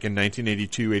Universe back in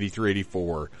 1982, 83,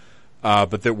 84,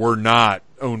 but that were not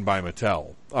owned by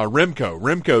Mattel.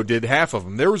 Remco did half of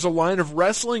them. There was a line of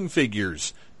wrestling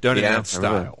figures done in that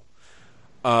style.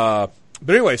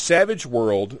 But anyway, Savage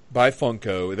World by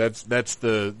Funko. That's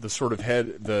the sort of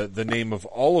the name of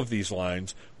all of these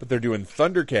lines. But they're doing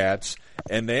Thundercats,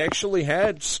 and they actually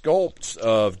had sculpts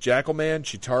of Jackalman,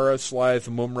 Chitara, Slythe,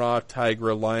 Mumra,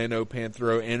 Tigra, Lion-O,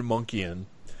 Panthro, and Monkeyan.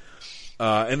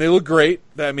 And they look great.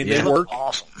 I mean, they work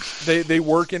awesome. They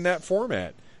work in that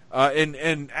format.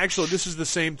 And actually, this is the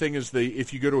same thing as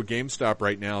if you go to a GameStop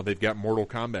right now, they've got Mortal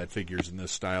Kombat figures in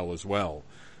this style as well.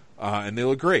 And they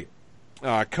look great.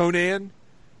 Conan,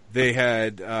 they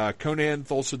had Conan,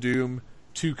 Thulsa Doom,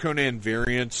 2 Conan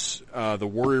variants, the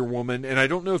Warrior Woman, and I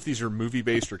don't know if these are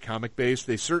movie-based or comic-based.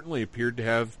 They certainly appeared to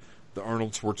have the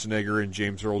Arnold Schwarzenegger and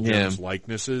James Earl Jones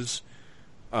likenesses.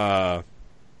 And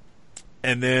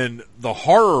then the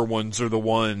horror ones are the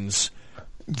ones...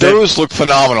 Those look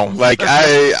phenomenal. Like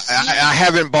I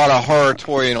haven't bought a horror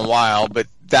toy in a while, but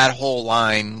that whole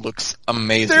line looks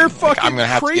amazing. They're Like, fucking I'm gonna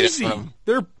have crazy. to get it from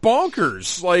They're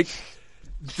bonkers. Like,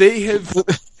 they have...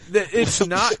 It's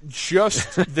not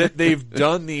just that they've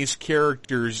done these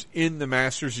characters in the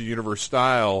Masters of the Universe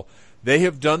style. They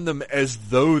have done them as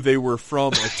though they were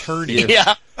from Eternia.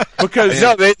 Yeah. Because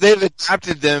no, they've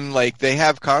adapted them. Like they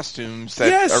have costumes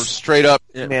that are straight up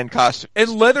man costumes. And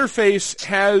Leatherface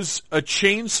has a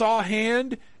chainsaw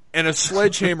hand and a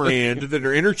sledgehammer hand that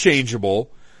are interchangeable.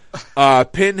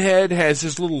 Pinhead has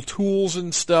his little tools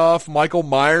and stuff. Michael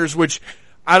Myers, which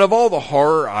out of all the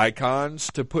horror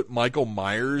icons, to put Michael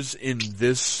Myers in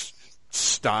this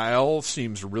style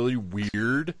seems really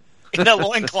weird. In that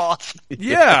loincloth.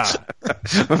 Yeah.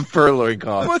 Fur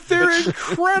loincloth. But they're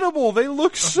incredible. They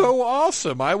look so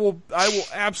awesome. I will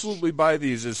absolutely buy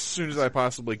these as soon as I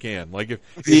possibly can. Like if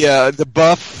the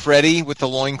buff Freddy with the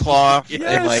loincloth Yes.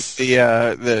 and like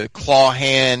the claw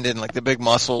hand and like the big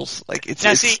muscles. Like it's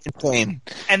insane.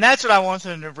 And that's what I want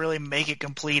them to really make it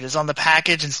complete is on the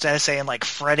package, instead of saying like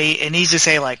Freddy, it needs to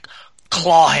say like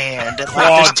claw hand and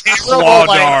like this terrible,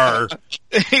 Clawdar,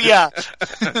 yeah.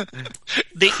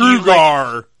 The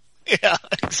Krugar. Yeah,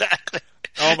 exactly.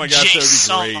 Oh my gosh, Jason,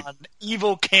 that would be great.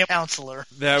 evil camp counselor.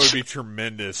 That would be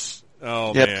tremendous.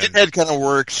 Oh Yeah, man. Pinhead kind of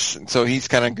works, so he's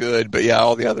kind of good. But yeah,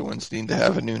 all the other ones need to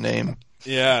have a new name.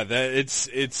 Yeah, that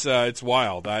it's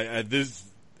wild.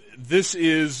 This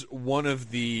is one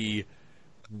of the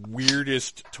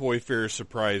weirdest Toy Fair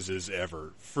surprises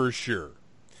ever, for sure.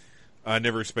 I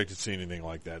never expected to see anything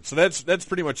like that. So that's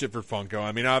pretty much it for Funko.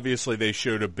 I mean, obviously they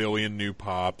showed a billion new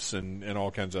pops and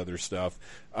all kinds of other stuff.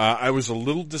 I was a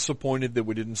little disappointed that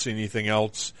we didn't see anything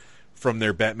else from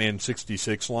their Batman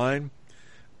 66 line.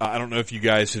 I don't know if you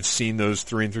guys have seen those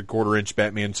 3 3/4 inch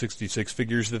Batman 66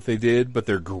 figures that they did, but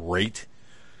they're great.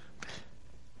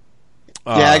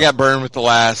 I got burned with the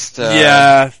last.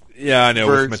 Yeah, I know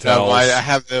with Mattel. I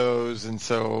have those, and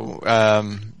so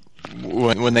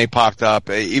when they popped up,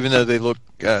 even though they look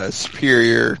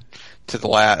superior to the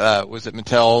last, was it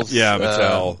Mattel's? Yeah,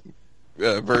 Mattel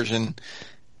version.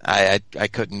 I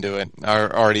couldn't do it. I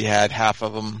already had half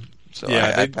of them. So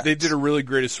yeah, they did a really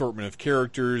great assortment of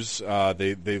characters.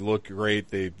 They look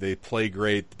great. They play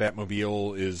great. The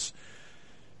Batmobile is.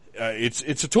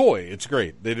 It's a toy. It's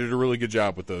great. They did a really good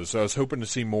job with those. So I was hoping to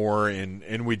see more,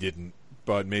 and we didn't.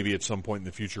 But maybe at some point in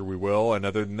the future we will. And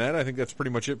other than that, I think that's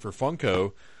pretty much it for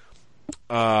Funko.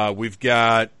 We've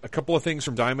got a couple of things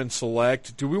from Diamond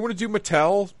Select. Do we want to do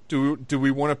Mattel? Do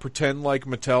we want to pretend like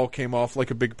Mattel came off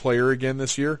like a big player again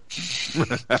this year?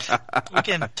 We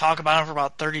can talk about it for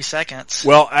about 30 seconds.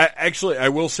 Well, I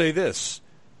will say this.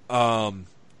 Looking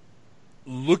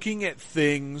at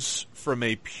things from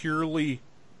a purely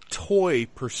toy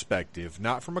perspective,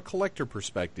 not from a collector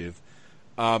perspective,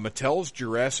 Mattel's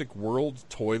Jurassic World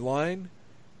toy line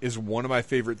is one of my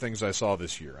favorite things I saw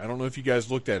this year. I don't know if you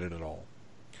guys looked at it at all.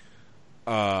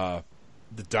 The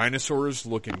dinosaurs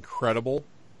look incredible.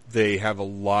 They have a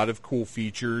lot of cool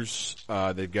features.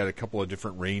 They've got a couple of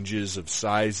different ranges of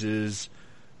sizes.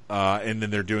 And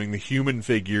then they're doing the human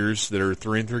figures that are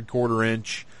 3 3/4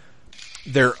 inch.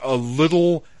 They're a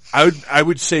little, I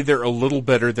would say they're a little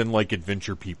better than like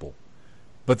Adventure People.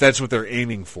 But that's what they're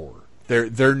aiming for.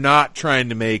 They're not trying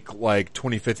to make like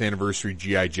 25th anniversary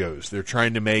G.I. Joes. They're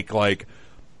trying to make like,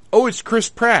 oh, it's Chris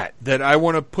Pratt that I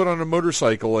want to put on a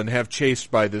motorcycle and have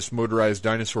chased by this motorized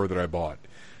dinosaur that I bought.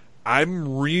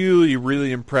 I'm really,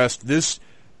 really impressed. This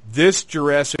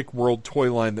Jurassic World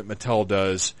toy line that Mattel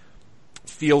does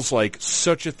feels like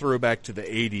such a throwback to the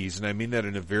 80s, and I mean that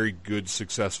in a very good,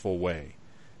 successful way.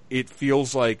 It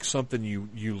feels like something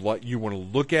you want to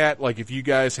look at. Like if you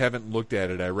guys haven't looked at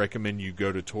it, I recommend you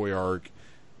go to Toy Arc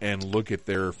and look at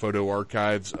their photo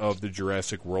archives of the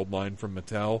Jurassic World line from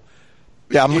Mattel.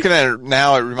 Yeah, I'm looking at it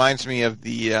now. It reminds me of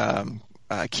the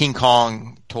King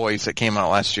Kong toys that came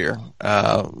out last year.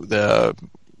 The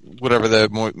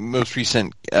most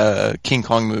recent King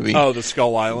Kong movie. Oh, the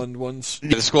Skull Island ones.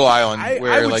 Yeah, the Skull Island,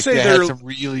 where would like say they had some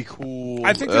really cool.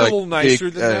 I think they're a little nicer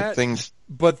big, than that. Things.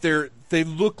 But they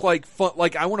look like fun.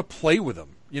 Like I want to play with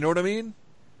them. You know what I mean?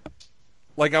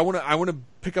 Like I want to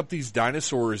pick up these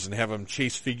dinosaurs and have them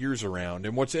chase figures around.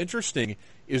 And what's interesting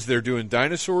is they're doing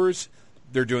dinosaurs,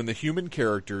 they're doing the human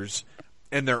characters,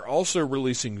 and they're also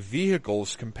releasing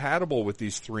vehicles compatible with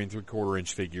these 3 3/4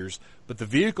 inch figures. But the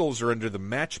vehicles are under the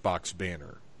Matchbox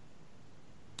banner,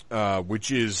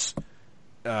 which is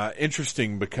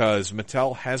interesting because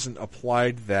Mattel hasn't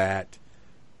applied that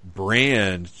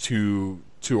brand to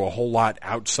a whole lot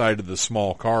outside of the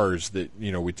small cars that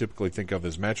we typically think of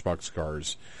as Matchbox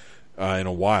cars in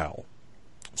a while.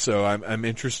 So I'm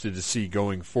interested to see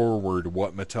going forward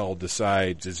what Mattel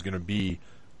decides is going to be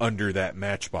under that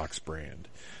Matchbox brand.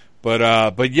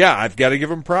 But yeah, I've got to give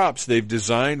them props. They've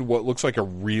designed what looks like a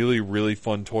really, really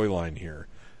fun toy line here.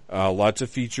 Lots of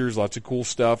features, lots of cool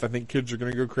stuff. I think kids are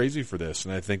going to go crazy for this,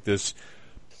 and I think this.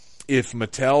 If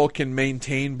Mattel can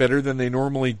maintain better than they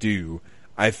normally do,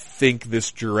 I think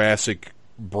this Jurassic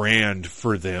brand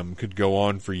for them could go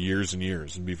on for years and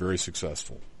years and be very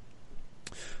successful.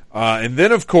 And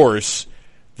then, of course,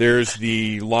 there's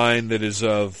the line that is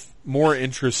of more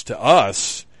interest to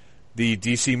us, the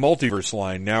DC Multiverse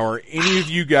line. Now, are any of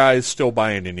you guys still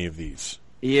buying any of these?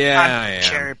 Yeah, I'm I am.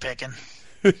 cherry picking.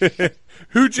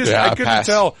 Who just, Yeah, I couldn't pass.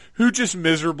 tell, who just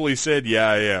miserably said, yeah,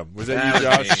 I am. Was that you,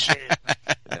 Josh?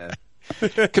 Yeah.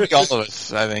 Could be all of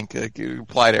us. I think it could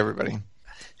apply to everybody.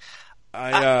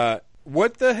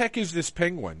 What the heck is this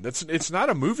penguin? It's not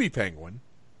a movie penguin.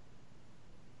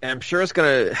 I'm sure it's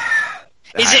gonna.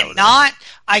 Is it not?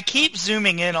 I keep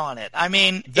zooming in on it. I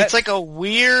mean, That- it's like a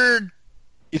weird.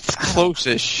 It's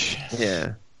close-ish.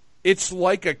 Yeah. It's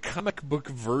like a comic book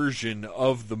version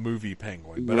of the movie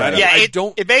Penguin, but Right. I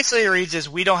don't. It basically reads as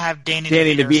we don't have Danny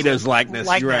DeVito's likeness.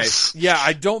 You're right. Yeah,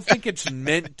 I don't think it's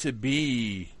meant to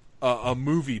be a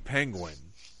movie Penguin.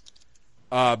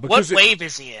 What Because wave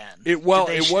is he in? it Did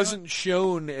they show? wasn't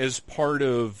shown as part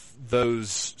of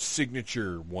those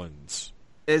signature ones.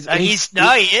 He is.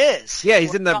 Yeah,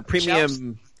 he's in the Top shelves.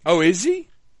 premium. Oh, is he?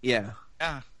 Yeah.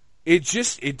 Yeah.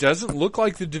 It doesn't look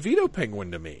like the DeVito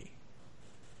Penguin to me.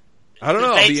 I don't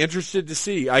know. I'll be interested to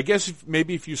see. I guess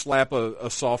maybe if you slap a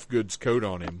soft goods coat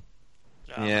on him.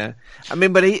 Yeah. I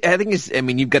mean, but I think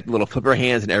you've got the little flipper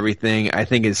hands and everything. I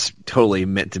think it's totally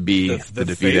meant to be the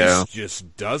DeVito. Face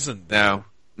just doesn't. No.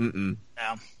 Mm-mm.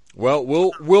 No.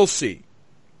 Well, we'll see.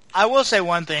 I will say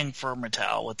one thing for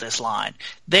Mattel with this line.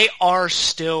 They are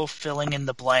still filling in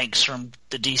the blanks from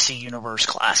the DC Universe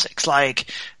classics.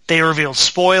 Like, they revealed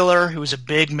Spoiler, who was a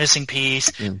big missing piece,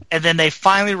 and then they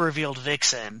finally revealed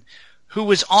Vixen, who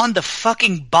was on the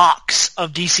fucking box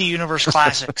of DC Universe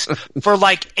Classics for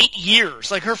like 8 years.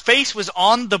 Like, her face was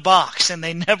on the box, and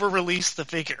they never released the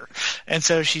figure. And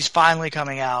so she's finally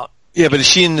coming out. Yeah, but is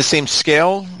she in the same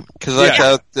scale? Because I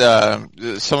thought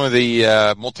some of the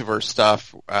multiverse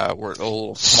stuff were a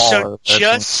little smaller. So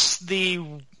just the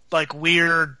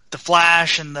weird, the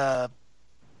Flash and the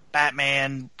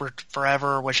Batman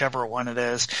Forever, whichever one it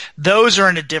is, those are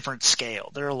in a different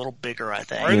scale. They're a little bigger, I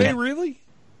think. Are they really?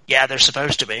 Yeah, they're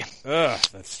supposed to be. Ugh,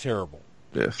 that's terrible.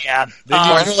 Yeah.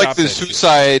 I don't like the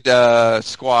Suicide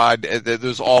Squad,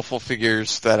 those awful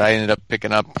figures that I ended up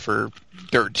picking up for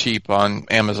dirt cheap on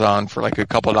Amazon for like a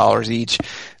couple $2 each.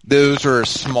 Those are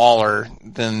smaller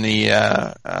than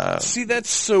the... See, that's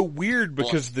so weird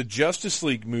because the Justice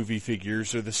League movie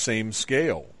figures are the same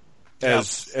scale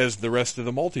as the rest of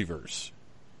the multiverse.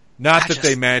 Not that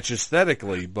they match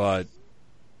aesthetically, but...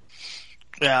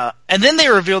 Yeah, and then they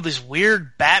revealed these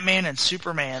weird Batman and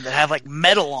Superman that have like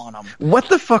metal on them. What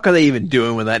the fuck are they even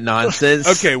doing with that nonsense?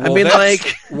 Okay, well,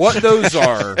 what those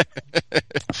are.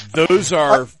 Those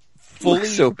are fully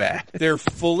so bad. They're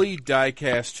fully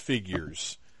die-cast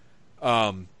figures.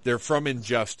 They're from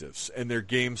Injustice, and they're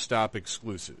GameStop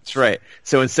exclusives. That's right.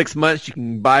 So in 6 months, you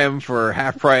can buy them for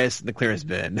half price in the clearance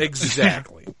bin.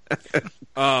 Exactly.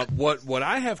 What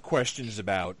I have questions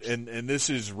about, and this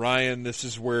is, Ryan, this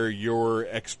is where your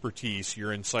expertise,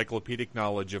 your encyclopedic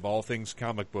knowledge of all things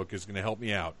comic book is going to help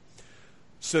me out.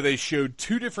 So they showed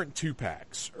 2 different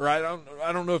 2-packs, or I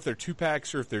don't know if they're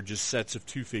 2-packs or if they're just sets of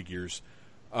 2 figures.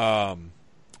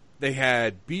 They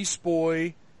had Beast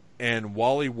Boy and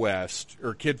Wally West,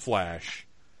 or Kid Flash,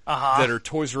 that are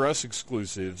Toys R Us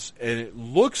exclusives, and it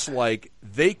looks like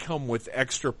they come with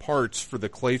extra parts for the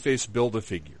Clayface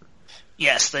Build-A-Figure.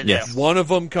 Yes, they do. One of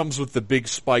them comes with the big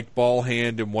spiked ball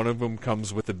hand, and one of them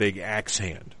comes with the big axe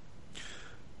hand.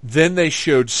 Then they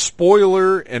showed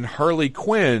Spoiler and Harley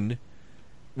Quinn,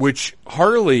 which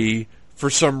Harley, for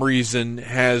some reason,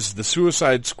 has the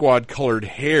Suicide Squad colored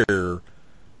hair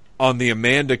on the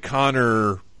Amanda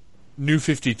Connor New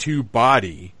 52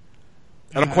 body.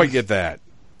 I don't quite get that.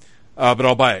 But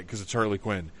I'll buy it because it's Harley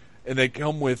Quinn. And they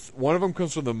come with, one of them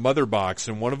comes with a mother box,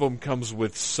 and one of them comes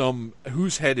with some,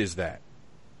 whose head is that?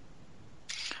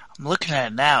 I'm looking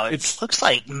at it now. It looks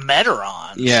like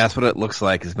Meteron. Yeah, that's what it looks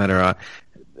like, is Meteron.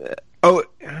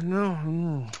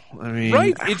 No. I mean...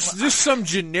 Right, it's just some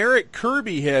generic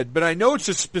Kirby head, but I know it's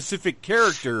a specific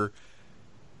character.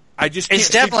 I just can't It's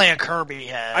definitely a Kirby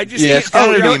head. It's got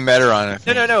to be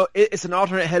Meteron. No. It's an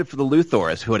alternate head for the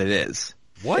Luthor is what it is.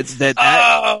 What? It's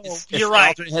you're right.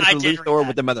 Alternate head for Luthor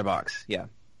with the mother box. Yeah,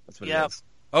 that's what it is.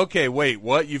 Okay, wait,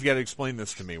 what? You've got to explain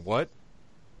this to me. What?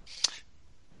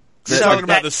 So You're talking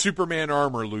about the Superman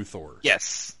armor Luthor.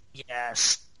 Yes.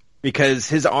 Yes. Because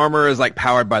his armor is like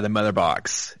powered by the mother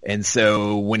box, and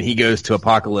so when he goes to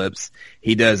Apocalypse,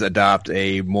 he does adopt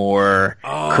a more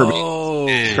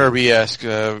Kirby-esque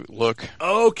look.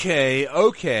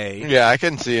 Okay. Yeah, I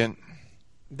can see it.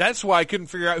 That's why I couldn't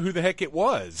figure out who the heck it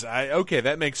was. Okay,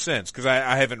 that makes sense, because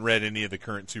I haven't read any of the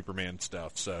current Superman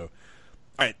stuff, so...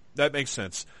 Alright, that makes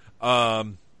sense.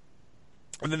 And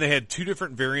then they had 2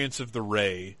 different variants of the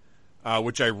Ray,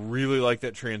 which I really like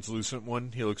that translucent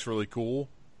one. He looks really cool.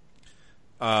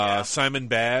 Simon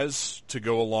Baz to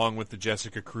go along with the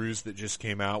Jessica Cruz that just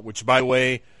came out, which, by the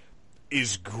way,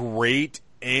 is great,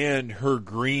 and her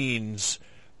greens,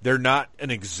 they're not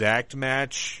an exact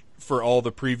match for all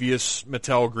the previous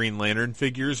Mattel Green Lantern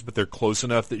figures, but they're close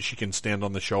enough that she can stand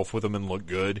on the shelf with them and look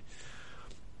good.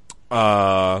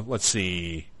 Let's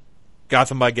see.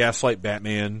 Gotham by Gaslight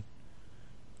Batman.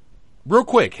 Real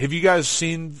quick, have you guys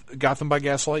seen Gotham by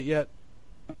Gaslight yet?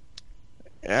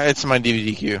 Yeah, it's my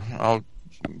DVD queue. I'll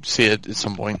see it at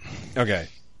some point. Okay.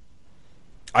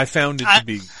 I found it to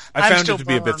be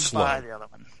a bit slow. The other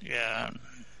one. Yeah.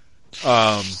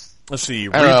 Let's see.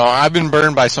 I don't know. I've been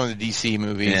burned by some of the DC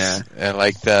movies. Yeah.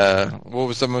 Like what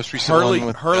was the most recent one?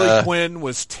 With, Harley Quinn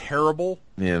was terrible.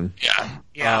 Yeah.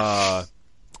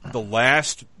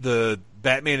 The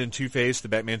Batman and Two-Face, the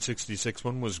Batman 66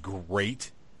 one was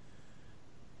great.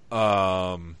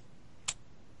 Oh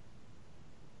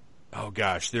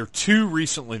gosh, there are two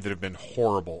recently that have been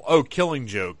horrible. Oh, Killing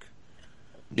Joke.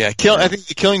 Yeah, I think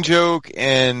the Killing Joke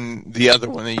and the other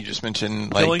one that you just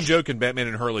mentioned, like Killing Joke and Batman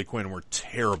and Harley Quinn were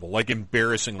terrible, like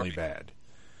embarrassingly bad.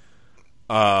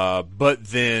 But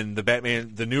then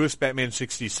the newest Batman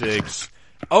 66.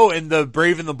 Oh, and the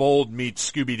Brave and the Bold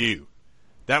meets Scooby-Doo.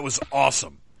 That was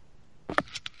awesome.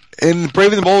 And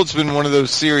Brave and the Bold's been one of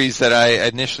those series that I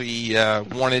initially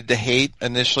wanted to hate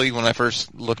initially when I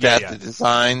first looked at the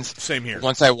designs. Same here.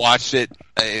 Once I watched it,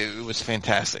 it was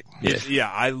fantastic.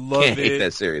 Yeah, I love Can't it. hate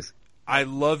that series. I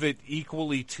love it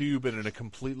equally too, but in a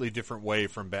completely different way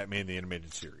from Batman the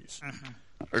Animated Series.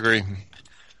 Agree.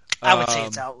 I would say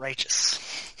it's outrageous.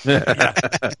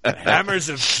 Hammers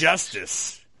of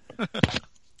Justice.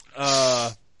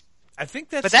 I think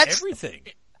that's everything.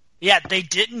 Yeah, they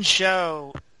didn't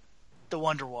show the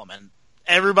Wonder Woman.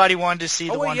 Everybody wanted to see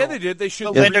the Wonder Woman. Oh, yeah, they did. They should.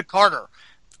 Linda Carter.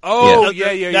 Oh,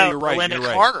 yeah, you're right. Linda you're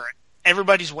right. Carter.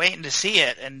 Everybody's waiting to see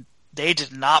it, and they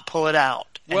did not pull it out.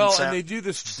 And they do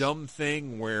this dumb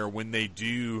thing where when they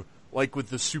do, like with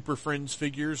the Super Friends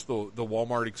figures, the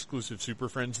Walmart exclusive Super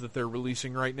Friends that they're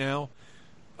releasing right now,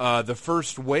 the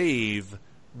first wave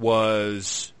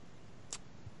was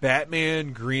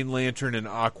Batman, Green Lantern, and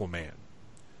Aquaman.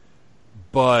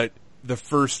 But the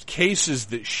first cases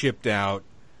that shipped out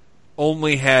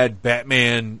only had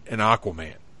Batman and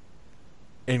Aquaman.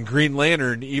 And Green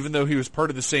Lantern, even though he was part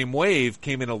of the same wave,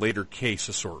 came in a later case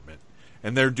assortment.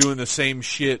 And they're doing the same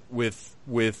shit with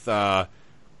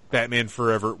Batman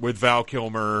Forever, with Val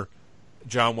Kilmer,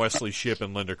 John Wesley Shipp,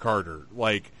 and Linda Carter.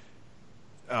 Like,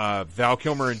 Val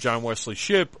Kilmer and John Wesley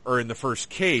Shipp are in the first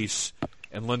case,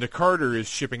 and Linda Carter is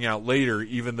shipping out later,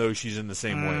 even though she's in the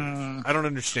same wave. I don't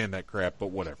understand that crap, but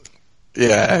whatever.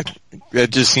 Yeah, it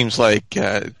just seems like things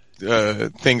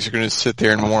are going to sit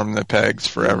there and warm the pegs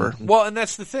forever. Well, and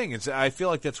that's the thing. I feel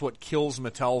like that's what kills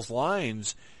Mattel's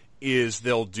lines, is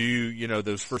they'll do,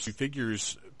 those first two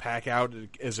figures pack out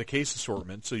as a case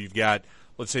assortment. So you've got,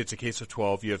 let's say it's a case of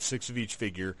 12, you have 6 of each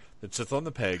figure that sits on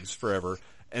the pegs forever,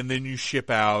 and then you ship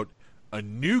out a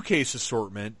new case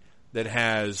assortment that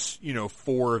has,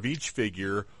 4 of each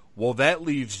figure. Well, that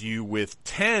leaves you with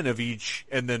 10 of each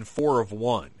and then 4 of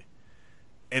one.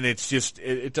 And it's just,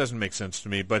 it doesn't make sense to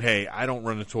me. But hey, I don't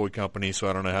run a toy company, so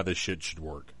I don't know how this shit should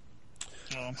work.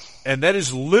 Oh. And that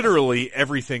is literally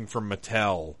everything from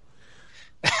Mattel.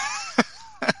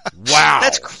 Wow.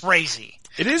 That's crazy.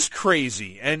 It is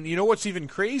crazy. And you know what's even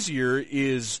crazier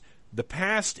is the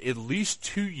past at least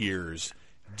 2 years,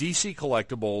 DC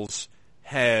Collectibles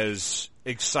has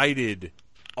excited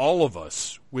all of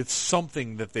us with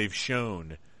something that they've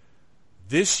shown.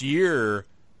 This year,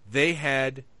 they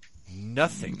had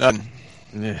nothing.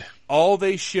 None. All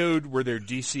they showed were their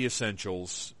DC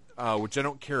Essentials, which I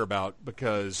don't care about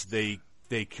because they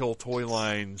kill toy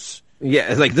lines.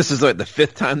 Yeah, it's like this is like the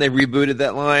 5th time they rebooted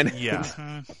that line.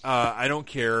 Yeah. I don't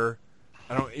care.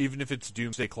 Even if it's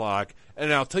Doomsday Clock.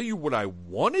 And I'll tell you what I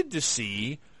wanted to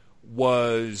see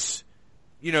was,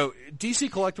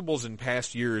 DC Collectibles in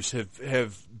past years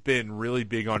have been really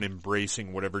big on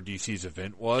embracing whatever DC's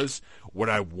event was. What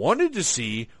I wanted to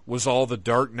see was all the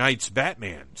Dark Knight's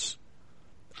Batmans.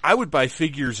 I would buy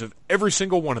figures of every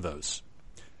single one of those.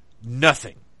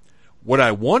 Nothing. What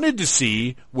I wanted to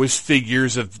see was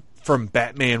figures from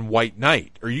Batman White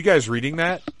Knight. Are you guys reading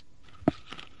that?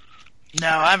 No,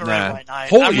 I haven't read White Knight.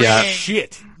 Holy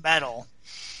shit. Metal.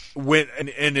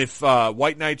 If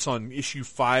White Knight's on issue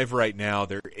 5 right now,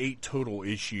 there are 8 total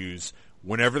issues.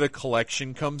 Whenever the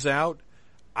collection comes out,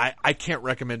 I can't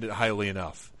recommend it highly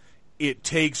enough.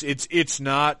 It's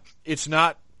not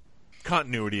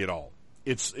continuity at all.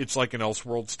 It's like an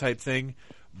Elseworlds type thing,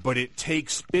 but it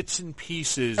takes bits and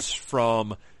pieces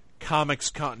from comics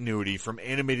continuity, from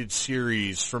animated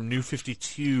series, from New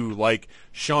 52, like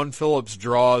Sean Phillips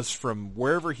draws from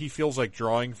wherever he feels like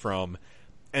drawing from,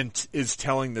 and is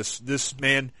telling this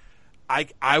man,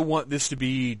 I want this to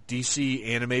be DC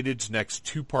Animated's next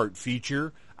 2-part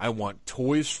feature. I want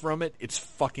toys from it. It's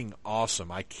fucking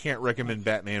awesome. I can't recommend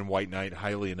Batman White Knight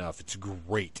highly enough. It's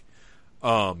great.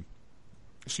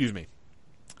 Excuse me.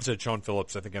 I said Sean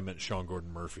Phillips. I think I meant Sean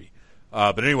Gordon Murphy.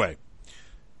 But anyway,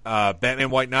 Batman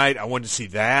White Knight, I wanted to see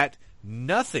that.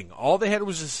 Nothing. All they had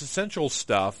was this essential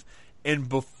stuff. And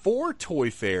before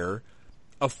Toy Fair,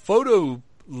 a photo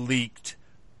leaked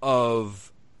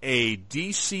of a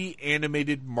DC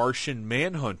animated Martian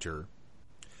Manhunter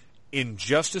in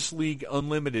Justice League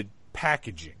Unlimited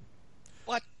packaging.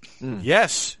 What?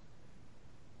 Yes.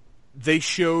 They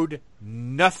showed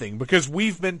nothing because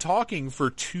we've been talking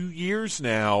for 2 years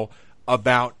now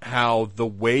about how the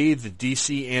way the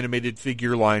DC animated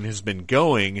figure line has been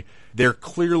going, they're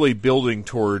clearly building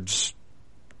towards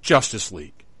Justice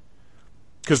League.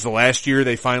 Because the last year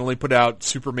they finally put out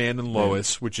Superman and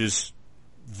Lois, which is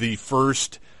the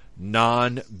first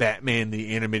non-Batman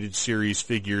the Animated Series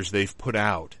figures they've put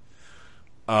out.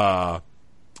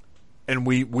 And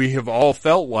we have all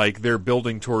felt like they're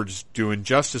building towards doing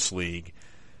Justice League.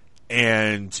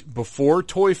 And before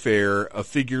Toy Fair, a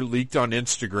figure leaked on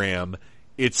Instagram.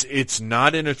 It's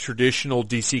not in a traditional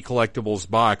DC Collectibles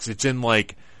box. It's in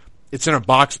a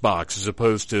box as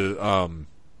opposed to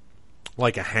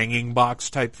like a hanging box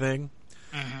type thing.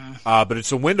 Mm-hmm. But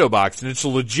it's a window box, and it's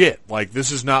legit. Like,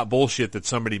 this is not bullshit that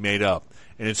somebody made up.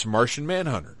 And it's Martian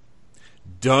Manhunter,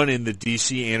 done in the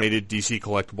DC animated DC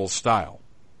Collectibles style.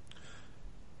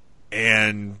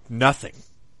 And nothing.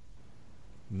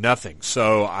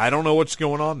 So I don't know what's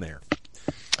going on there.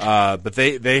 But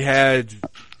they had,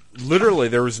 literally,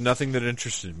 there was nothing that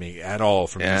interested me at all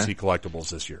from DC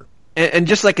Collectibles this year. And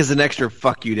just like as an extra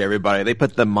fuck you to everybody, they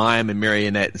put the Mime and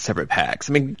Marionette in separate packs.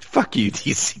 I mean, fuck you,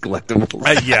 DC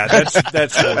Collectibles. Yeah, that's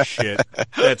horseshit.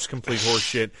 That's complete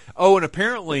horseshit. Oh, and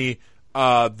apparently,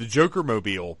 the Joker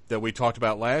Mobile that we talked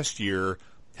about last year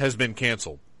has been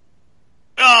canceled.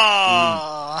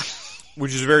 Oh.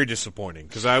 Which is very disappointing,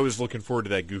 because I was looking forward to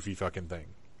that goofy fucking thing.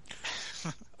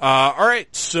 All right,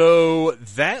 so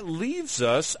that leaves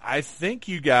us, I think,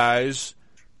 you guys,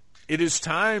 it is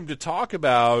time to talk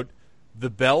about the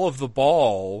belle of the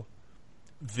ball,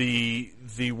 the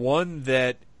one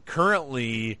that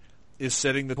currently is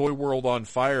setting the toy world on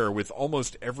fire with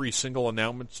almost every single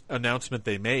announcement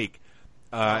they make,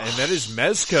 and that is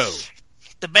Mezco.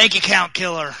 The bank account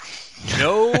killer.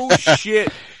 No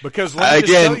shit, because let me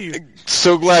just tell you.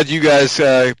 So glad you guys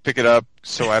pick it up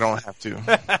so I don't have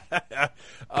to.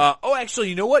 Actually,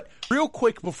 you know what? Real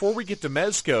quick, before we get to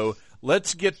Mezco,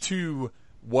 let's get to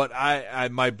what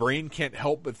my brain can't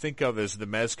help but think of as the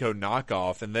Mezco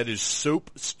knockoff, and that is Soap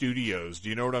Studios. Do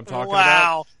you know what I'm talking about?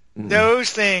 Wow.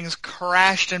 Those things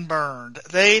crashed and burned.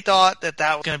 They thought that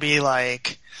was going to be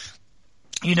like,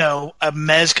 you know, a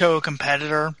Mezco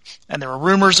competitor, and there were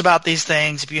rumors about these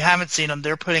things. If you haven't seen them,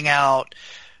 they're putting out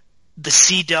the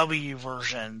CW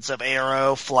versions of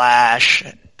Arrow, Flash.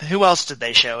 Who else did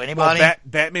they show? Anybody? Well,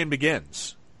 Batman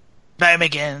Begins. Batman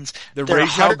Begins. The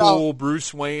Ra's al Ghul,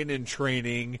 Bruce Wayne in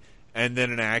training, and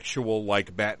then an actual,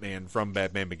 like, Batman from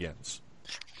Batman Begins.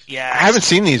 Yeah, I haven't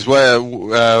seen these. What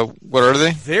are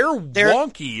they? They're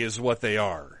wonky is what they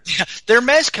are. They're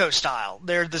Mezco style.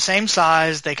 They're the same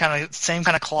size. They same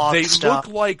kind of cloth They stuff.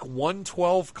 look like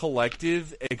 112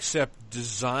 Collective, except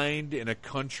designed in a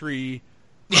country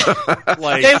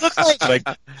like They look like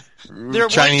They're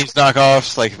Chinese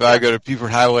knockoffs. Like if I go to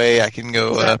Beaufort Highway, I can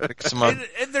go pick some up.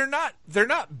 and they're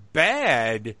not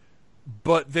bad,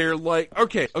 but they're like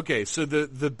okay. So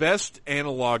the best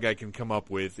analog I can come up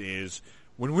with is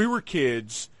when we were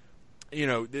kids. You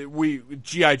know, we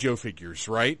G.I. Joe figures,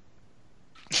 right?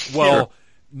 Well,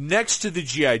 next to the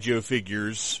G.I. Joe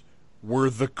figures were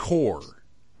the core.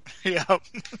 Yep.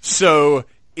 So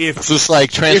if so it's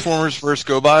like Transformers versus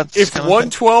GoBots.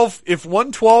 If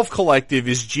 112 Collective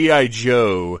is G.I.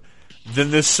 Joe,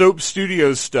 then the Soap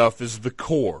Studios stuff is the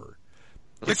core.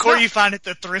 The core you find at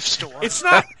the thrift store. It's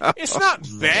not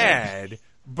bad,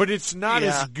 but it's not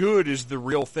as good as the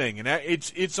real thing. And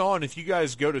it's on, if you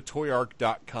guys go to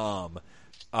toyark.com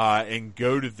and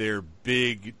go to their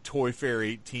big Toy Fair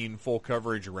 18 full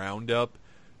coverage roundup,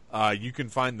 you can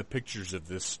find the pictures of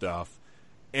this stuff.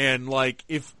 And like,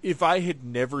 if I had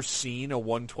never seen a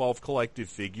 112 Collective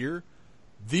figure,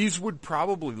 these would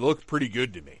probably look pretty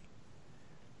good to me.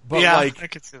 But yeah, like, I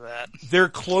could see that. Their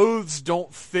clothes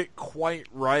don't fit quite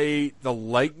right. The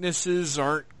likenesses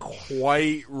aren't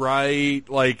quite right.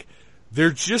 Like,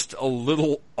 they're just a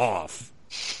little off.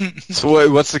 So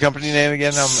what's the company name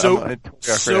again?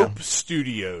 Soap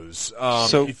Studios.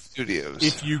 Soap Studios.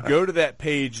 If you go to that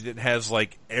page that has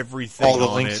like everything all the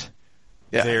on links. It,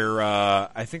 they're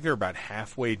I think they're about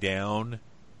halfway down.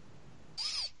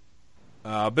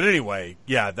 But anyway,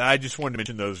 yeah, I just wanted to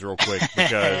mention those real quick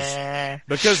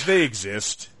because they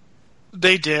exist.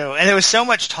 They do. And there was so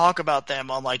much talk about them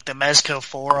on like the Mezco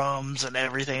forums and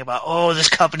everything about, oh, this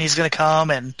company's going to come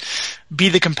and be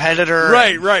the competitor.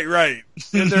 Right.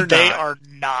 And they are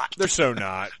not. They're so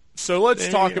not. So let's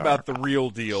talk about the real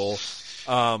deal.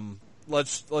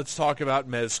 Let's talk about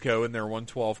Mezco and their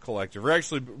 112 Collective. Or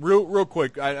actually, real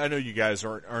quick, I know you guys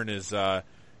aren't as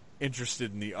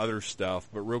interested in the other stuff,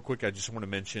 but real quick, I just want to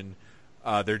mention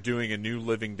they're doing a new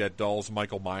Living Dead Dolls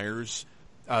Michael Myers.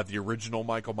 The original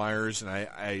Michael Myers, and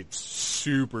it's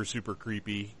super, super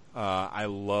creepy. I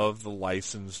love the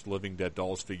licensed Living Dead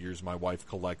Dolls figures. My wife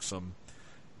collects them.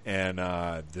 and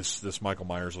this Michael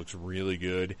Myers looks really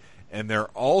good. And they're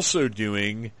also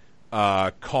doing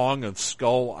Kong of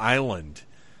Skull Island,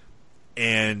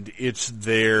 and it's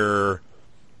kind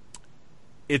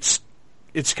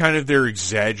of their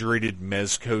exaggerated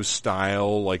Mezco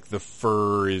style. Like the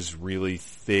fur is really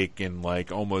thick and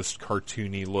like almost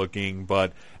cartoony looking,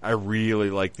 but I really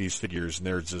like these figures. And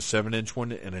there's a 7-inch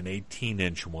one and an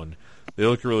 18-inch one. They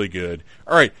look really good.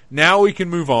 All right, now we can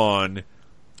move on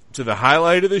to the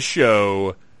highlight of the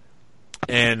show,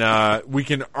 and we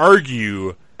can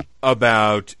argue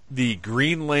about the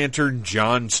Green Lantern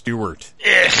John Stewart.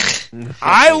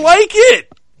 I like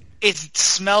it! It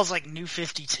smells like New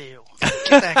 52. Get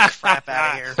that crap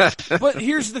out of here. But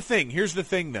here's the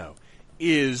thing, though,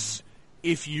 is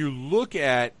if you look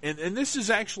at, and this is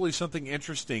actually something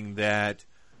interesting that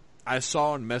I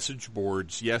saw on message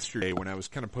boards yesterday when I was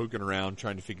kind of poking around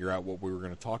trying to figure out what we were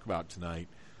going to talk about tonight.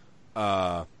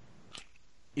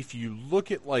 If you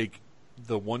look at, like,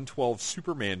 the 112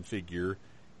 Superman figure,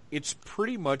 it's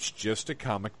pretty much just a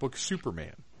comic book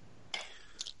Superman.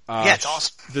 Yeah, it's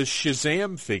awesome. The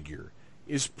Shazam figure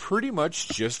is pretty much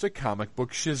just a comic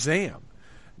book Shazam.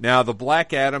 Now, the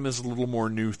Black Adam is a little more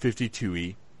New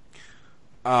 52-y.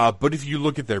 But if you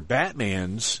look at their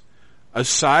Batmans,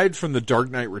 aside from the Dark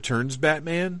Knight Returns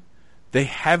Batman, they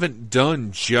haven't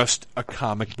done just a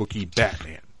comic booky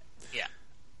Batman.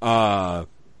 Yeah.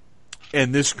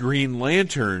 And this Green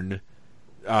Lantern,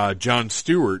 John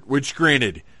Stewart, which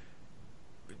granted,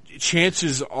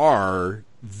 chances are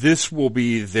this will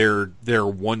be their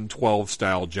 112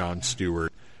 style John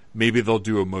Stewart. Maybe they'll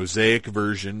do a mosaic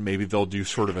version. Maybe they'll do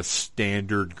sort of a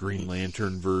standard Green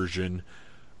Lantern version.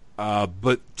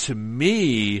 But to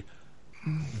me,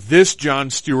 this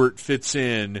John Stewart fits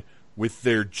in with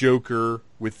their Joker,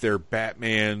 with their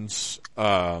Batmans.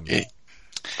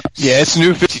 Yeah, it's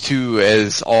New 52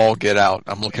 as all get out.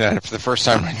 I'm looking at it for the first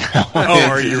time right now. Oh,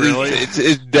 are you really?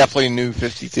 It's definitely New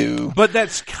 52. But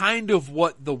that's kind of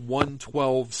what the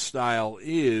 112 style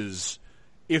is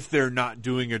if they're not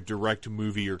doing a direct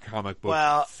movie or comic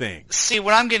book thing. See,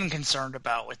 what I'm getting concerned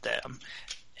about with them,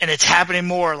 and it's happening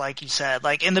more, like you said,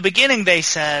 like in the beginning they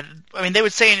said, I mean, they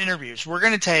would say in interviews, we're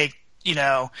going to take,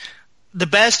 the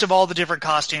best of all the different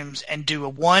costumes and do a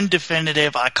one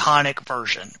definitive iconic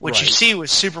version, which you see with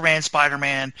Superman,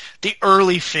 Spider-Man, the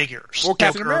early figures. Or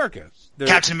Captain America.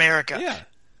 Captain America. Yeah.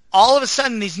 All of a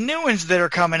sudden, these new ones that are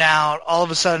coming out, all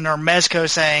of a sudden are Mezco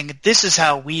saying, this is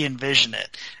how we envision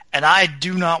it. And I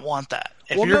do not want that.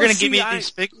 If you're going to give me these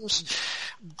figures,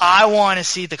 I want to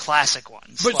see the classic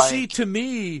ones. But see, to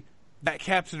me, that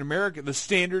Captain America, the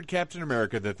standard Captain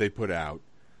America that they put out,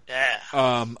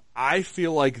 I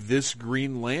feel like this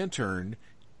Green Lantern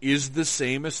is the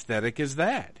same aesthetic as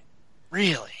that.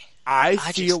 Really? I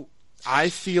feel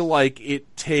like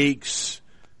it takes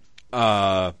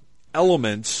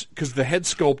elements, because the head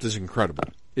sculpt is incredible.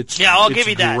 I'll give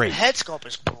you that. The head sculpt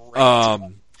is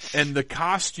great. And the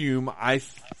costume, I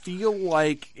feel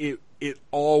like it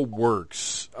all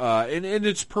works. And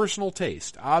it's personal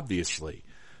taste, obviously.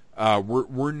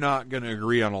 We're not going to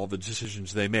agree on all the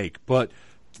decisions they make, but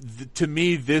to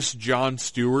me, this John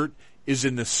Stewart is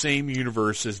in the same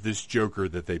universe as this Joker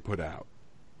that they put out.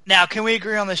 Now, can we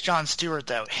agree on this John Stewart,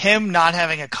 though? Him not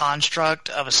having a construct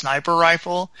of a sniper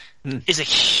rifle is a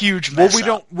huge mess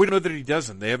up. We don't know that he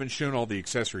doesn't. They haven't shown all the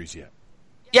accessories yet.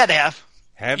 Yeah, they have.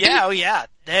 Have they? They? Oh, yeah.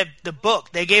 They have the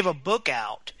book. They gave a book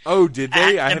out. Oh, did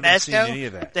they? I haven't seen any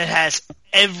of that. That has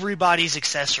everybody's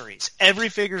accessories. Every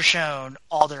figure shown,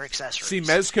 all their accessories. See,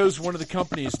 Mezco's one of the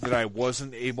companies that I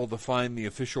wasn't able to find the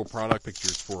official product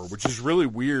pictures for, which is really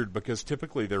weird because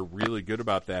typically they're really good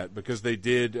about that, because they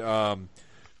did,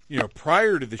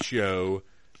 prior to the show,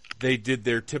 they did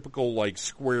their typical, like,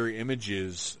 square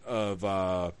images of,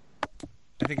 I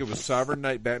think it was Sovereign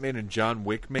Knight Batman and John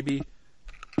Wick, maybe?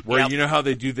 Where you know how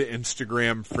they do the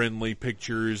Instagram-friendly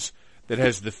pictures that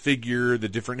has the figure, the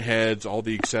different heads, all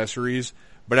the accessories?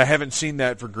 But I haven't seen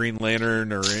that for Green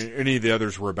Lantern or any of the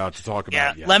others we're about to talk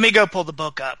about yet. Let me go pull the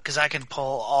book up, because I can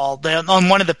pull on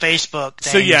one of the Facebook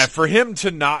things. So, for him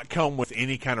to not come with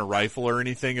any kind of rifle or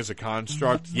anything as a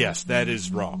construct, yes, that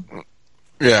is wrong.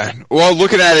 Yeah. Well,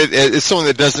 looking at it, it's someone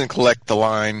that doesn't collect the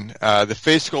line. The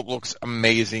face sculpt looks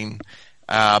amazing.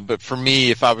 But for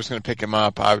me, if I was going to pick him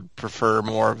up, I would prefer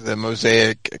more of the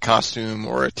mosaic costume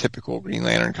or a typical Green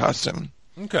Lantern costume.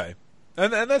 Okay.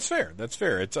 And that's fair. That's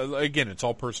fair. It's again, it's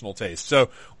all personal taste. So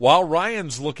while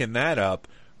Ryan's looking that up,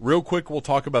 real quick, we'll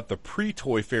talk about the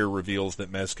pre-Toy Fair reveals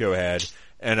that Mezco had.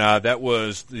 And that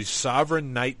was the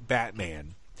Sovereign Knight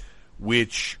Batman,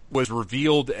 which was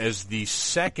revealed as the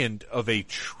second of a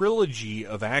trilogy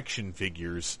of action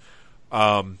figures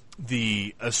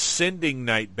The Ascending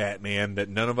Knight Batman that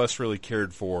none of us really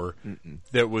cared for,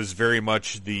 that was very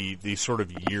much the sort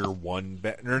of year one,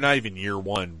 or not even year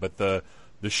one, but the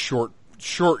short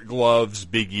gloves,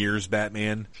 big ears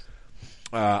Batman.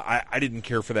 I didn't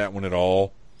care for that one at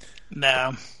all.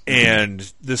 No.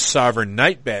 And this Sovereign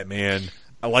Knight Batman,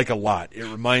 I like a lot. It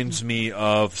reminds me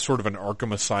of sort of an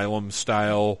Arkham Asylum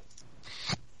style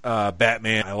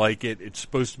Batman. I like it. It's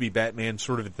supposed to be Batman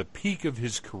sort of at the peak of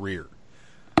his career.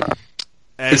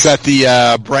 Is that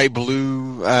the bright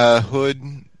blue hood?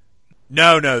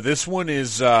 No. This one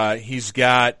is he's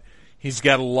got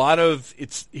a lot of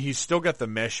he's still got the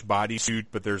mesh bodysuit,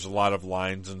 but there's a lot of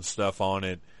lines and stuff on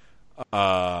it.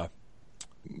 The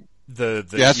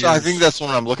ears, I think that's the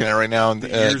one I'm looking at right now.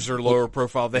 The ears are lower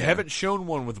profile. They haven't shown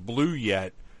one with blue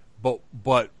yet,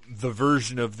 but the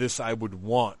version of this I would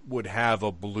want would have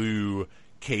a blue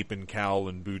cape and cowl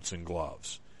and boots and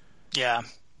gloves. Yeah.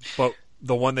 But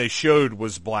the one they showed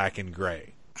was black and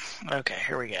gray. Okay,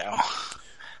 here we go.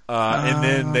 And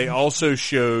then they also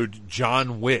showed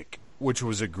John Wick, which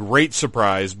was a great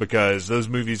surprise because those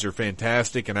movies are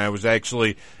fantastic. And I was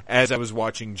actually, as I was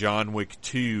watching John Wick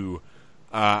 2,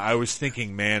 I was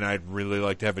thinking, man, I'd really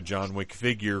like to have a John Wick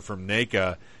figure from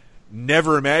NECA,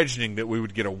 never imagining that we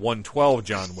would get a 112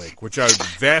 John Wick, which I would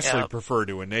vastly prefer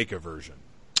to a NECA version.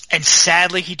 And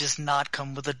sadly, he does not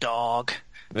come with a dog.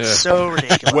 So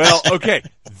ridiculous. Well, okay,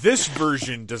 this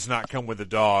version does not come with a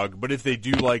dog, but if they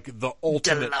do like the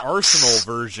Ultimate Arsenal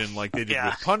version like they did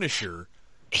with Punisher...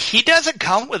 He doesn't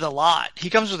come with a lot. He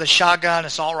comes with a shotgun,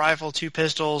 assault rifle, 2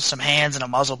 pistols, some hands, and a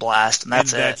muzzle blast, and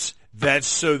that's it. That's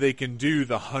so they can do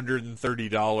the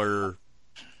 $130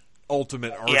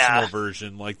 Ultimate Arsenal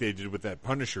version like they did with that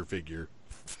Punisher figure.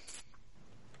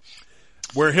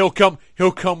 Where he'll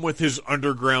come with his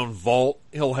underground vault.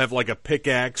 He'll have like a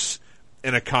pickaxe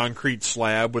and a concrete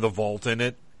slab with a vault in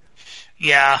it.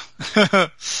 Yeah.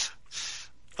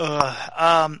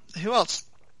 Who else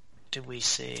did we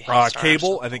see?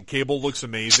 Cable. I think Cable looks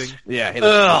amazing. Yeah, he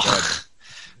looks good.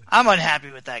 I'm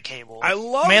unhappy with that Cable. I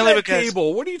love that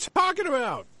Cable. What are you talking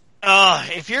about?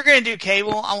 If you're going to do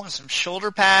Cable, I want some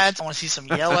shoulder pads. I want to see some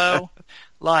yellow.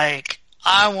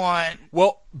 I want...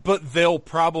 Well, but they'll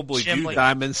probably do that.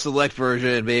 Diamond Select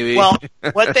version, baby. Well,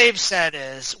 what they've said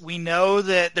is, we know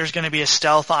that there's going to be a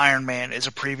Stealth Iron Man as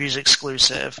a previews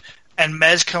exclusive, and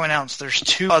Mezco announced there's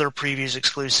 2 other previews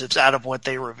exclusives out of what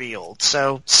they revealed.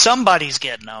 So somebody's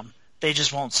getting them. They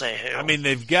just won't say who. I mean,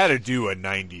 they've got to do a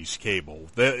 90s Cable.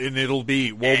 And it'll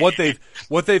be... Well, what they've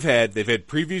had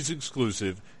previews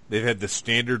exclusive, they've had the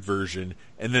standard version,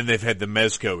 and then they've had the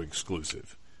Mezco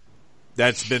exclusive.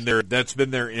 That's been their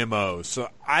MO. So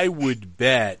I would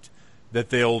bet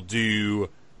that they'll do...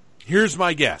 Here's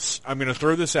my guess. I'm going to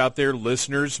throw this out there.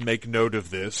 Listeners, make note of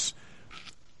this.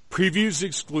 Previews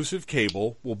exclusive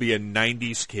Cable will be a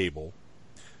 90s Cable.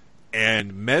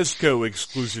 And Mezco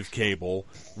exclusive Cable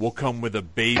will come with a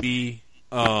baby...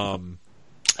 what's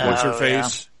her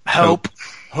face? Yeah.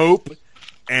 Hope.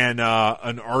 And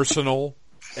an arsenal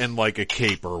and like a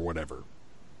cape or whatever.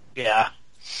 Yeah.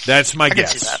 That's my I can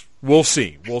guess. see that. We'll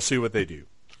see. We'll see what they do.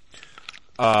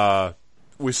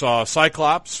 We saw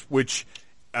Cyclops, which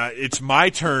it's my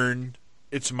turn.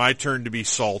 It's my turn to be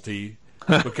salty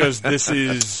because this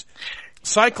is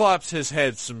Cyclops has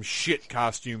had some shit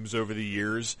costumes over the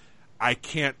years. I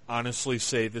can't honestly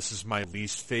say this is my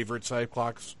least favorite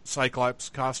Cyclops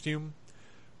costume,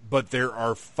 but there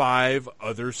are 5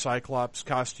 other Cyclops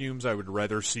costumes I would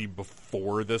rather see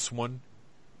before this one.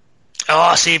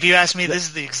 Oh, see, if you ask me, this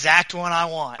is the exact one I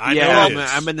want.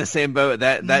 I'm in the same boat.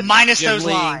 That minus those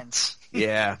lines.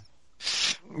 Yeah.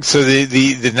 So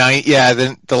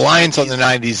the lines on the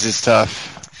 90s is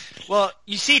tough. Well,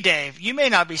 you see, Dave, you may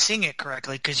not be seeing it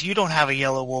correctly because you don't have a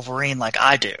yellow Wolverine like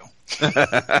I do. All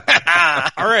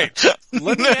right,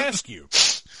 let me ask you,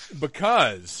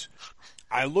 because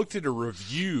I looked at a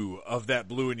review of that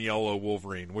blue and yellow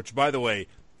Wolverine, which, by the way,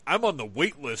 I'm on the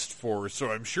wait list for,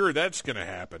 so I'm sure that's going to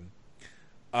happen.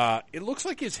 It looks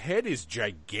like his head is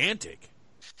gigantic.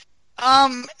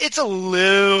 It's a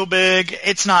little big.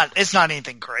 It's not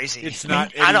anything crazy. It's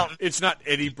not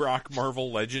Eddie Brock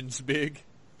Marvel Legends big.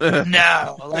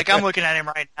 No, I'm looking at him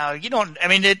right now. You don't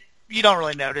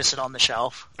really notice it on the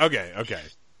shelf. Okay.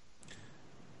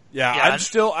 Yeah,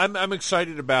 I'm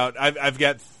excited about. I've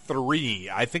got 3.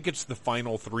 I think it's the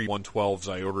final 3 112s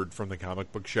I ordered from the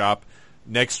comic book shop.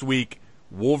 Next week,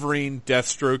 Wolverine,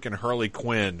 Deathstroke, and Harley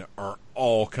Quinn are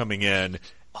all coming in,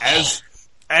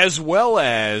 as well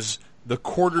as the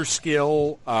quarter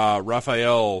scale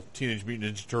Raphael Teenage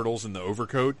Mutant Ninja Turtles in the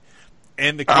overcoat,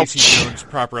 and the Casey Jones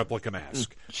prop replica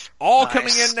mask. All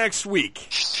coming in next week.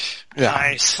 Yeah.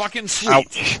 Nice. Fucking sweet.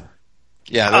 Ouch.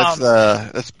 Yeah,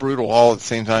 that's brutal all at the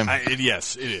same time.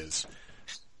 Yes, it is.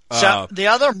 So the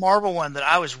other Marvel one that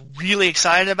I was really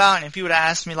excited about, and if you would have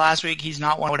asked me last week, he's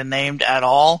not one I would have named at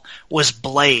all, was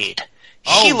Blade.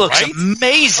 He looks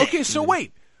amazing. Okay, so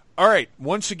wait. All right,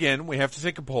 once again, we have to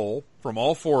take a poll from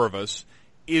all four of us.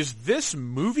 Is this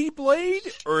movie Blade,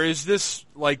 or is this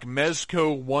like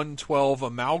Mezco 112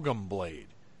 amalgam Blade?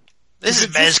 This is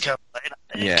Mezco Blade,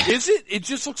 I think. Yeah. Is it? It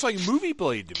just looks like movie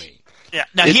Blade to me. Yeah.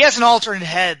 Now, he has an alternate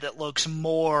head that looks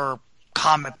more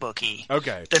comic booky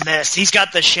than this. He's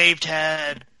got the shaved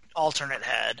head, alternate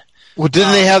head. Well,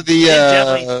 didn't they have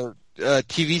the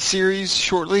TV series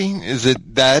shortly? Is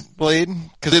it that Blade?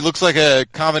 Because it looks like a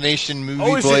combination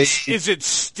movie Blade. Is it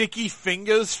Sticky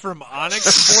Fingers from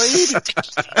Onyx Blade?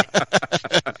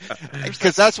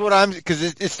 Because that's what because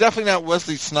it's definitely not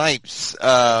Wesley Snipes,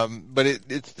 but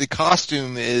it's the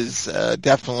costume is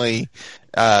definitely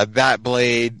that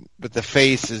Blade, but the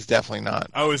face is definitely not.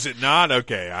 Oh, is it not?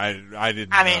 Okay, I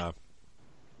didn't. I mean,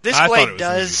 this Blade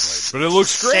does Blade, but it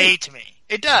looks great. Say to me,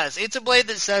 it does. It's a Blade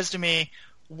that says to me,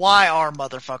 why are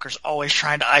motherfuckers always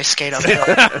trying to ice skate uphill?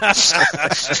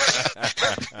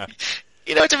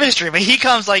 You know, it's a mystery, but he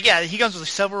comes with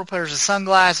several pairs of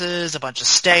sunglasses, a bunch of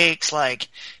steaks, like,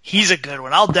 he's a good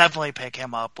one. I'll definitely pick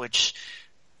him up, which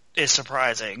is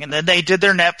surprising. And then they did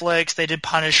their Netflix, they did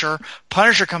Punisher.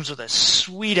 Punisher comes with a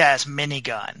sweet-ass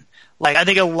minigun. Like, I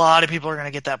think a lot of people are going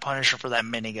to get that Punisher for that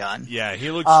minigun. Yeah, he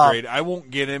looks great. I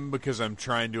won't get him because I'm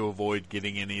trying to avoid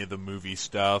getting any of the movie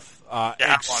stuff,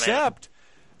 except...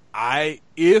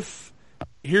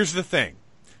 here's the thing.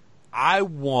 I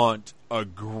want a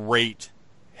great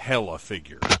Hela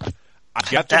figure. I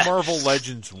got the Marvel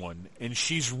Legends one, and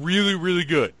she's really, really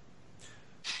good.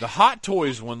 The Hot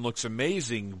Toys one looks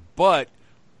amazing, but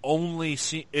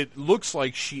it looks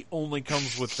like she only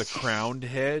comes with the crowned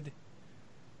head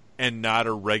and not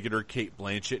a regular Cate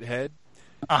Blanchett head.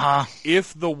 Uh-huh.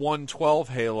 If the 112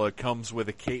 Hela comes with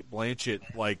a Cate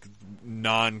Blanchett, like,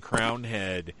 non-crown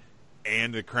head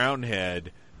and a crown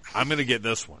head, I'm going to get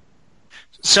this one.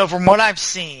 So from what I've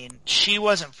seen, she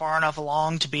wasn't far enough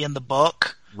along to be in the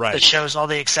book that shows all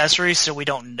the accessories, so we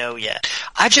don't know yet.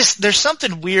 There's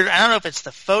something weird. I don't know if it's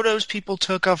the photos people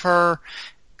took of her.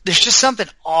 There's just something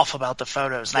off about the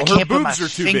photos, and I can't put my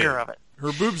finger of it.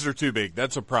 Her boobs are too big.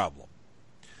 That's a problem.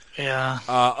 Yeah.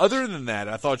 Other than that,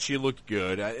 I thought she looked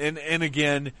good. And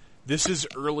again, this is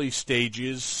early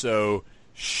stages, so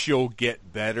she'll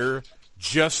get better.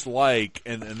 Just like,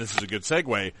 and this is a good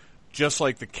segue, just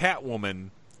like the Catwoman,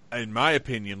 in my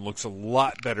opinion, looks a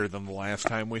lot better than the last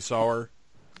time we saw her.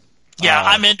 Yeah,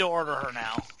 I'm in to order her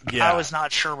now. Yeah. I was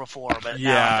not sure before, but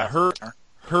yeah, now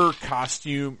her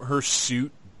costume, her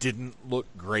suit didn't look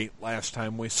great last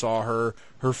time we saw her.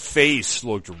 Her face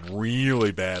looked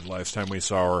really bad last time we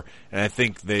saw her, and I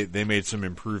think they made some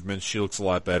improvements. She looks a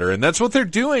lot better, and that's what they're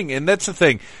doing, and that's the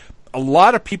thing. A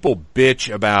lot of people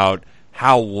bitch about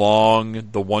how long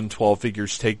the 112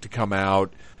 figures take to come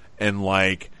out and,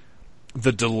 like,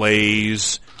 the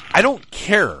delays. I don't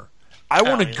care. I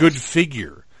want a good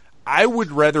figure. I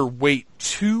would rather wait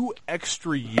 2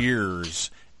 extra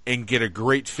years and get a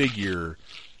great figure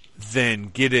than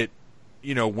get it,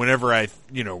 whenever,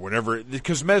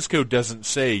 because Mezco doesn't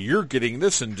say, you're getting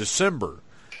this in December.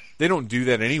 They don't do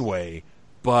that anyway,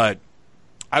 but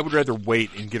I would rather wait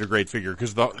and get a great figure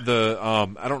because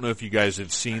I don't know if you guys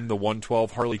have seen the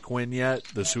 112 Harley Quinn yet,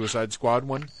 the Suicide Squad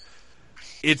one.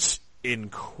 It's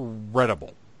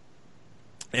incredible.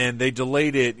 And they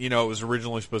delayed it, it was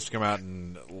originally supposed to come out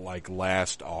in like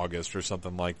last August or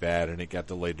something like that, and it got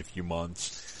delayed a few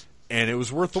months. And it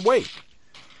was worth the wait.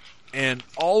 And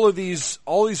all these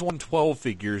 112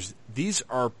 figures, these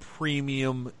are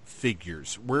premium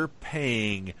figures. We're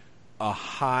paying a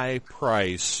high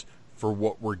price for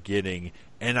what we're getting,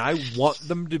 and I want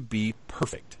them to be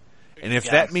perfect. And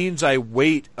if that means I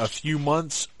wait a few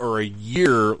months or a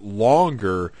year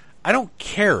longer, I don't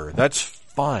care. That's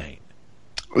fine.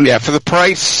 Yeah, for the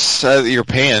price that you're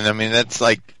paying, I mean, that's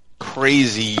like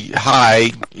crazy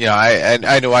high.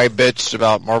 I know I bitched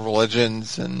about Marvel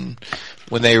Legends and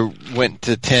when they went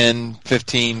to $10,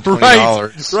 $15,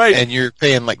 $20, right. And you're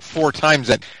paying like 4 times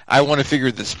that. I want a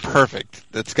figure that's perfect,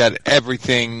 that's got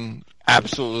everything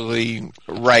absolutely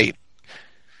right.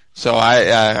 So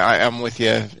I'm with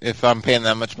you. If I'm paying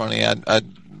that much money,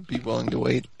 I'd be willing to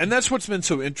wait. And that's what's been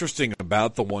so interesting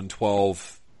about the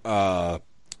 112.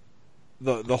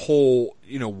 The whole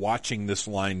watching this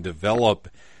line develop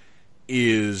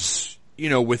is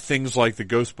with things like the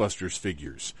Ghostbusters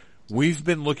figures. We've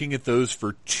been looking at those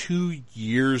for 2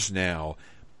 years now.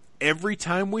 Every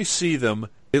time we see them,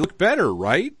 they look better,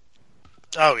 right?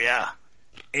 Oh, yeah.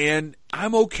 And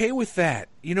I'm okay with that.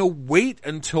 Wait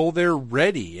until they're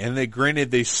ready. And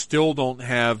they still don't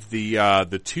have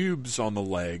the tubes on the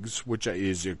legs, which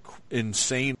is an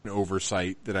insane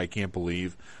oversight that I can't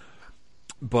believe.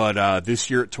 But this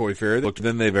year at Toy Fair, they looked better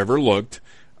than they've ever looked.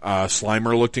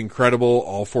 Slimer looked incredible.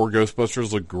 All 4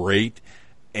 Ghostbusters looked great.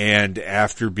 And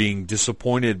after being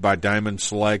disappointed by Diamond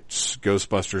Select's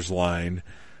Ghostbusters line,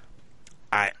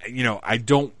 I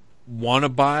don't want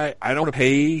to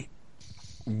pay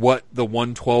what the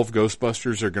 112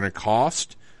 Ghostbusters are going to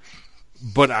cost,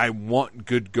 but I want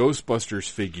good Ghostbusters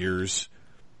figures.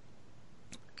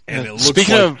 And it looks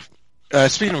speaking of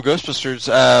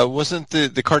Ghostbusters, wasn't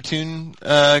the cartoon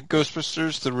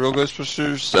Ghostbusters, the real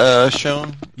Ghostbusters,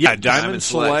 shown? Yeah, Diamond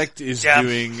Select is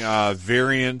doing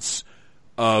variants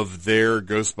of their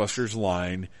Ghostbusters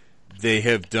line. They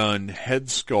have done head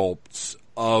sculpts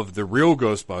of the real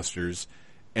Ghostbusters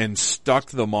and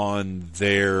stuck them on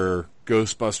their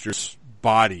Ghostbusters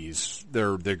bodies,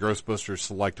 their Ghostbusters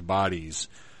Select bodies.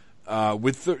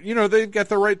 With they've got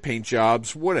the right paint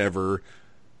jobs, whatever.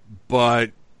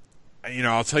 But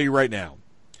I'll tell you right now,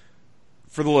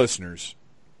 for the listeners,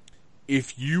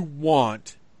 if you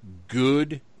want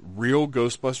good real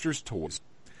Ghostbusters toys,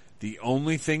 the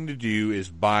only thing to do is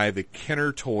buy the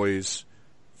Kenner toys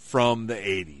from the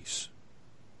 80s.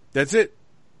 That's it.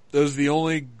 Those are the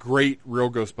only great real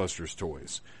Ghostbusters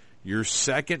toys. Your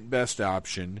second best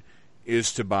option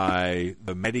is to buy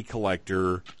the Medi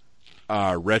Collector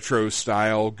retro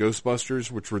style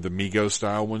Ghostbusters, which were the Mego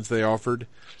style ones they offered.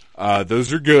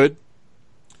 Those are good.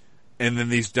 And then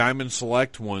these Diamond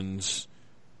Select ones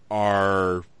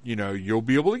are, you'll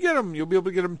be able to get them. You'll be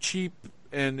able to get them cheap.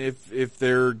 And if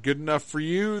they're good enough for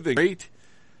you, they're great.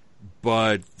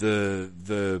 But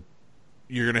you're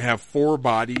going to have 4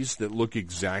 bodies that look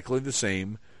exactly the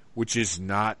same, which is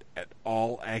not at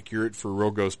all accurate for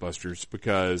real Ghostbusters,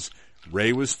 because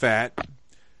Ray was fat,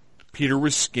 Peter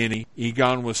was skinny,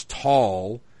 Egon was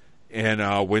tall,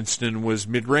 and Winston was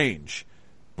mid-range.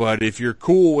 But if you're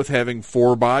cool with having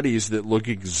 4 bodies that look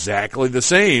exactly the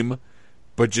same,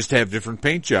 but just have different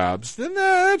paint jobs, then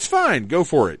that's fine. Go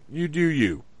for it. You do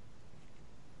you.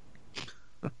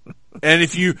 And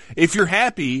if you're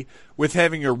happy with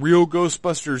having a real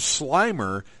Ghostbusters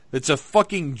Slimer that's a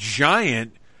fucking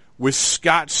giant with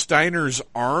Scott Steiner's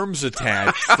arms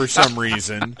attached for some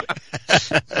reason,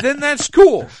 then that's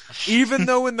cool. Even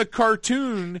though in the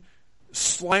cartoon,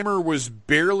 Slimer was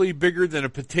barely bigger than a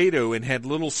potato and had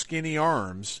little skinny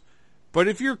arms. But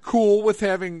if you're cool with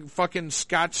having fucking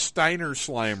Scott Steiner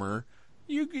Slimer,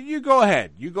 you go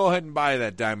ahead. You go ahead and buy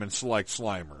that Diamond Select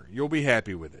Slimer. You'll be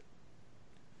happy with it.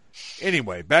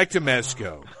 Anyway, back to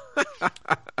Mezco.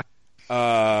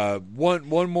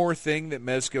 One more thing that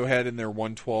Mezco had in their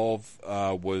 112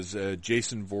 was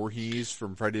Jason Voorhees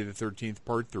from Friday the 13th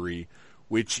Part 3,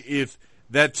 which if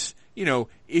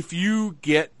you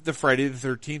get the Friday the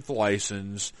 13th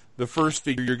license, the first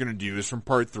figure you're going to do is from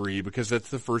Part 3, because that's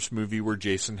the first movie where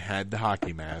Jason had the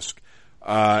hockey mask.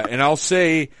 And I'll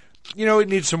say, it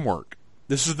needs some work.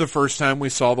 This is the first time we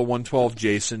saw the 112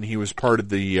 Jason. He was part of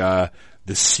the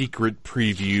secret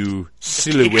preview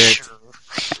silhouette.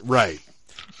 Right.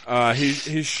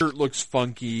 His shirt looks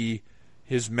funky.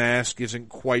 His mask isn't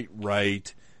quite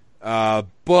right.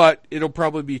 But it'll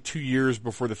probably be 2 years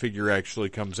before the figure actually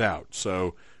comes out.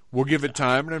 So we'll give it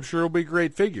time, and I'm sure it'll be a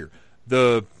great figure.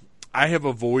 I have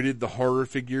avoided the horror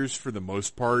figures for the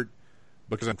most part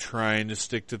because I'm trying to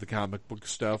stick to the comic book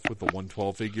stuff with the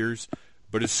 112 figures.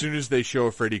 But as soon as they show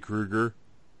a Freddy Krueger,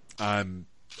 I'm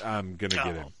gonna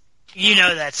get him. You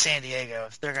know that's San Diego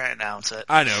if they're gonna announce it.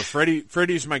 I know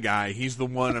Freddy's my guy. He's the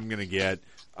one I'm gonna get.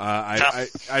 I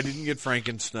didn't get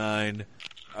Frankenstein.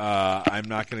 I'm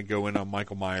not going to go in on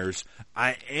Michael Myers.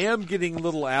 I am getting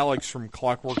little Alex from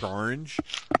Clockwork Orange.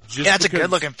 It's a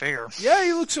good-looking figure. Yeah,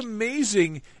 he looks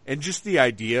amazing. And just the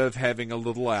idea of having a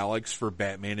little Alex for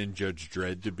Batman and Judge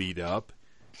Dredd to beat up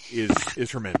is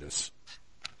tremendous.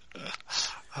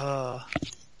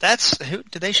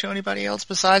 Did they show anybody else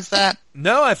besides that?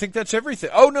 No, I think that's everything.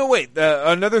 Oh, no, wait.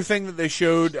 Another thing that they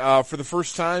showed for the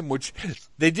first time, which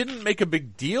they didn't make a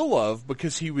big deal of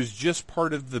because he was just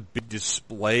part of the big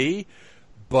display,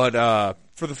 but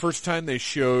for the first time they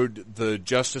showed the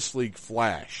Justice League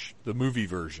Flash, the movie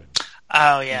version.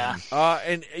 Oh, yeah.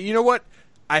 And you know what?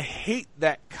 I hate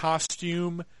that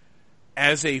costume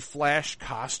as a Flash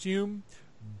costume,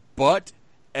 but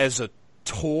as a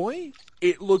toy,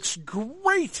 it looks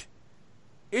great.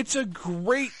 It's a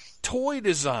great toy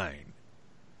design.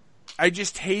 I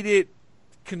just hate it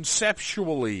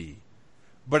conceptually.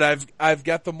 But I've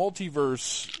got the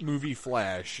multiverse movie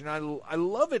Flash, and I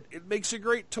love it. It makes a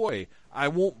great toy. I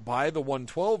won't buy the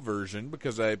 112 version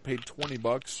because I paid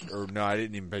 $20, or no, I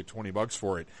didn't even pay $20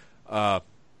 for it.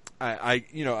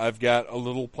 I've got a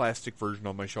little plastic version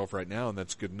on my shelf right now, and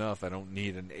that's good enough. I don't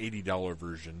need an $80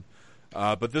 version.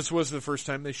 But this was the first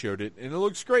time they showed it, and it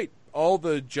looks great. All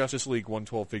the Justice League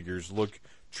 112 figures look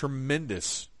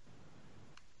tremendous.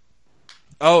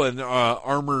 Oh, and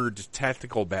armored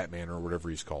tactical Batman, or whatever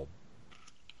he's called.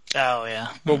 Oh, yeah.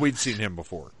 But we'd seen him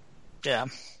before. Yeah.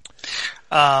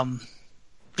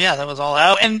 Yeah, that was all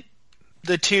out. And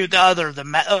the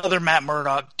other Matt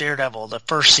Murdock Daredevil, the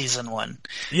first season one.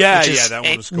 Yeah, that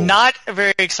one was cool. Not a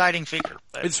very exciting figure.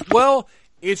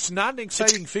 It's not an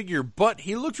exciting figure, but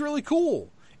he looked really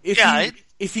cool.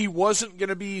 If he wasn't going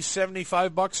to be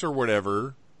 $75 or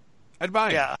whatever, I'd buy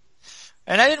him. Yeah.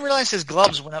 And I didn't realize his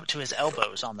gloves went up to his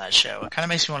elbows on that show. It kind of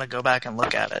makes me want to go back and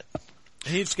look at it.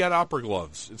 He's got opera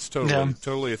gloves. It's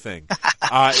totally a thing.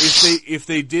 If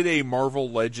they did a Marvel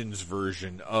Legends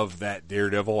version of that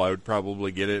Daredevil, I would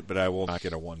probably get it, but I will not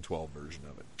get a 112 version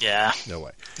of it. Yeah. No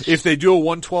way. If they do a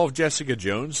 112 Jessica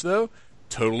Jones, though,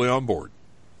 totally on board.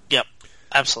 Yep.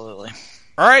 Absolutely.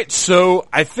 All right, so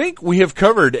I think we have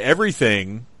covered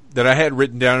everything that I had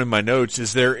written down in my notes.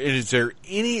 Is there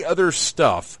any other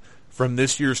stuff from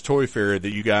this year's Toy Fair that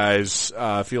you guys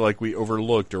feel like we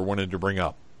overlooked or wanted to bring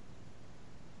up?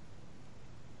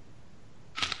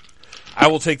 I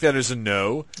will take that as a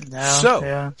no.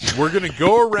 We're going to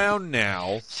go around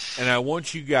now, and I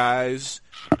want you guys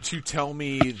to tell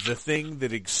me the thing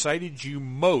that excited you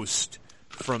most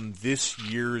from this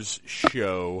year's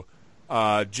show,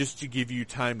 just to give you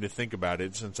time to think about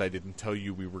it, since I didn't tell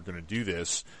you we were going to do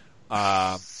this.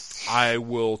 I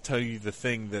will tell you the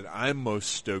thing that I'm most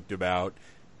stoked about,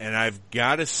 and I've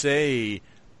got to say,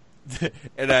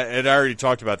 and I already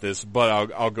talked about this,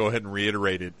 but I'll go ahead and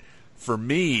reiterate it. For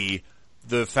me,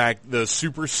 the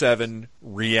Super 7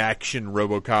 reaction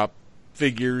RoboCop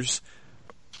figures,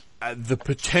 the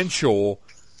potential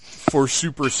for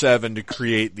Super 7 to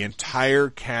create the entire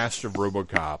cast of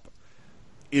RoboCop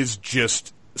is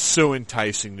just so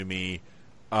enticing to me.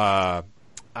 I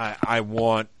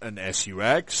want an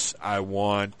SUX. I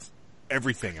want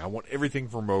everything. I want everything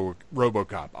from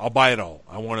RoboCop. I'll buy it all.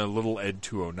 I want a little Ed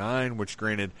 209, which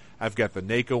granted, I've got the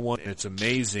NACO one, and it's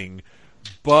amazing.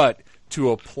 But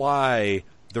to apply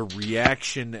the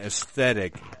reaction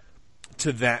aesthetic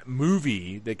to that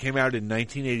movie that came out in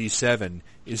 1987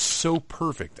 is so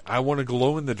perfect. I want a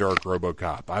glow-in-the-dark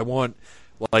RoboCop. I want,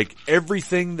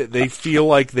 everything that they feel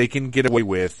like they can get away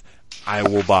with, I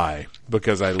will buy,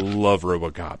 because I love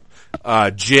RoboCop.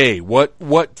 Jay, what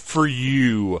for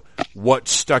you, what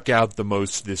stuck out the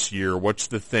most this year? What's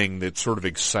the thing that sort of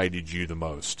excited you the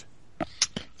most?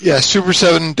 Yeah, Super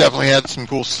 7 definitely had some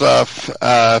cool stuff.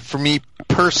 For me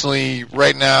personally,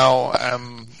 right now,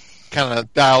 I'm kind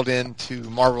of dialed into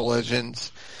Marvel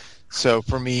Legends. So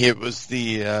for me, it was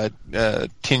the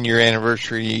 10-year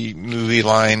anniversary movie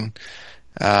line.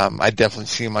 I definitely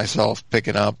see myself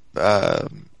picking up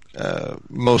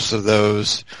most of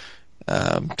those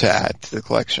to add to the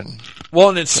collection. Well,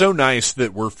 and it's so nice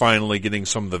that we're finally getting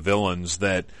some of the villains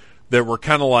that were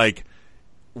kind of like,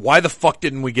 why the fuck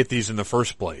didn't we get these in the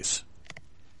first place?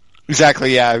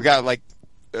 Exactly, yeah. I've got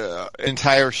an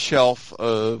entire shelf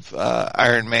of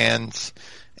Iron Man's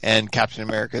and Captain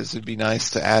America's. It'd be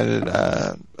nice to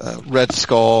add Red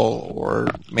Skull or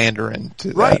Mandarin to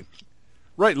that.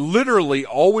 Right. Literally,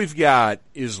 all we've got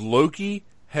is Loki,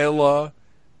 Hela,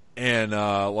 and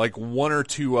one or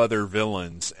two other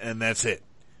villains, and that's it.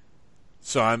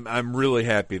 So I'm really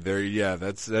happy there. Yeah,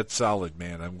 that's solid,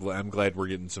 man. I'm glad we're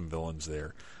getting some villains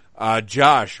there.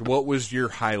 Josh, what was your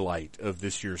highlight of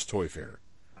this year's Toy Fair?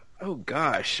 Oh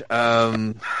gosh,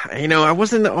 I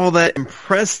wasn't all that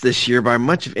impressed this year by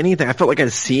much of anything. I felt like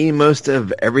I'd seen most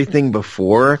of everything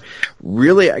before.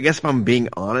 Really, I guess if I'm being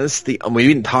honest, we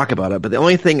didn't talk about it, but the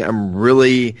only thing I'm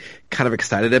really kind of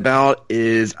excited about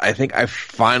is I think I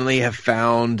finally have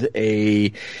found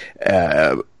a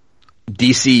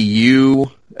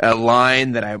DCU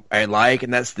line that I like,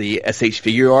 and that's the SH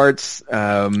Figure Arts.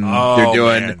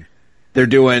 They're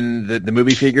doing the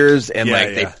movie figures, and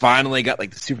they finally got the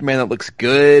Superman that looks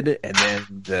good, and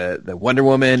then the Wonder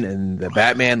Woman and the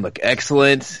Batman look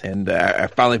excellent, and I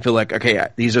finally feel like, okay,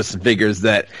 these are some figures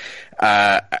that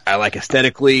I like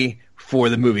aesthetically for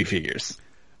the movie figures.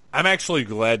 I'm actually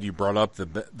glad you brought up the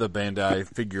Bandai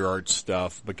Figure Arts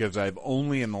stuff, because I've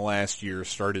only in the last year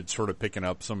started sort of picking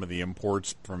up some of the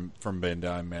imports from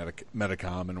Bandai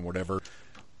Medicom and whatever,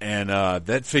 and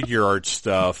that Figure Arts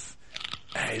stuff,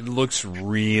 It looks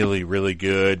really, really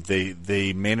good.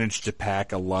 They managed to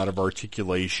pack a lot of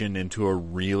articulation into a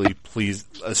really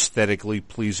aesthetically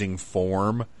pleasing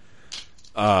form.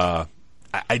 I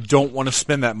don't want to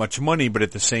spend that much money, but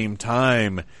at the same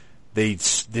time,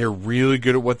 they're really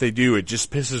good at what they do. It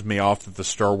just pisses me off that the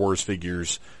Star Wars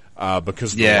figures,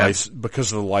 because of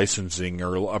the licensing,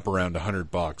 are up around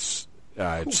 $100.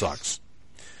 It sucks.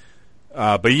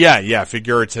 But yeah,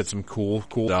 Figure Arts had some cool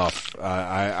stuff.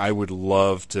 I would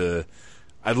love to.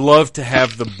 I'd love to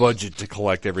have the budget to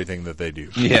collect everything that they do.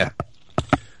 Yeah.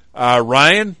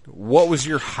 Ryan, what was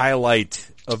your highlight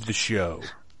of the show?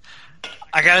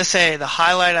 I gotta say, the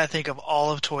highlight, I think, of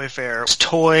all of Toy Fair was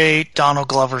Toy Donald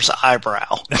Glover's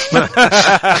eyebrow.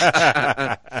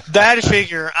 That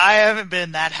figure, I haven't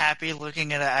been that happy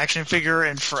looking at an action figure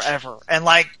in forever. And,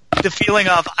 like, the feeling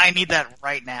of, I need that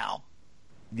right now.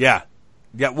 Yeah.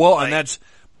 Yeah, well, and that's,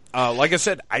 like I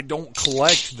said, I don't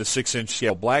collect the 6-inch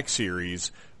scale Black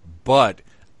Series, but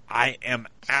I am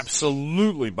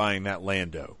absolutely buying that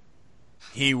Lando.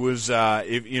 He was,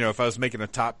 if I was making a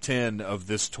top 10 of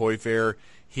this Toy Fair,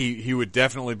 he would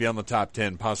definitely be on the top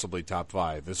 10, possibly top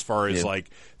 5, as far as like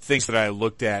things that I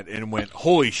looked at and went,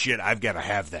 holy shit, I've got to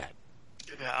have that.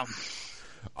 Yeah.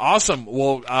 Awesome.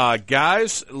 Well,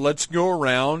 guys, let's go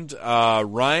around.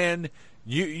 Ryan,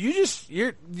 you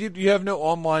have no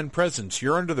online presence.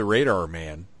 You're under the radar,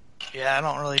 man. Yeah, I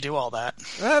don't really do all that.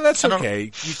 That's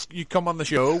okay. You come on the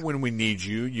show when we need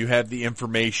you. You have the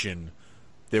information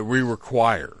that we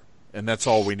require, and that's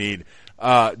all we need.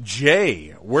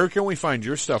 Jay, where can we find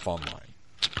your stuff online?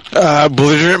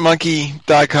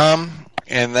 belligerentmonkey.com,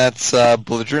 and that's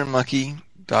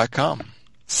belligerentmonkey.com.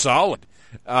 Solid.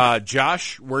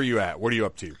 Josh, where are you at? What are you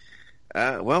up to?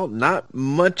 Well, not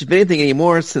much of anything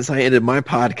anymore since I ended my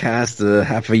podcast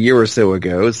half a year or so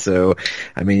ago. So,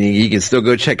 I mean, you can still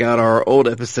go check out our old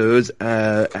episodes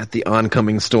at the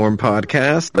Oncoming Storm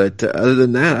podcast. But other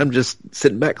than that, I'm just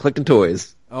sitting back collecting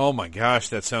toys. Oh my gosh,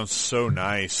 that sounds so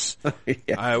nice.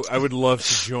 Yeah. I would love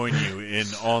to join you in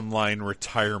online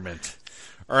retirement.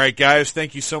 All right, guys,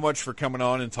 thank you so much for coming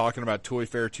on and talking about Toy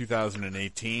Fair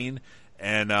 2018.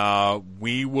 And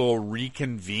we will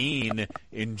reconvene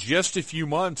in just a few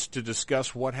months to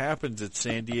discuss what happens at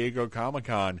San Diego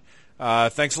Comic-Con.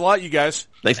 Thanks a lot, you guys.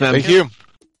 Thanks, man. Thank you.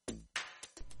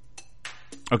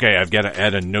 Okay, I've got to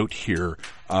add a note here.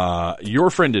 Your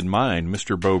friend and mine,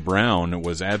 Mr. Bo Brown,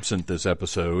 was absent this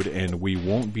episode, and we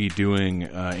won't be doing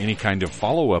any kind of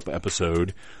follow-up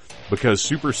episode because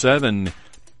Super 7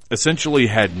 essentially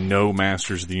had no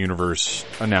Masters of the Universe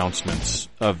announcements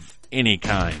of any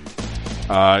kind.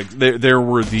 There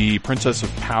were the Princess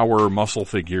of Power muscle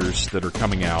figures that are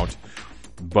coming out,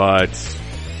 but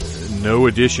no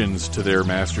additions to their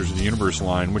Masters of the Universe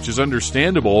line, which is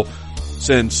understandable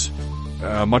since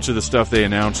much of the stuff they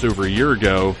announced over a year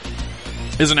ago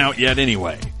isn't out yet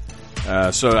anyway.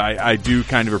 So I do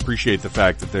kind of appreciate the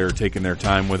fact that they're taking their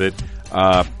time with it.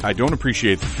 I don't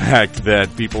appreciate the fact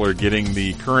that people are getting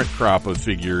the current crop of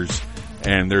figures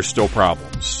and there's still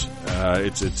problems.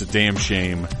 It's a damn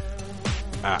shame.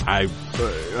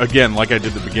 Again, like I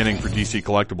did at the beginning for DC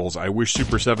Collectibles, I wish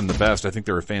Super 7 the best. I think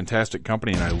they're a fantastic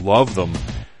company and I love them.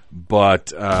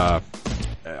 But I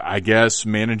guess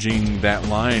managing that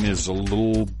line is a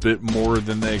little bit more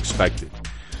than they expected.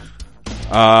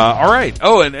 All right.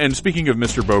 Oh, and speaking of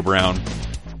Mr. Bo Brown,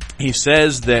 he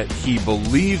says that he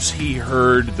believes he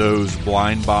heard those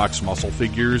blind box muscle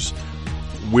figures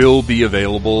will be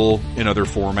available in other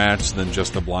formats than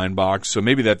just the blind box. So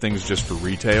maybe that thing's just for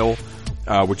retail,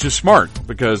 which is smart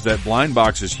because that blind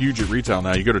box is huge at retail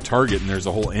now. You go to Target and there's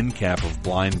a whole end cap of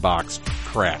blind box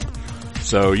crap.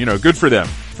 So, good for them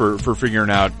for figuring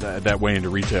out that way into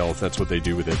retail if that's what they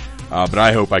do with it. But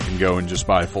I hope I can go and just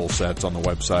buy full sets on the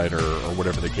website or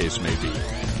whatever the case may be.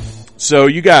 So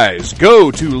you guys, go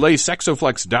to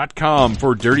LaySexoflex.com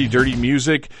for dirty, dirty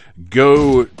music.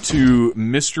 Go to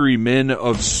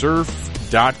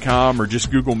MysteryMenOfSurf.com or just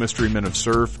Google Mystery Men of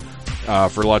Surf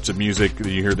for lots of music.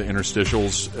 You hear the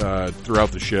interstitials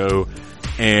throughout the show.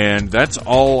 And that's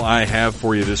all I have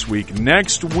for you this week.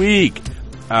 Next week,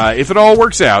 if it all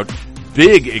works out,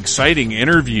 big, exciting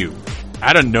interview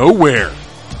out of nowhere.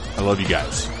 I love you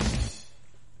guys.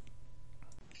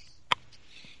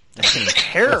 That's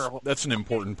terrible. That's an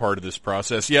important part of this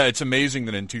process. Yeah, it's amazing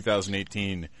that in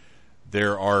 2018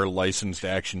 there are licensed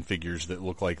action figures that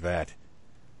look like that.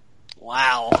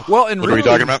 Wow. Well, and What really, are we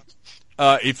talking about?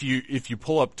 If you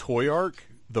pull up Toy Arc,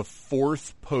 the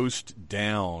fourth post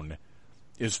down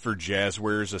is for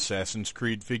Jazzware's Assassin's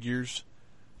Creed figures.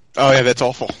 Oh yeah, that's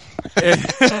awful.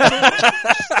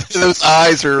 Those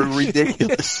eyes are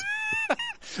ridiculous.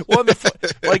 Well,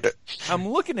 I'm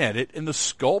looking at it, and the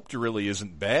sculpt really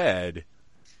isn't bad.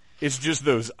 It's just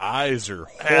those eyes are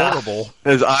horrible.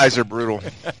 His eyes are brutal.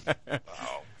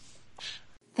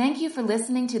 Thank you for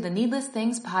listening to the Needless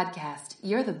Things podcast.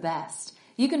 You're the best.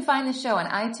 You can find the show on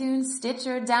iTunes,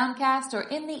 Stitcher, Downcast, or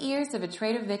in the ears of a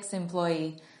Trader Vic's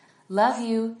employee. Love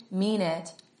you. Mean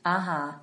it. Uh-huh.